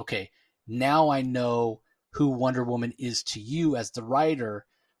 yes, okay, now I know who Wonder Woman is to you as the writer,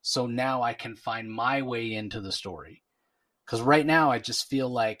 so now I can find my way into the story. Because right now I just feel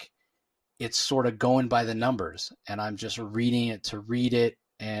like it's sort of going by the numbers, and I'm just reading it to read it,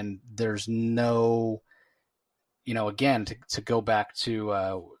 and there's no, again, to go back to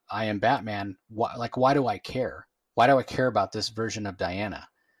I Am Batman, why do I care? Why do I care about this version of Diana?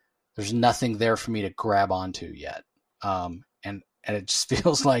 There's nothing there for me to grab onto yet. And it just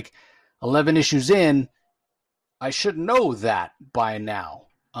feels like 11 issues in, I should know that by now.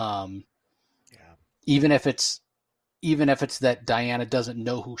 Even if it's that Diana doesn't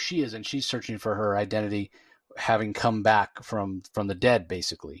know who she is and she's searching for her identity, having come back from the dead,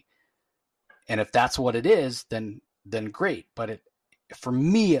 basically. And if that's what it is, then great. But for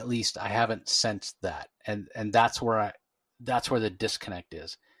me, at least, I haven't sensed that, and that's where the disconnect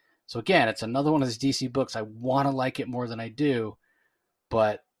is. So again, it's another one of these DC books. I want to like it more than I do,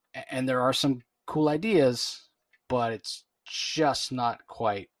 and there are some cool ideas, but it's just not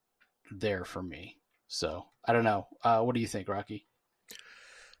quite there for me. So I don't know. What do you think, Rocky?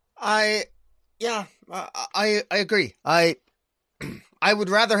 I agree. I would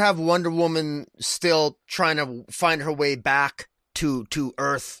rather have Wonder Woman still trying to find her way back to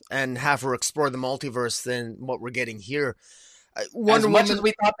Earth and have her explore the multiverse than what we're getting here. Wonder Woman, as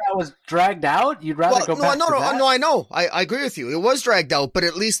we thought that was dragged out, you'd rather go back to that? No, I know. I agree with you. It was dragged out, but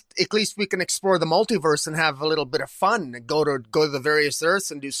at least we can explore the multiverse and have a little bit of fun and go to the various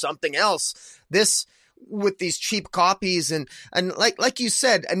Earths and do something else. This, with these cheap copies and like you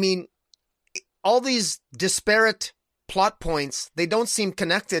said, I mean, all these disparate plot points, they don't seem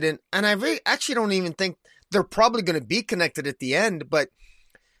connected, and I actually don't even think they're probably going to be connected at the end, but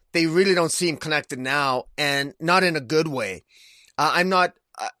they really don't seem connected now, and not in a good way. I'm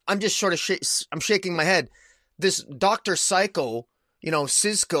just sort of I'm shaking my head. This Dr. Psycho,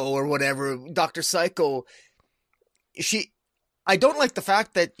 Cisco or whatever, Dr. Psycho, I don't like the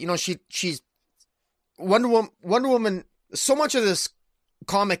fact that, she's Wonder Woman, so much of this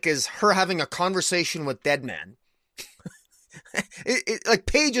comic is her having a conversation with Deadman. Like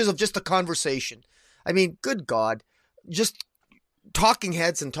pages of just a conversation. I mean, good God, just talking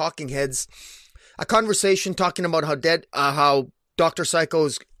heads. A conversation talking about how Dr. Psycho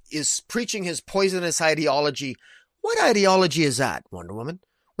is preaching his poisonous ideology. What ideology is that, Wonder Woman?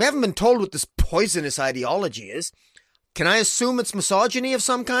 We haven't been told what this poisonous ideology is. Can I assume it's misogyny of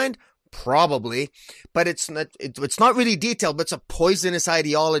some kind? Probably, but it's not really detailed, but it's a poisonous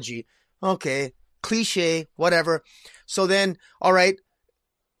ideology. Okay, cliche, whatever. So then, all right,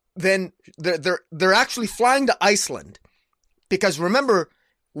 then they're actually flying to Iceland, because remember,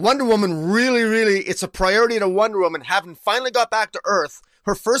 Wonder Woman really, it's a priority to Wonder Woman, having finally got back to Earth.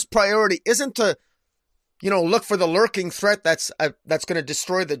 Her first priority isn't to, look for the lurking threat that's going to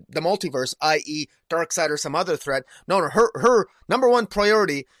destroy the multiverse, i.e. Darkseid or some other threat. No, her number one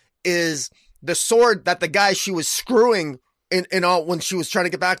priority is the sword that the guy she was screwing in all when she was trying to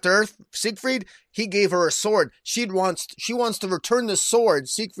get back to Earth, Siegfried, he gave her a sword. She wants to return the sword,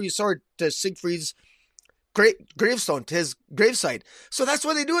 Siegfried's sword, to Siegfried's gravestone, to his gravesite. So that's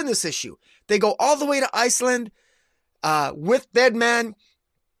what they do in this issue. They go all the way to Iceland with Deadman.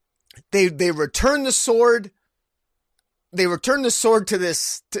 They return the sword. They return the sword to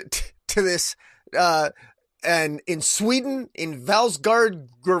this and in Sweden, in Valsgard,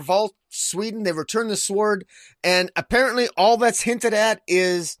 Gervalt, Sweden, they return the sword. And apparently all that's hinted at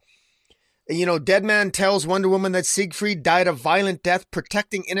is, Deadman tells Wonder Woman that Siegfried died a violent death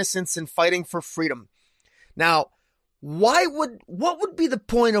protecting innocence and fighting for freedom. Now, what would be the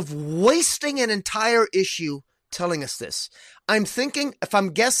point of wasting an entire issue telling us this? I'm thinking, if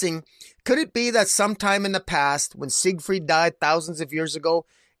I'm guessing, could it be that sometime in the past, when Siegfried died thousands of years ago,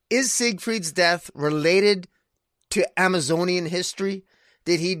 is Siegfried's death related to Amazonian history?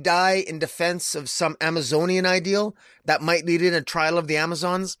 Did he die in defense of some Amazonian ideal that might lead in a trial of the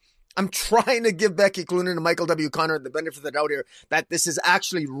Amazons? I'm trying to give Becky Cloonan and Michael W. Connor the benefit of the doubt here that this is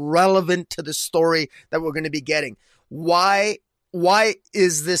actually relevant to the story that we're going to be getting. Why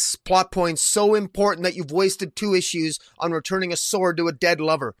is this plot point so important that you've wasted 2 issues on returning a sword to a dead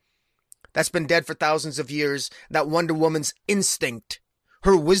lover that's been dead for thousands of years? That Wonder Woman's instinct,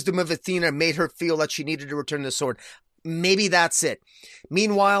 her wisdom of Athena, made her feel that she needed to return the sword. Maybe that's it.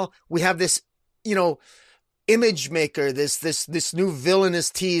 Meanwhile, we have this, Image Maker, this new villainous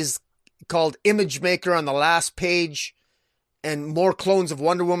tease called Image Maker on the last page, and more clones of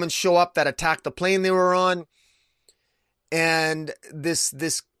Wonder Woman show up that attack the plane they were on. And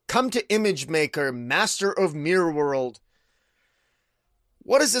this come to Image Maker, Master of Mirror World.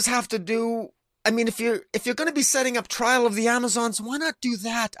 What does this have to do? I mean, if you're going to be setting up Trial of the Amazons, why not do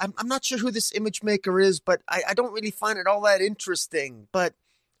that? I'm not sure who this Image Maker is, but I don't really find it all that interesting. But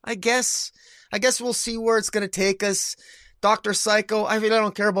I guess we'll see where it's going to take us. Dr. Psycho, I really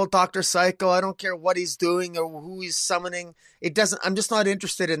don't care about Dr. Psycho. I don't care what he's doing or who he's summoning. I'm just not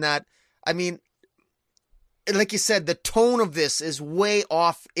interested in that. I mean, like you said, the tone of this is way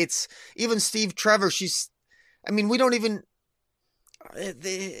off. It's even Steve Trevor. We don't even,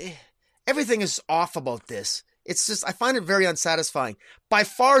 everything is off about this. It's just, I find it very unsatisfying. By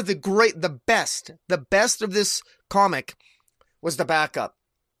far the best of this comic was the backup.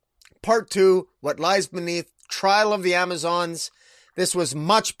 Part 2, What Lies Beneath, Trial of the Amazons. This was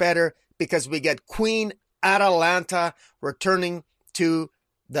much better because we get Queen Atalanta returning to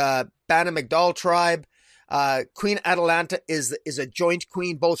the Bana Migdal tribe. Queen Atalanta is a joint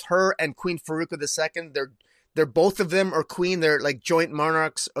queen. Both her and Queen Faruka II, they're both of them are queen. They're like joint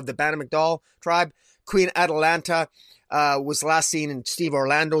monarchs of the Bana Migdal tribe. Queen Atalanta was last seen in Steve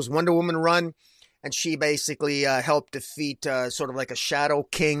Orlando's Wonder Woman run. and she basically helped defeat sort of like a Shadow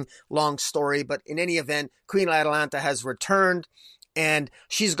King. Long story, but in any event, Queen Atalanta has returned, and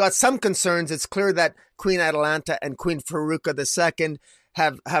she's got some concerns. It's clear that Queen Atalanta and Queen Faruka II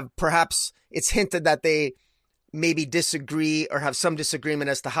have perhaps, it's hinted that they maybe disagree or have some disagreement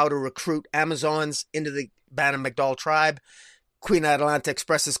as to how to recruit Amazons into the Bana Migdal tribe. Queen Atalanta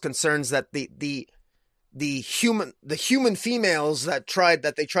expresses concerns that the human females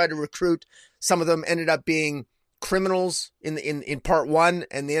that they tried to recruit, some of them ended up being criminals in part one,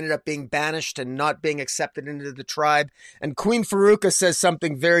 and they ended up being banished and not being accepted into the tribe. And Queen Faruka says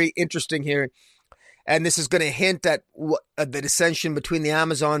something very interesting here, and this is going to hint at the dissension between the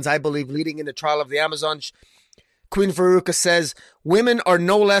Amazons, I believe, leading into Trial of the Amazons. Queen Faruka says, women are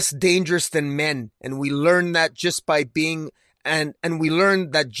no less dangerous than men, and we learned that just by being and we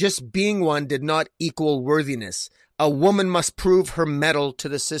learned that just being one did not equal worthiness. A woman must prove her mettle to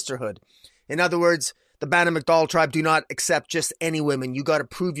the sisterhood. In other words, the Bana Migdal tribe do not accept just any women. You got to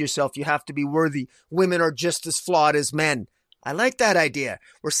prove yourself. You have to be worthy. Women are just as flawed as men. I like that idea.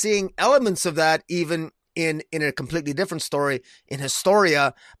 We're seeing elements of that even in a completely different story in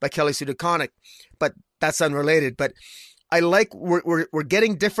Historia by Kelly Sue DeConnick, but that's unrelated. But I like we're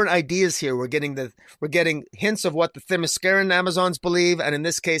getting different ideas here. We're getting hints of what the Themysciran Amazons believe, and in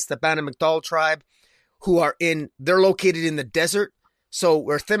this case, the Bana Migdal tribe, they're located in the desert. So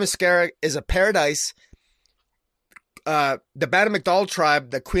where Themyscira is a paradise, the Bana Migdal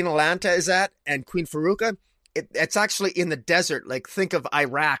tribe that Queen Atalanta is at and Queen Faruka, it's actually in the desert. Like, think of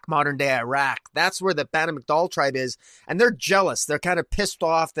Iraq, modern day Iraq. That's where the Bana Migdal tribe is, and they're jealous. They're kind of pissed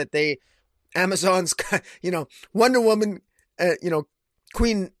off that Amazons, Wonder Woman,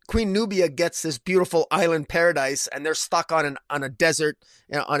 Queen Nubia gets this beautiful island paradise, and they're stuck on a desert,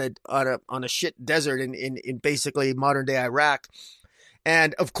 on a shit desert in basically modern day Iraq.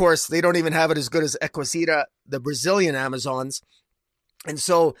 And of course, they don't even have it as good as Equisita, the Brazilian Amazons. And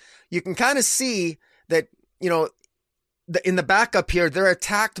so you can kind of see that, in the backup here, they're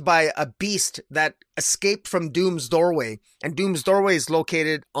attacked by a beast that escaped from Doom's Doorway, and Doom's Doorway is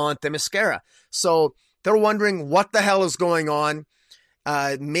located on Themyscira. So they're wondering what the hell is going on.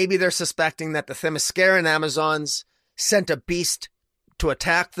 Maybe they're suspecting that the Themysciran Amazons sent a beast to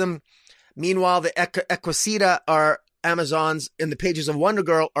attack them. Meanwhile, the Equisita are Amazons in the pages of Wonder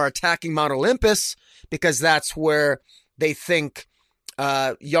Girl are attacking Mount Olympus, because that's where they think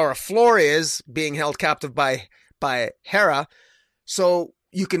Yara Flor is being held captive by Hera. So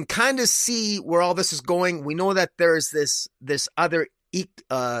you can kind of see where all this is going. We know that there's this other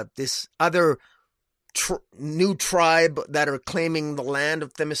new tribe that are claiming the land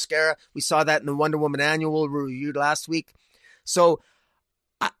of Themyscira. We saw that in the Wonder Woman annual we reviewed last week. So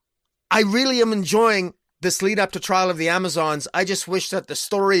I really am enjoying this lead up to Trial of the Amazons. I just wish that the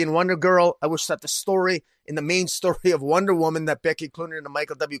story in Wonder Girl, I wish that the story in the main story of Wonder Woman that Becky Cloonan and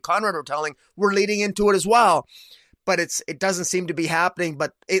Michael W. Conrad were telling were leading into it as well. But it doesn't seem to be happening.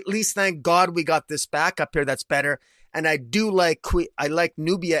 But at least, thank God, we got this back up here that's better. And I like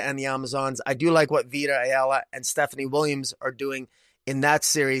Nubia and the Amazons. I do like what Vita Ayala and Stephanie Williams are doing in that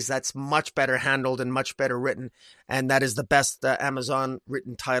series. That's much better handled and much better written. And that is the best Amazon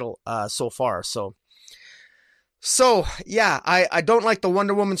written title so far. So yeah, I don't like the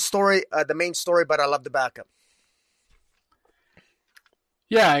Wonder Woman story, the main story, but I love the backup.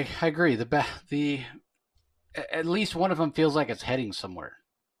 Yeah, I agree. At least one of them feels like it's heading somewhere.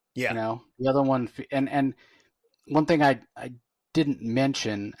 Yeah. The other one, and one thing I didn't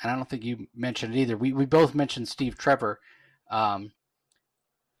mention, and I don't think you mentioned it either. We both mentioned Steve Trevor, but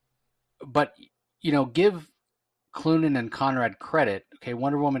give Cloonan and Conrad credit. Okay,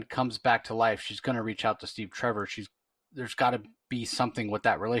 Wonder Woman comes back to life. She's going to reach out to Steve Trevor. There's got to be something with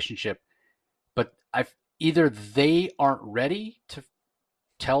that relationship, but either they aren't ready to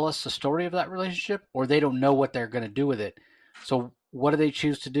tell us the story of that relationship, or they don't know what they're going to do with it. So what do they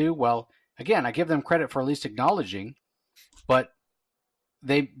choose to do? Well, again, I give them credit for at least acknowledging, but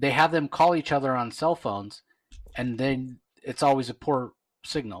they have them call each other on cell phones, and then it's always a poor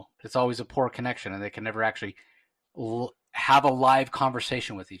signal. It's always a poor connection, and they can never actually have a live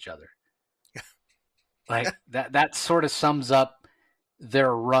conversation with each other. Like that sort of sums up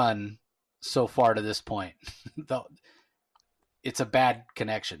their run so far to this point. It's a bad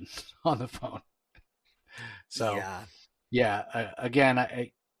connection on the phone. So yeah, again,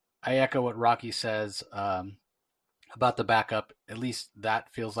 I echo what Rocky says about the backup. At least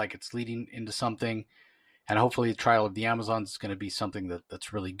that feels like it's leading into something, and hopefully the Trial of the Amazons is going to be something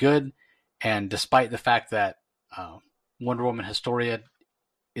that's really good. And despite the fact that Wonder Woman Historia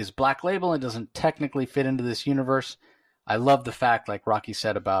is Black Label and doesn't technically fit into this universe, I love the fact, like Rocky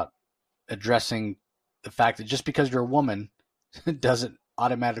said, about addressing the fact that just because you're a woman doesn't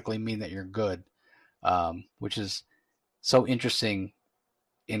automatically mean that you're good, which is so interesting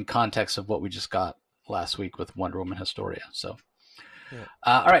in context of what we just got last week with Wonder Woman Historia. So, yeah.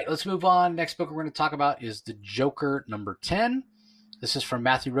 All right, let's move on. Next book we're going to talk about is The Joker number 10. This is from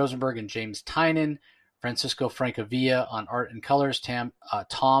Matthew Rosenberg and James Tynion, Francisco Francavilla on art and colors, Tom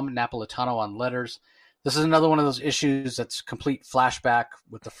Napolitano on letters. This is another one of those issues that's complete flashback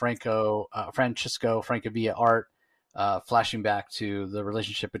with the Francisco Francavilla art, flashing back to the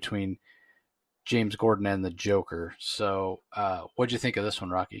relationship between James Gordon and the Joker. So, what'd you think of this one,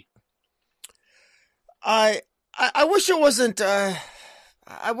 Rocky? I wish it wasn't.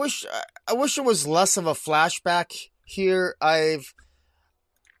 I wish it was less of a flashback here.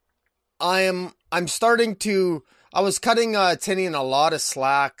 I'm starting to. I was cutting Tynion a lot of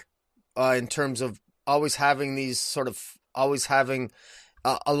slack in terms of always having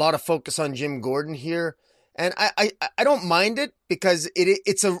a lot of focus on Jim Gordon here, and I don't mind it because it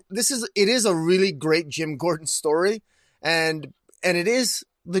is a really great Jim Gordon story, and it is.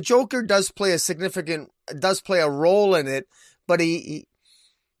 The Joker does play a role in it, but this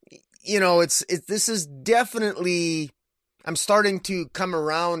is definitely. I'm starting to come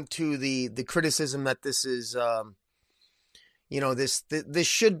around to the criticism that this is, this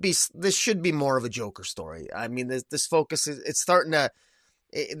should be more of a Joker story. I mean, this focus is, it's starting to,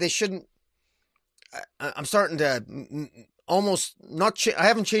 I'm starting to almost not, I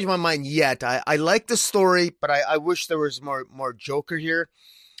haven't changed my mind yet. I like the story, but I wish there was more Joker here.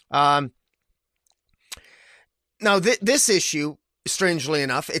 Now this issue, strangely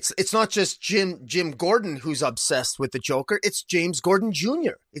enough, it's not just Jim Gordon who's obsessed with the Joker. It's James Gordon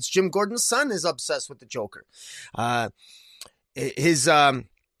Jr. It's Jim Gordon's son is obsessed with the Joker.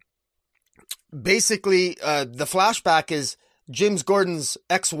 Basically, the flashback is James Gordon's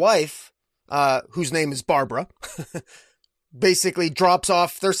ex-wife, whose name is Barbara, basically drops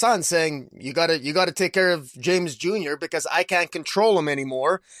off their son saying, you gotta take care of James Jr. because I can't control him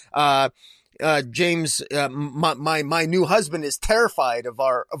anymore. James, my new husband is terrified of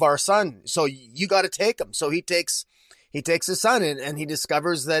our son. So you got to take him. So he takes his son and he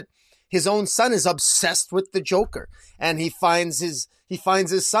discovers that his own son is obsessed with the Joker, and he finds his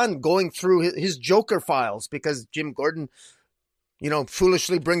son going through his Joker files because Jim Gordon,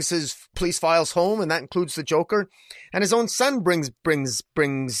 foolishly brings his police files home, and that includes the Joker, and his own son brings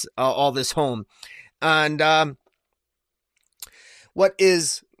all this home. And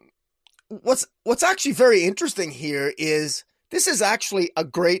what's actually very interesting here is this is actually a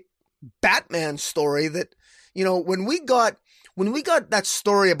great Batman story that, when we got that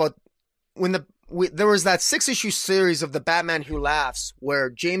story about there was that 6-issue series of The Batman Who Laughs where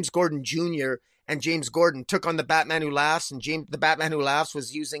James Gordon Jr. and James Gordon took on the Batman Who Laughs, and the Batman Who Laughs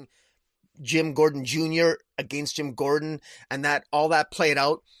was using Jim Gordon Jr. against Jim Gordon, and that all that played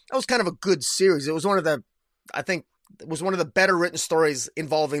out. That was kind of a good series. It was one of the better written stories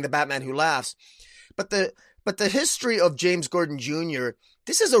involving the Batman Who Laughs. But the history of James Gordon Jr.,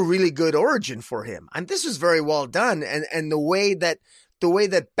 this is a really good origin for him. And this is very well done. And the way that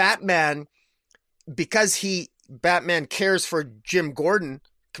Batman, because Batman cares for Jim Gordon,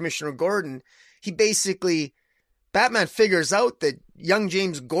 Commissioner Gordon, Batman figures out that young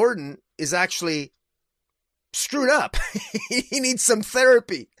James Gordon is actually screwed up. He needs some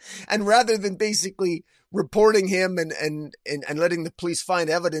therapy. And rather than basically reporting him and letting the police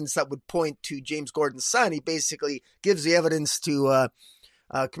find evidence that would point to James Gordon's son, he basically gives the evidence to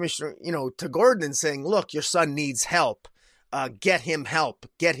Commissioner, to Gordon, and saying, look, your son needs help. Get him help.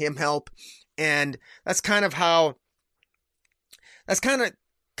 And that's kind of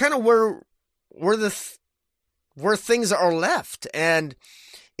where things are left. And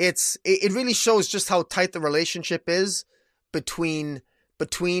it really shows just how tight the relationship is between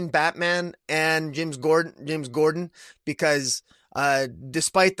Batman and James Gordon, because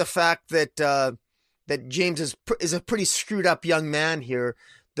despite the fact that James is a pretty screwed up young man here,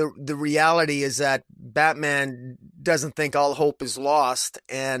 the reality is that Batman doesn't think all hope is lost,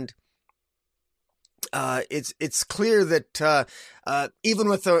 and it's clear that even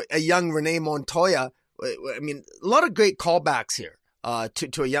with a young Renee Montoya, I mean, a lot of great callbacks here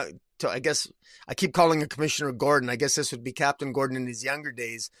to a young. I guess I keep calling him Commissioner Gordon. I guess this would be Captain Gordon in his younger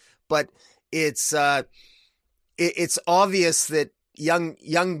days, but it's obvious that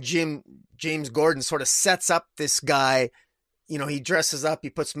young James Gordon sort of sets up this guy. He dresses up,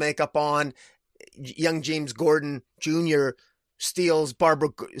 he puts makeup on. Young James Gordon Jr. steals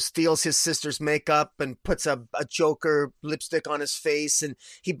his sister's makeup and puts a Joker lipstick on his face, and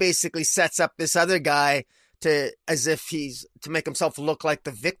he basically sets up this other guy to make himself look like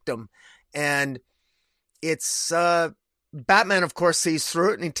the victim. And it's Batman, of course, sees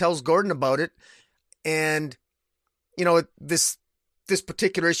through it, and he tells Gordon about it. And this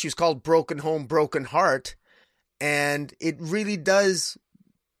particular issue is called Broken Home, Broken Heart, and it really does.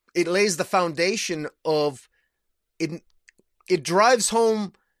 It lays the foundation of it. It drives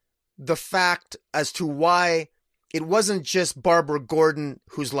home the fact as to why it wasn't just Barbara Gordon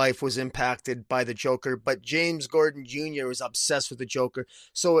whose life was impacted by the Joker, but James Gordon Jr. was obsessed with the Joker.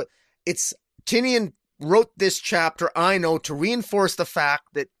 So it's Tinian wrote this chapter, I know, to reinforce the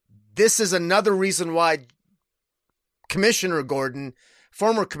fact that this is another reason why Commissioner Gordon,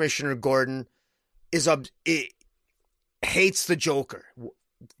 former Commissioner Gordon, hates the Joker.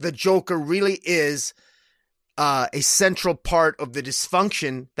 The Joker really is a central part of the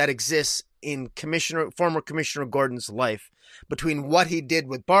dysfunction that exists in former Commissioner Gordon's life, between what he did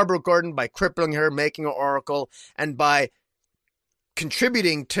with Barbara Gordon by crippling her, making her Oracle, and by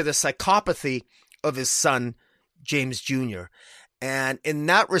contributing to the psychopathy of his son, James Jr. And in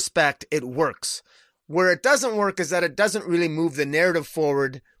that respect, it works. Where it doesn't work is that it doesn't really move the narrative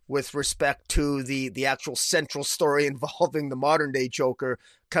forward with respect to the actual central story involving the modern day Joker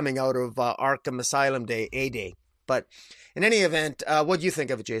coming out of Arkham Asylum Day. But in any event, what do you think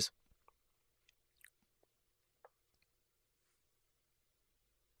of it, Jace?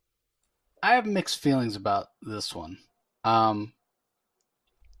 I have mixed feelings about this one. I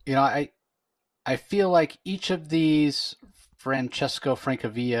feel like each of these Francesco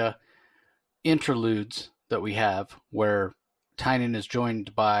Francavilla interludes that we have, where Tynion is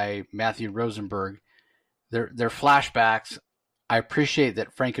joined by Matthew Rosenberg, they're flashbacks. I appreciate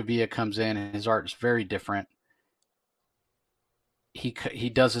that Francavilla comes in and his art is very different. He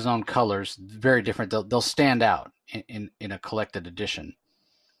does his own colors, very different. They'll stand out in a collected edition.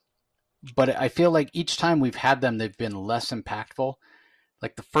 But I feel like each time we've had them, they've been less impactful.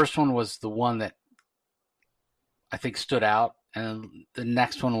 Like the first one was the one that I think stood out, and the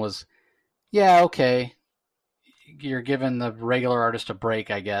next one was, yeah, okay, you're giving the regular artist a break,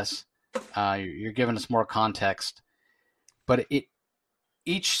 I guess. You're giving us more context. But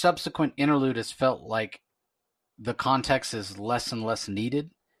each subsequent interlude has felt like the context is less and less needed.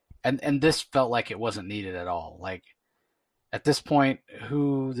 And this felt like it wasn't needed at all. Like, at this point,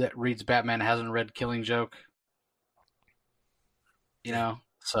 who that reads Batman hasn't read Killing Joke?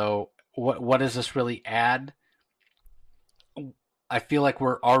 So what does this really add? I feel like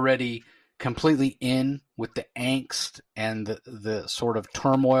we're already completely in with the angst and the sort of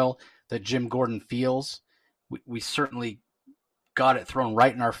turmoil that Jim Gordon feels. We certainly got it thrown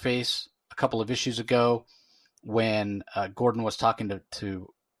right in our face a couple of issues ago when Gordon was talking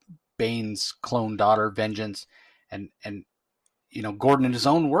to Bane's clone daughter, Vengeance, and Gordon, in his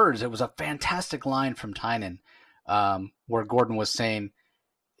own words, it was a fantastic line from Tynion, where Gordon was saying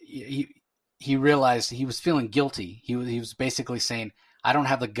he realized he was feeling guilty. He was basically saying, I don't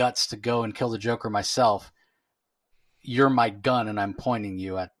have the guts to go and kill the Joker myself. You're my gun, and I'm pointing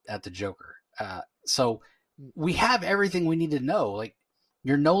you at the Joker. So we have everything we need to know. Like,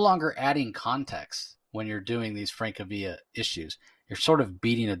 you're no longer adding context when you're doing these Francavilla issues. You're sort of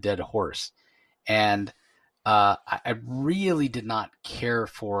beating a dead horse. And I really did not care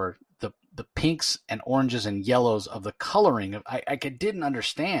for the pinks and oranges and yellows of the coloring. I didn't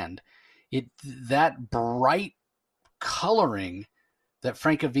understand it. That bright coloring that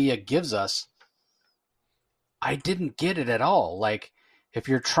Francavilla gives us, I didn't get it at all. Like, if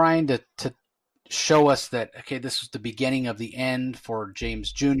you're trying to show us that, okay, this was the beginning of the end for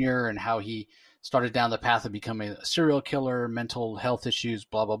James Jr. and how he started down the path of becoming a serial killer, mental health issues,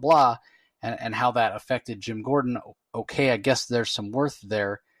 blah, blah, blah, and how that affected Jim Gordon, okay, I guess there's some worth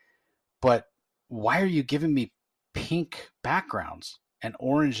there. But why are you giving me pink backgrounds and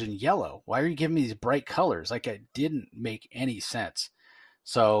orange and yellow? Why are you giving me these bright colors? Like, it didn't make any sense.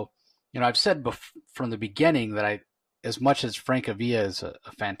 So, I've said from the beginning that as much as Francavilla is a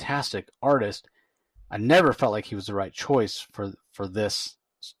fantastic artist, I never felt like he was the right choice for this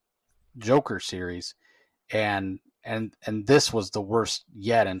Joker series. And this was the worst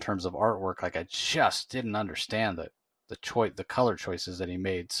yet in terms of artwork. Like, I just didn't understand the color choices that he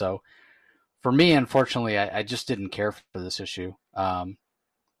made. So for me, unfortunately, I just didn't care for this issue.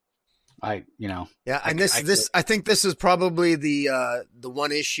 I think this is probably the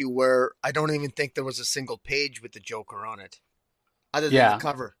one issue where I don't even think there was a single page with the Joker on it, other than the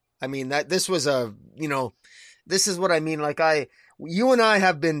cover. I mean, this was this is what I mean. Like, you and I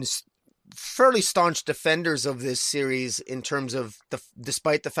have been fairly staunch defenders of this series in terms of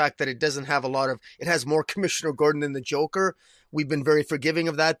despite the fact that it doesn't have it has more Commissioner Gordon than the Joker. We've been very forgiving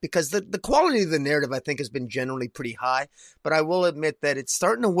of that because the quality of the narrative, I think, has been generally pretty high. But I will admit that it's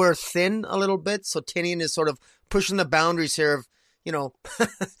starting to wear thin a little bit. So Tinian is sort of pushing the boundaries here of,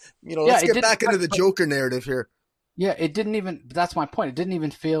 let's get back into the Joker narrative here. Yeah, it didn't even, that's my point. It didn't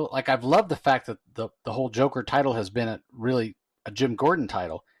even feel like, I've loved the fact that the whole Joker title has been really a Jim Gordon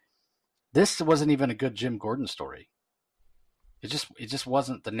title. This wasn't even a good Jim Gordon story. It just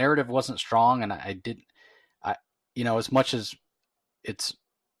wasn't, the narrative wasn't strong. And as much as it's,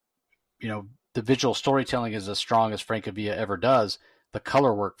 the visual storytelling is as strong as Francavilla ever does, the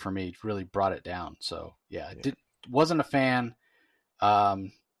color work for me really brought it down. So yeah. Wasn't a fan.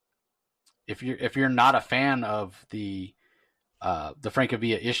 If you're not a fan of the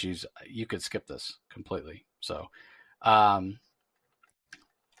Francavilla issues, you could skip this completely. So, and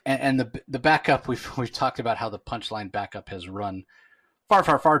the backup, we've talked about how the Punchline backup has run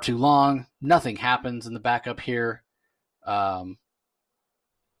far too long. Nothing happens in the backup here.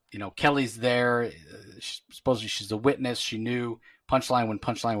 Kelly's there. Supposedly she's a witness. She knew Punchline when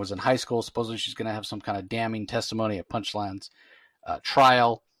Punchline was in high school. Supposedly she's going to have some kind of damning testimony at Punchline's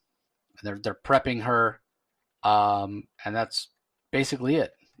trial. And they're prepping her, and that's basically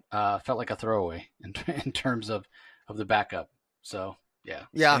it. Felt like a throwaway in terms of the backup. So yeah.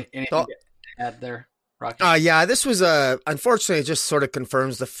 Anything to add there, Rocky? This was unfortunately, it just sort of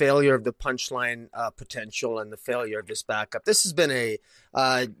confirms the failure of the Punchline potential and the failure of this backup. This has been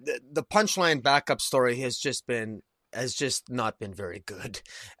the Punchline backup story has just not been very good.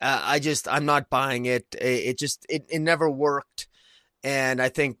 I'm not buying it. It never worked. And I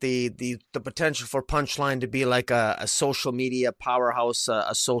think the potential for Punchline to be like a social media powerhouse,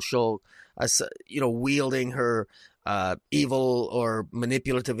 wielding her evil or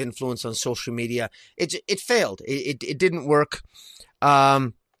manipulative influence on social media, it failed. It didn't work.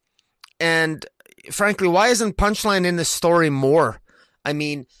 And frankly, why isn't Punchline in the story more? I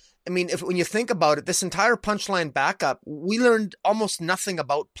mean, when you think about it, this entire Punchline backup, we learned almost nothing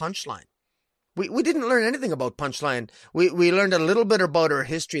about Punchline. We didn't learn anything about Punchline. We learned a little bit about her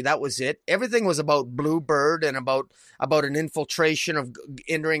history. That was it. Everything was about Bluebird and about an infiltration of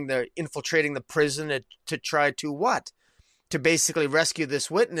infiltrating the prison to try to what? To basically rescue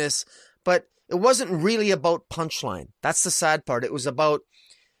this witness. But it wasn't really about Punchline. That's the sad part. It was about,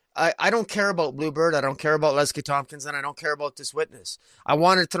 I don't care about Bluebird. I don't care about Leslie Tompkins, and I don't care about this witness. I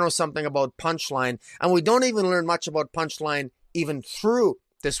wanted to know something about Punchline, and we don't even learn much about Punchline even through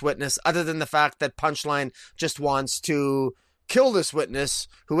this witness, other than the fact that Punchline just wants to kill this witness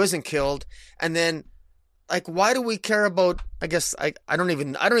who isn't killed. And then, like, why do we care about, I guess, I don't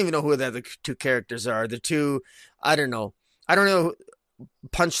even know who the other two characters are. The two, I don't know.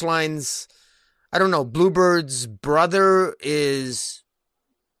 Punchline's, I don't know. Bluebird's brother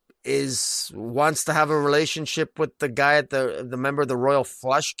wants to have a relationship with the guy at the member of the Royal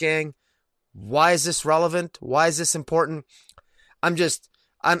Flush Gang. Why is this relevant? Why is this important? I'm just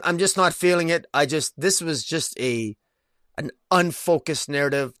not feeling it. This was just an unfocused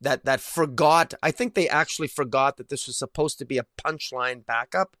narrative that forgot. I think they actually forgot that this was supposed to be a Punchline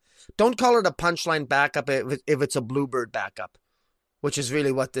backup. Don't call it a Punchline backup if it's a Bluebird backup, which is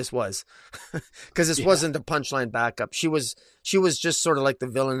really what this was. Because this wasn't a Punchline backup. She was just sort of like the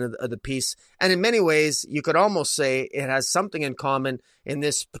villain of the piece. And in many ways, you could almost say it has something in common in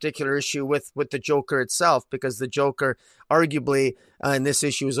this particular issue with the Joker itself, because the Joker arguably in this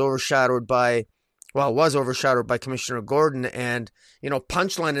issue was overshadowed by Commissioner Gordon, and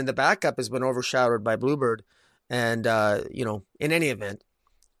Punchline in the backup has been overshadowed by Bluebird, and in any event,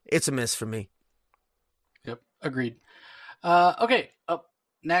 it's a miss for me. Yep, agreed. Okay, up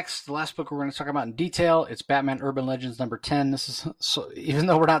next, the last book we're going to talk about in detail, it's Batman Urban Legends number 10. This is, so even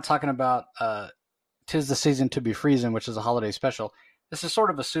though we're not talking about 'Tis the Season to Be Freezing, which is a holiday special, this is sort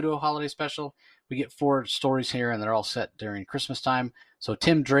of a pseudo-holiday special. We get 4 stories here, and they're all set during Christmas time. So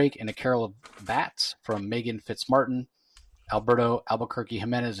Tim Drake and A Carol of Bats from Megan Fitzmartin. Alberto Albuquerque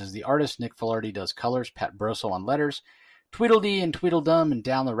Jimenez is the artist. Nick Filardi does colors. Pat Brosso on letters. Tweedledee and Tweedledum and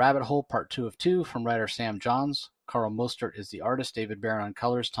Down the Rabbit Hole, Part 2 of 2 from writer Sam Johns. Carl Mostert is the artist. David Barron on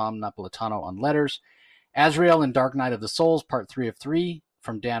colors. Tom Napolitano on letters. Azrael and Dark Knight of the Souls, Part 3 of 3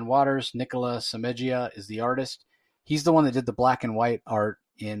 from Dan Waters. Nicola Sameggia is the artist. He's the one that did the black and white art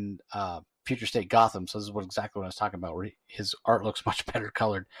in Future State Gotham. So this is exactly what I was talking about, where his art looks much better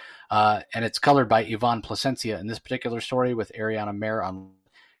colored. And it's colored by Yvonne Placencia in this particular story, with Ariana Mayer on.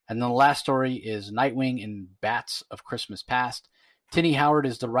 And then the last story is Nightwing in Bats of Christmas Past. Tinny Howard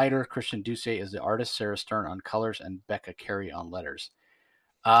is the writer. Christian Duce is the artist. Sarah Stern on colors, and Becca Carey on letters.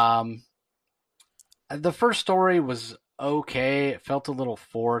 The first story was okay. It felt a little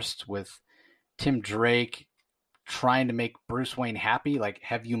forced with Tim Drake trying to make Bruce Wayne happy. Like,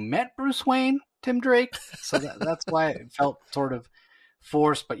 have you met Bruce Wayne, Tim Drake? So that's why it felt sort of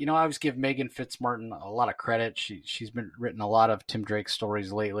forced. But I always give Megan Fitzmartin a lot of credit. She's been written a lot of Tim Drake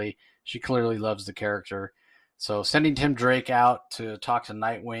stories lately. She clearly loves the character. So sending Tim Drake out to talk to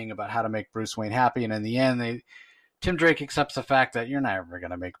Nightwing about how to make Bruce Wayne happy, and in the end, Tim Drake accepts the fact that you're never going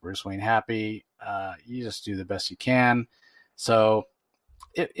to make Bruce Wayne happy. You just do the best you can. So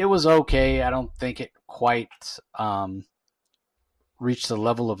it was okay. I don't think it quite reached the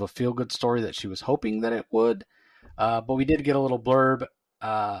level of a feel-good story that she was hoping that it would. But we did get a little blurb.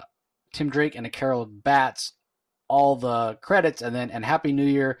 Tim Drake and a Carol of Bats, all the credits, and Happy New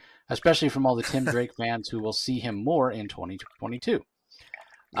Year, especially from all the Tim Drake fans who will see him more in 2022.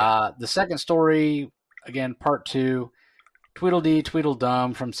 The second story, again, part 2, Tweedledee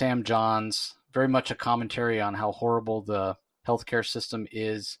Tweedledum from Sam Johns, very much a commentary on how horrible the healthcare system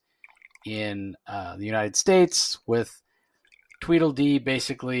is in the United States, with Tweedledee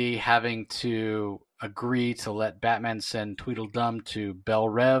basically having to agree to let Batman send Tweedledum to Belle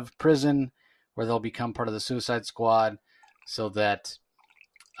Reve prison, where they'll become part of the Suicide Squad, so that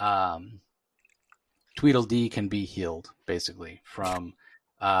Tweedledee can be healed, basically, from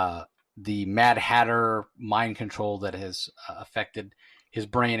the Mad Hatter mind control that has affected his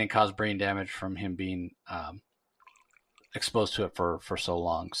brain and caused brain damage from him being exposed to it for so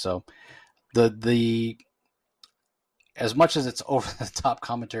long. So the as much as it's over the top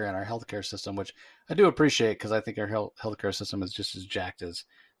commentary on our healthcare system, which I do appreciate because I think our healthcare system is just as jacked as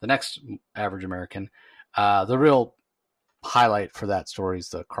the next average American, the real highlight for that story is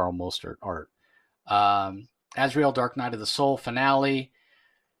the Carl Mostert art. Azrael Dark Knight of the Soul finale.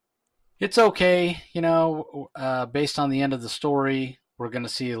 It's okay, based on the end of the story. We're going to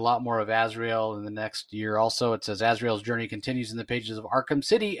see a lot more of Azrael in the next year. Also, it says Azrael's journey continues in the pages of Arkham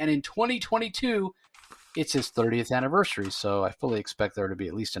City, and in 2022, it's his 30th anniversary. So I fully expect there to be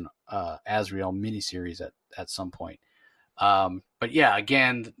at least an Azrael miniseries at some point. But yeah,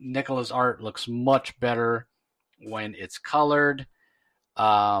 again, Nicola's art looks much better when it's colored.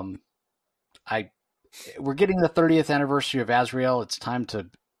 We're getting the 30th anniversary of Azrael. It's time to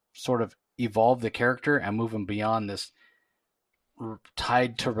sort of evolve the character and move him beyond this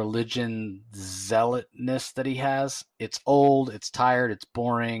tied to religion zealotness that he has. It's old, it's tired, it's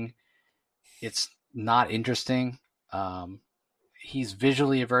boring, it's not interesting. He's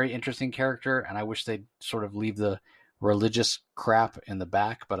visually a very interesting character, and I wish they'd sort of leave the religious crap in the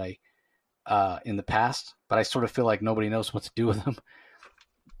back, but in the past. But I sort of feel like nobody knows what to do with him.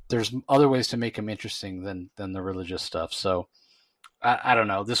 There's other ways to make him interesting than the religious stuff. So I don't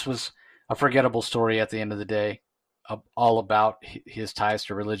know. This was a forgettable story at the end of the day, all about his ties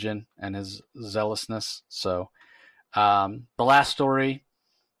to religion and his zealousness. So the last story,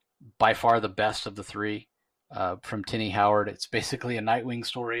 by far the best of the three, from Tini Howard. It's basically a Nightwing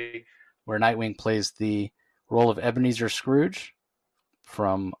story where Nightwing plays the role of Ebenezer Scrooge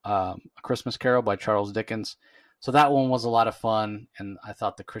from A Christmas Carol by Charles Dickens. So that one was a lot of fun, and I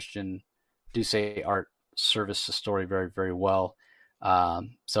thought the Christian Doucet art serviced the story very, very well.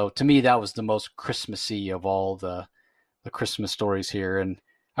 So to me, that was the most Christmassy of all the Christmas stories here. And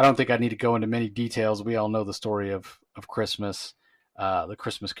I don't think I need to go into many details. We all know the story of Christmas, the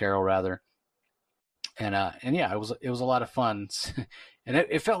Christmas Carol rather. And yeah, it was a lot of fun. And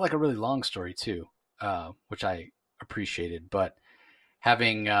it felt like a really long story too, which I appreciated. But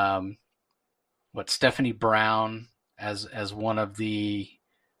having Stephanie Brown as one of the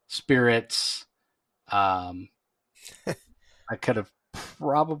spirits, I could have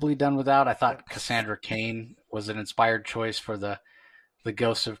probably done without. I thought Cassandra Cain was an inspired choice for the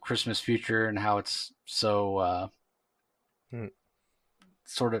Ghost of Christmas Future, and how it's so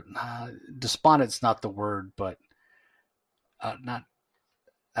sort of despondent's not the word, but not,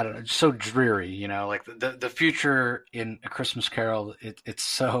 I don't know, so dreary, like the future in A Christmas Carol, it's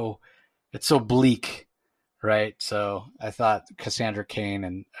so bleak, right? So I thought Cassandra Cain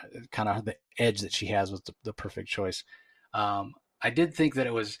and kind of the edge that she has was the perfect choice. I did think that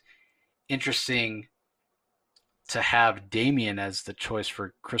it was interesting to have Damian as the choice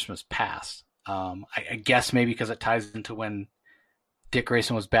for Christmas Past. I guess maybe because it ties into when Dick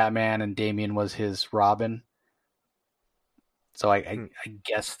Grayson was Batman and Damian was his Robin. So I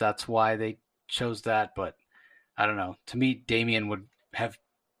guess that's why they chose that, but I don't know. To me, Damian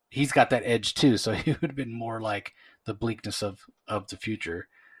he's got that edge too, so he would have been more like the bleakness of the future.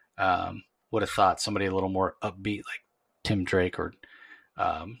 Would have thought somebody a little more upbeat like Tim Drake or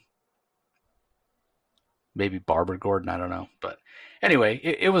maybe Barbara Gordon. I don't know. But anyway,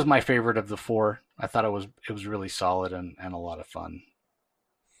 it was my favorite of the four I thought it was really solid and a lot of fun.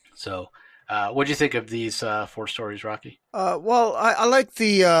 So, what do you think of these four stories, Rocky? Well, I like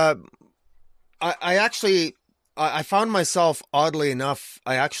the. I actually I found myself, oddly enough,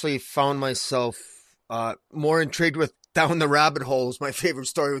 I actually found myself more intrigued with Down the Rabbit Hole is my favorite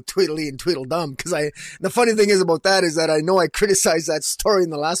story with Tweedledee and Tweedledum, because the funny thing is about that is that I know I criticized that story in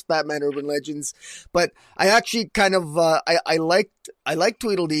the last Batman Urban Legends, but I actually kind of I liked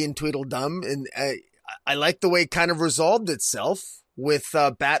Tweedledee and Tweedledum, and I liked the way it kind of resolved itself with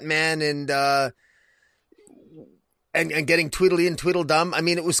Batman and getting Tweedledee and Tweedledum. I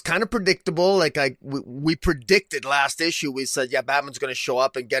mean, it was kind of predictable. Like we predicted last issue. We said, yeah, Batman's going to show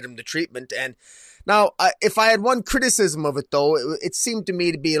up and get him the treatment. And now, if I had one criticism of it, though, it seemed to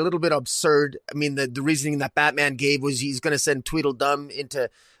me to be a little bit absurd. I mean, the reasoning that Batman gave was he's going to send Tweedledum into.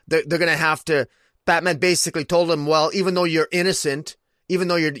 They're going to have to. Batman basically told him, well, even though you're innocent, even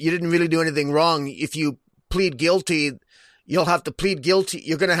though you didn't really do anything wrong, if you plead guilty, you'll have to plead guilty.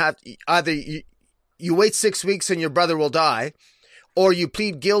 You're going to have either. You wait 6 weeks and your brother will die, or you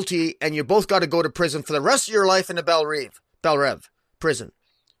plead guilty and you both got to go to prison for the rest of your life in a Belle Reve prison.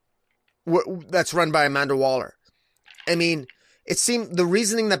 That's run by Amanda Waller. I mean, it seemed the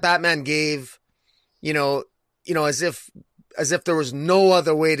reasoning that Batman gave, as if there was no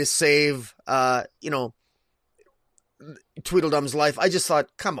other way to save, Tweedledum's life. I just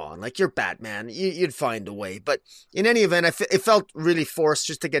thought, come on, like, you're Batman, you'd find a way. But in any event, it felt really forced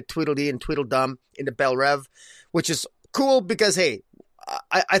just to get Tweedledee and Tweedledum into Belle Reve, which is cool because, hey,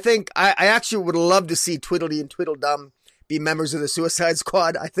 I think I actually would love to see Tweedledee and Tweedledum be members of the Suicide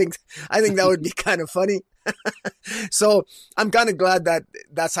Squad. I think that would be kind of funny. So I'm kind of glad that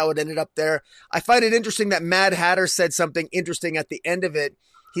that's how it ended up there. I find it interesting that Mad Hatter said something interesting at the end of it.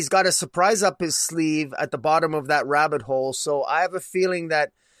 He's got a surprise up his sleeve at the bottom of that rabbit hole. So I have a feeling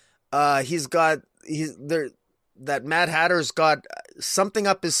that that Mad Hatter's got something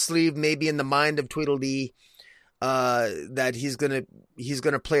up his sleeve, maybe in the mind of Tweedledee, that he's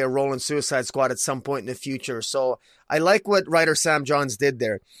gonna play a role in Suicide Squad at some point in the future. So I like what writer Sam Johns did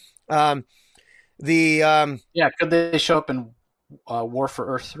there. Could they show up in War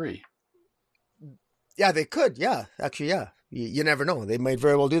for Earth 3? Yeah, they could. Yeah, actually, yeah. You never know. They might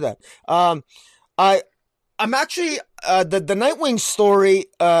very well do that. I'm actually the Nightwing story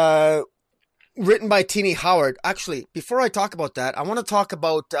written by Tini Howard. Actually, before I talk about that, I want to talk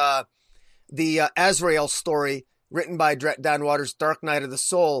about the Azrael story written by Dan Waters, Dark Knight of the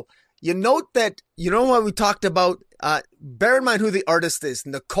Soul. You note that, what we talked about, bear in mind who the artist is,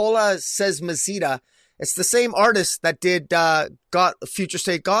 Nicola Sesmazida. It's the same artist that did Future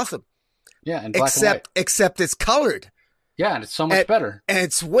State Gotham. Yeah, in black and white. Except it's colored. Yeah, and it's so much better. And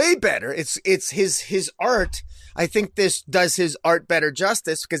it's way better. It's his art. I think this does his art better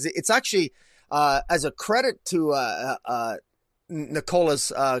justice because it's actually, as a credit to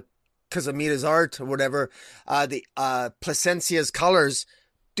Nicola's Casamida's art or whatever, the Placencia's colors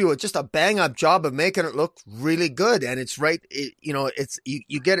do just a bang up job of making it look really good. And it's right. You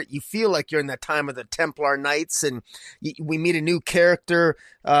get it. You feel like you're in that time of the Templar Knights, and we meet a new character,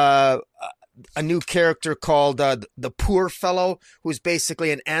 called the Poor Fellow, who's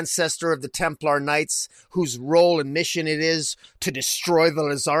basically an ancestor of the Templar Knights, whose role and mission it is to destroy the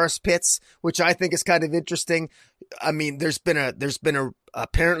Lazarus Pits, which I think is kind of interesting. I mean,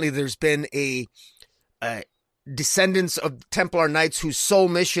 apparently there's been a descendants of Templar Knights whose sole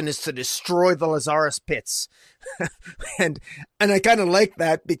mission is to destroy the Lazarus Pits. and I kind of like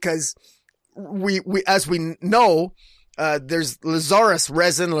that because we as we know, there's Lazarus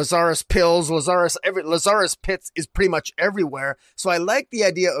resin, Lazarus pills, Lazarus Pits is pretty much everywhere. So I like the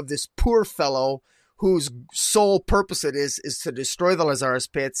idea of this Poor Fellow whose sole purpose it is to destroy the Lazarus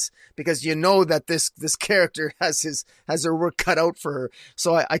Pits, because that this character has her work cut out for her.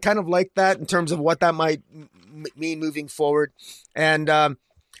 So I kind of like that in terms of what that might mean moving forward. And the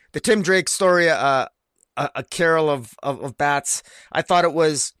Tim Drake story, a Carol of Bats, I thought it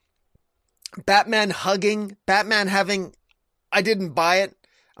was Batman having, I didn't buy it.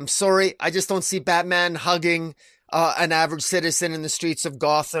 I'm sorry. I just don't see Batman hugging an average citizen in the streets of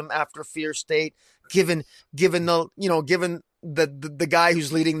Gotham after Fear State. Given the guy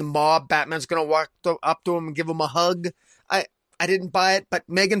who's leading the mob, Batman's going to walk up to him and give him a hug. I didn't buy it, but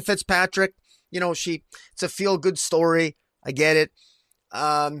Megan Fitzpatrick, it's a feel good story. I get it.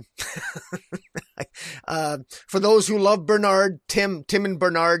 For those who love Bernard, Tim and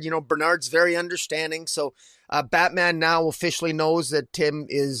Bernard, Bernard's very understanding. So, Batman now officially knows that Tim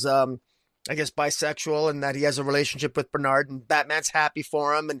is, bisexual, and that he has a relationship with Bernard, and Batman's happy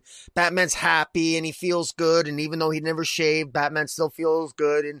for him, and Batman's happy and he feels good. And even though he never shaved, Batman still feels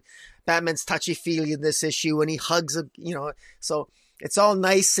good. And Batman's touchy-feely in this issue, and he hugs a, so it's all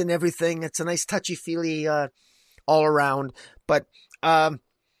nice and everything. It's a nice touchy-feely all around. But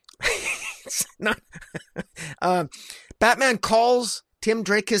it's not. Batman calls Tim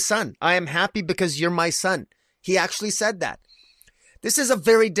Drake his son. I am happy because you're my son. He actually said that. This is a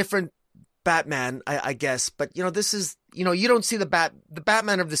very different Batman, I guess. But, this is, you don't see the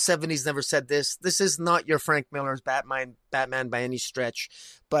Batman of the 70s never said this. This is not your Frank Miller's Batman by any stretch.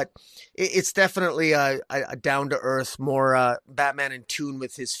 But it's definitely a down-to-earth, more Batman in tune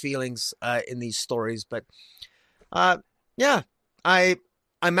with his feelings in these stories. But, yeah,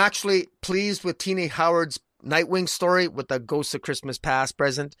 I'm actually pleased with Tini Howard's Nightwing story with the Ghosts of Christmas Past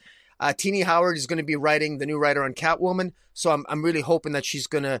present. Tini Howard is going to be writing the new writer on Catwoman, so I'm really hoping that she's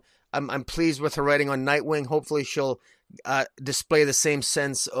going to. I'm pleased with her writing on Nightwing. Hopefully, she'll display the same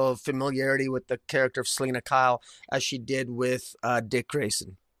sense of familiarity with the character of Selena Kyle as she did with Dick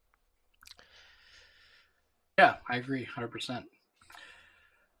Grayson. Yeah, I agree, 100%.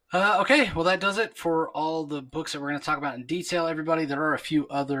 Okay, well, that does it for all the books that we're going to talk about in detail, everybody. There are a few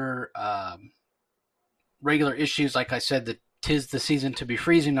other regular issues. Like I said, the 'Tis the Season to Be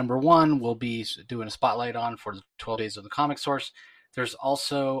Freezing #1 we'll be doing a spotlight on for the 12 Days of the Comic Source. There's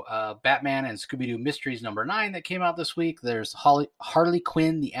also Batman and Scooby-Doo Mysteries #9 that came out this week. There's Harley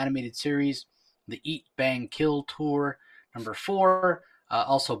Quinn, the animated series, the Eat, Bang, Kill Tour #4.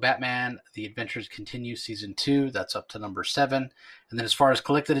 Also, Batman, The Adventures Continue, Season 2. That's up to #7. And then as far as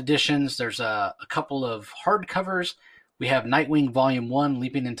collected editions, there's a couple of hardcovers. We have Nightwing Volume 1,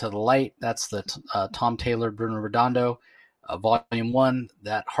 Leaping into the Light. That's the Tom Taylor, Bruno Redondo. Volume 1,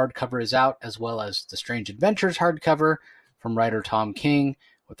 that hardcover is out, as well as the Strange Adventures hardcover from writer Tom King,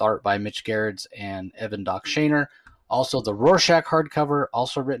 with art by Mitch Gerrits and Evan Doc Shaner. Also, the Rorschach hardcover,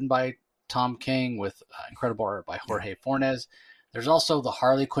 also written by Tom King, with incredible art by Jorge Fornes. There's also the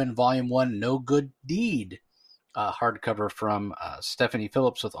Harley Quinn Volume 1 No Good Deed hardcover from Stephanie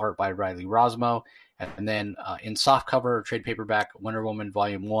Phillips, with art by Riley Rosmo. And then in softcover, trade paperback, Wonder Woman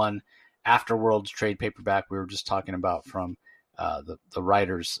Volume 1, Afterworlds trade paperback we were just talking about from the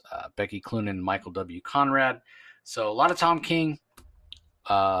writers Becky Cloonan and Michael W. Conrad. So a lot of Tom King.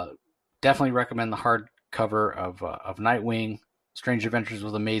 Definitely recommend the hardcover of Nightwing. Strange Adventures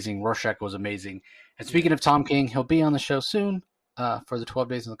was amazing. Rorschach was amazing. And speaking of Tom King, he'll be on the show soon for the 12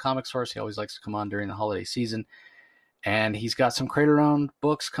 Days in the Comic Source. He always likes to come on during the holiday season. And he's got some creator-owned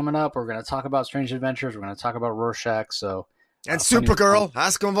books coming up. We're going to talk about Strange Adventures. We're going to talk about Rorschach. And Supergirl.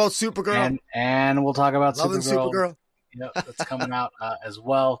 Ask him about Supergirl. And we'll talk about Supergirl. Yep, that's coming out as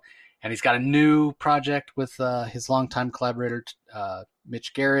well. And he's got a new project with his longtime collaborator,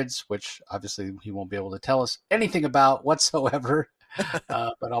 Mitch Gerrits, which obviously he won't be able to tell us anything about whatsoever,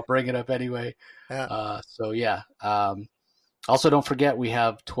 but I'll bring it up anyway. Yeah. Also, don't forget, we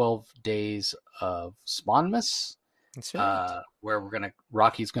have 12 Days of Spawnmas. That's right. Where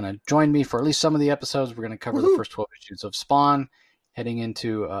Rocky's going to join me for at least some of the episodes. We're going to cover the first 12 issues of Spawn, heading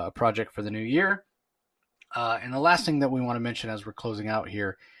into a project for the new year. And the last thing that we want to mention as we're closing out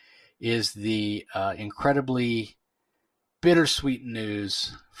here is the incredibly bittersweet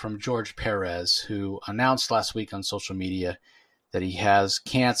news from George Perez, who announced last week on social media that he has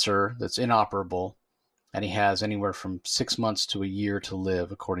cancer that's inoperable, and he has anywhere from 6 months to a year to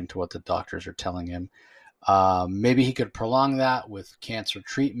live, according to what the doctors are telling him. Maybe he could prolong that with cancer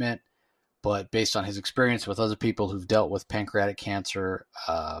treatment, but based on his experience with other people who've dealt with pancreatic cancer,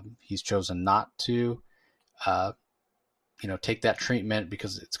 he's chosen not to take that treatment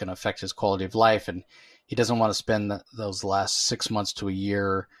because it's going to affect his quality of life, and he doesn't want to spend those last 6 months to a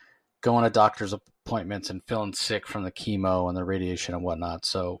year going to doctor's appointments and feeling sick from the chemo and the radiation and whatnot.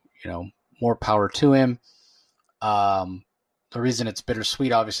 So, more power to him. The reason it's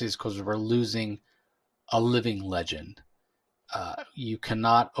bittersweet, obviously, is because we're losing a living legend. You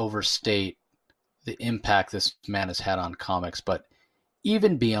cannot overstate the impact this man has had on comics, but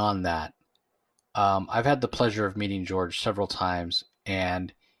even beyond that, I've had the pleasure of meeting George several times,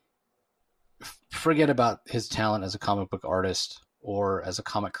 and forget about his talent as a comic book artist or as a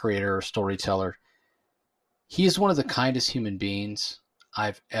comic creator or storyteller. He is one of the kindest human beings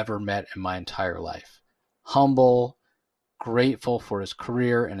I've ever met in my entire life. Humble, grateful for his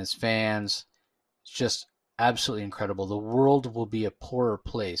career and his fans. Just absolutely incredible. The world will be a poorer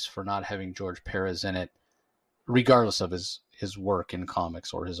place for not having George Perez in it, regardless of his work in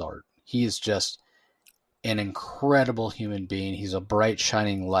comics or his art. He is just an incredible human being. He's a bright,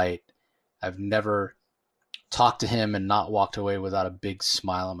 shining light. I've never talked to him and not walked away without a big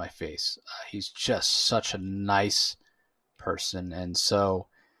smile on my face. He's just such a nice person. And so,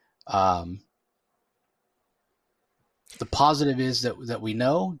 The positive is that we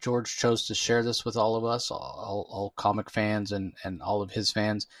know George chose to share this with all of us, all comic fans and all of his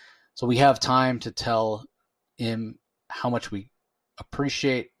fans. So we have time to tell him how much we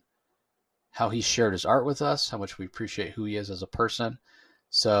appreciate how he shared his art with us, how much we appreciate who he is as a person.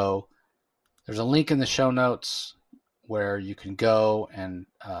 So there's a link in the show notes where you can go, and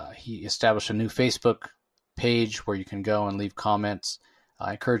he established a new Facebook page where you can go and leave comments.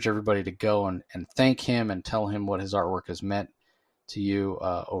 I encourage everybody to go and thank him and tell him what his artwork has meant to you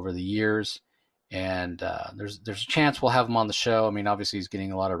over the years. And there's a chance we'll have him on the show. I mean, obviously he's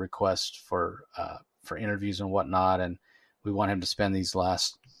getting a lot of requests for interviews and whatnot, and we want him to spend these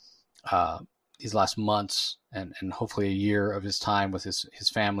last months and hopefully a year of his time with his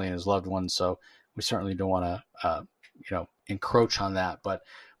family and his loved ones. So we certainly don't want to encroach on that, but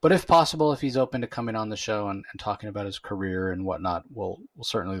if possible, if he's open to coming on the show and talking about his career and whatnot, we'll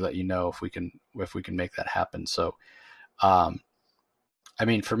certainly let you know if we can make that happen. So, I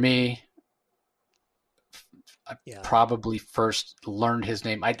mean, for me, I probably first learned his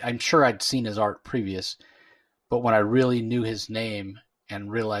name. I'm sure I'd seen his art previous, but when I really knew his name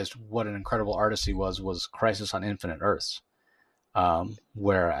and realized what an incredible artist he was Crisis on Infinite Earths,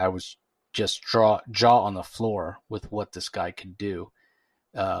 where I was just jaw on the floor with what this guy could do,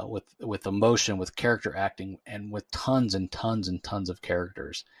 with emotion, with character acting, and with tons and tons and tons of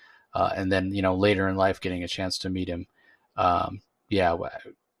characters. And then, later in life, getting a chance to meet him.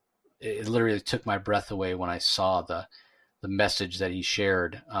 It literally took my breath away when I saw the message that he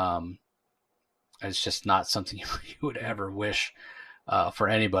shared. It's just not something you would ever wish for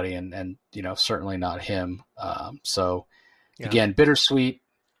anybody, and certainly not him. Again, bittersweet.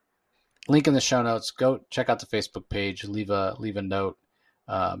 Link in the show notes. Go check out the Facebook page. Leave a note.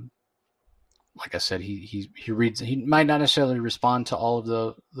 Like I said, he reads. He might not necessarily respond to all of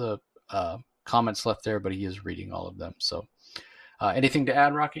the comments left there, but he is reading all of them. So, anything to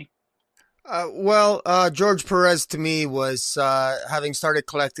add, Rocky? George Perez to me was having started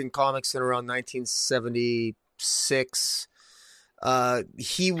collecting comics in around 1976.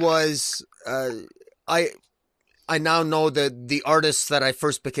 He was I now know that the artist that I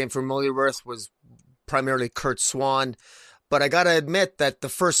first became familiar with was primarily Curt Swan, but I gotta admit that the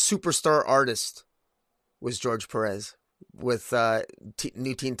first superstar artist was George Perez with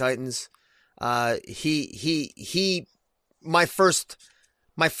New Teen Titans. My first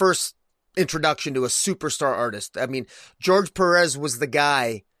introduction to a superstar artist. I mean, George Perez was the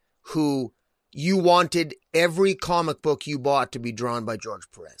guy who you wanted every comic book you bought to be drawn by George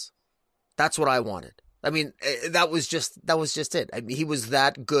Perez. That's what I wanted. I mean, that was just it. I mean, he was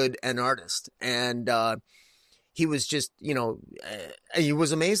that good an artist, and he was just, he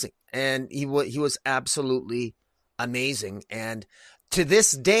was amazing, and he was absolutely amazing. And to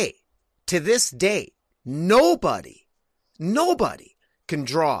this day, nobody can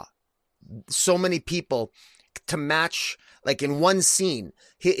draw so many people to match, like in one scene,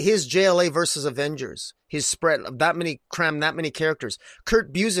 his JLA versus Avengers, his spread of that many characters.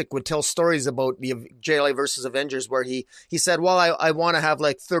 Kurt Busiek would tell stories about the JLA versus Avengers where he said, well, I want to have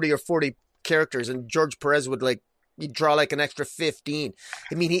like 30 or 40 characters, and George Perez would he'd draw like an extra 15.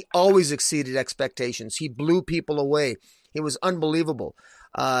 I mean, he always exceeded expectations. He blew people away. It was unbelievable.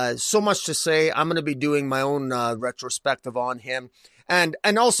 So much to say. I'm going to be doing my own retrospective on him. And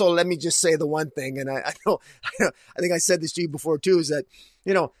also, let me just say the one thing, and I think I said this to you before too, is that,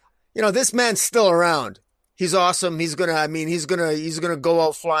 this man's still around. He's awesome. He's gonna go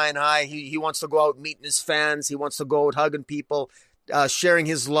out flying high. He wants to go out meeting his fans. He wants to go out hugging people, sharing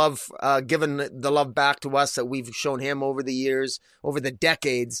his love, giving the love back to us that we've shown him over the years, over the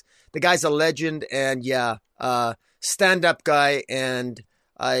decades. The guy's a legend, and stand-up guy, and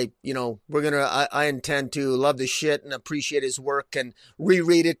I intend to love the shit and appreciate his work and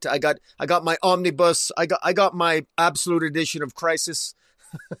reread it. I got my omnibus. I got my absolute edition of Crisis.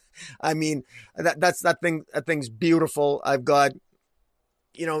 I mean, that thing's beautiful. I've got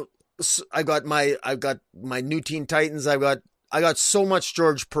my New Teen Titans. I got so much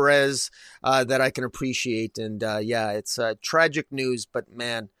George Perez that I can appreciate. And it's tragic news, but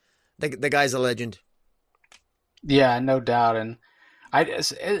man, the guy's a legend. Yeah, no doubt. And that's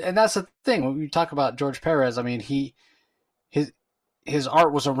the thing when we talk about George Perez. I mean, his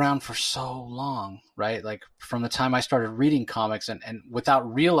art was around for so long, right? Like from the time I started reading comics, and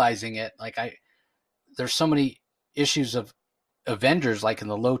without realizing it, there's so many issues of Avengers, like in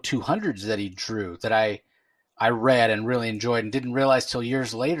the low 200s, that he drew that I read and really enjoyed, and didn't realize till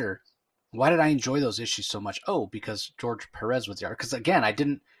years later, why did I enjoy those issues so much? Oh, because George Perez was the art. Because again, I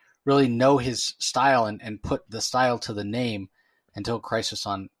didn't really know his style and put the style to the name until Crisis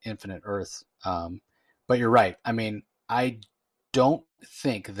on Infinite Earth. But you're right. I mean, I don't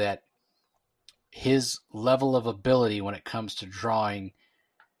think that his level of ability when it comes to drawing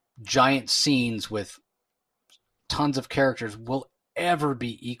giant scenes with tons of characters will ever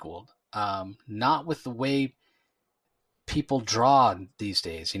be equaled. Not with the way people draw these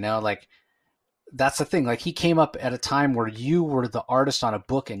days, like that's the thing. Like he came up at a time where you were the artist on a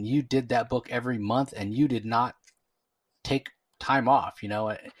book and you did that book every month and you did not take time off.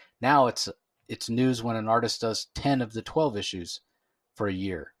 Now it's news when an artist does 10 of the 12 issues for a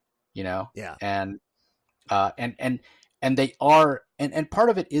year, Yeah. And they are, and part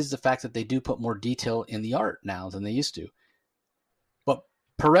of it is the fact that they do put more detail in the art now than they used to. But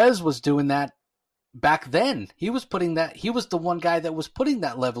Perez was doing that back then. He was the one guy that was putting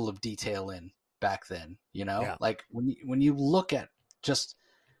that level of detail in back then, Yeah. Like when you look at just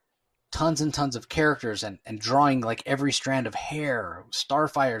tons and tons of characters and drawing like every strand of hair,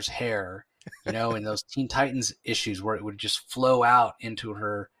 Starfire's hair, in those Teen Titans issues where it would just flow out into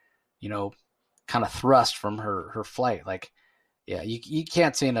her, kind of thrust from her flight. Like, yeah, you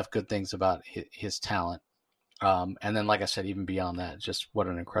can't say enough good things about his talent. And then, like I said, even beyond that, just what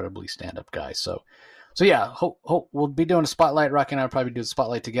an incredibly stand-up guy. So yeah, hope we'll be doing a spotlight. Rocky and I will probably do the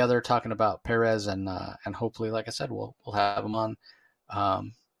spotlight together, talking about Perez, and hopefully, like I said, we'll have him on,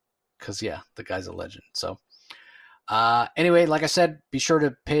 because yeah, the guy's a legend. So anyway, like I said, be sure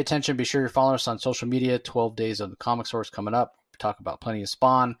to pay attention. Be sure you're following us on social media. 12 days of the Comic Source coming up. We talk about plenty of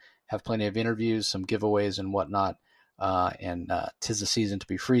Spawn, have plenty of interviews, some giveaways and whatnot. And 'tis the season to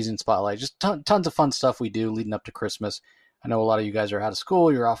be freezing spotlight. Just tons of fun stuff we do leading up to Christmas. I know a lot of you guys are out of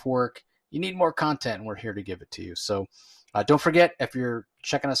school, you're off work, you need more content, and we're here to give it to you. So don't forget, if you're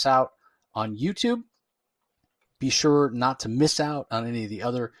checking us out on YouTube, be sure not to miss out on any of the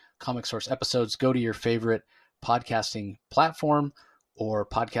other Comic Source episodes. Go to your favorite podcasting platform or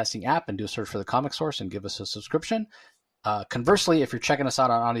podcasting app and do a search for the Comic Source and give us a subscription. Conversely, if you're checking us out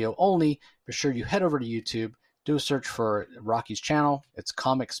on audio only, be sure you head over to YouTube, do a search for Rocky's channel. It's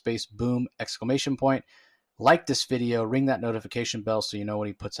Comic Space Boom ! Like this video, ring that notification bell so you know when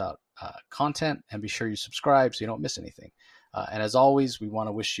he puts out content, and be sure you subscribe so you don't miss anything. And as always, we want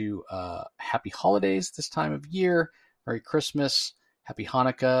to wish you happy holidays this time of year. Merry Christmas, Happy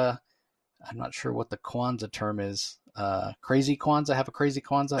Hanukkah. I'm not sure what the Kwanzaa term is. Crazy Kwanzaa, have a crazy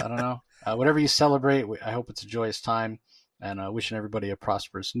Kwanzaa. I don't know. Whatever you celebrate, I hope it's a joyous time, and wishing everybody a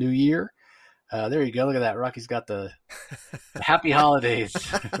prosperous new year. There you go. Look at that. Rocky's got the happy holidays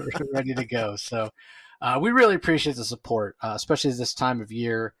ready to go. So we really appreciate the support, especially this time of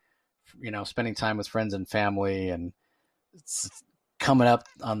year, spending time with friends and family, and it's coming up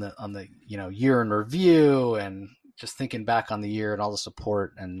on the year in review, and just thinking back on the year and all the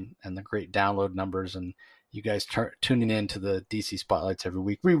support and the great download numbers, and you guys tuning in to the DC Spotlights every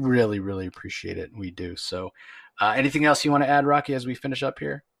week. We really, really appreciate it. We do. So anything else you want to add, Rocky, as we finish up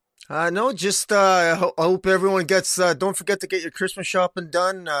here? No, just I hope everyone gets, don't forget to get your Christmas shopping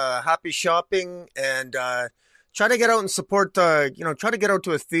done. Happy shopping, and try to get out and support, try to get out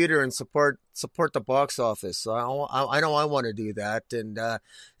to a theater and support the box office. I know I want to do that. And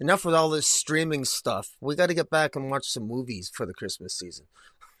enough with all this streaming stuff. We got to get back and watch some movies for the Christmas season.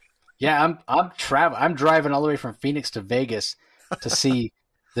 Yeah, I'm driving all the way from Phoenix to Vegas to see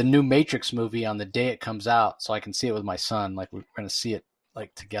the new Matrix movie on the day it comes out, so I can see it with my son. Like, we're going to see it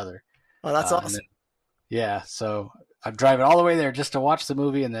together. Oh, that's awesome. Yeah, so I'm driving all the way there just to watch the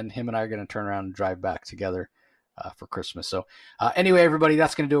movie, and then him and I are going to turn around and drive back together for Christmas. So anyway, everybody,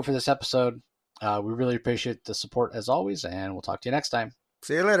 that's going to do it for this episode. We really appreciate the support as always, and we'll talk to you next time.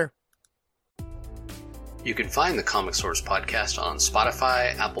 See you later. You can find the Comic Source podcast on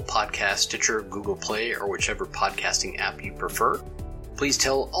Spotify, Apple Podcasts, Stitcher, Google Play, or whichever podcasting app you prefer. Please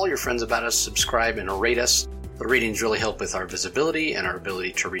tell all your friends about us, subscribe, and rate us. The ratings really help with our visibility and our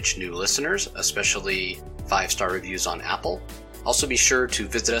ability to reach new listeners, especially 5-star reviews on Apple. Also, be sure to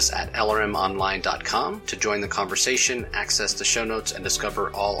visit us at lrmonline.com to join the conversation, access the show notes, and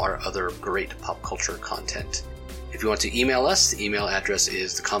discover all our other great pop culture content. If you want to email us, the email address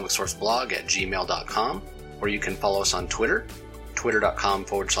is thecomicsourceblog@gmail.com, or you can follow us on Twitter,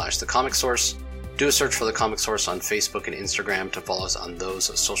 twitter.com/thecomicsource. Do a search for The Comic Source on Facebook and Instagram to follow us on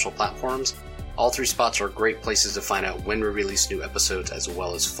those social platforms. All 3 spots are great places to find out when we release new episodes, as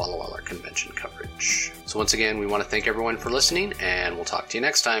well as follow all our convention coverage. So once again, we want to thank everyone for listening, and we'll talk to you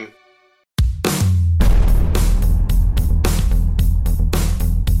next time.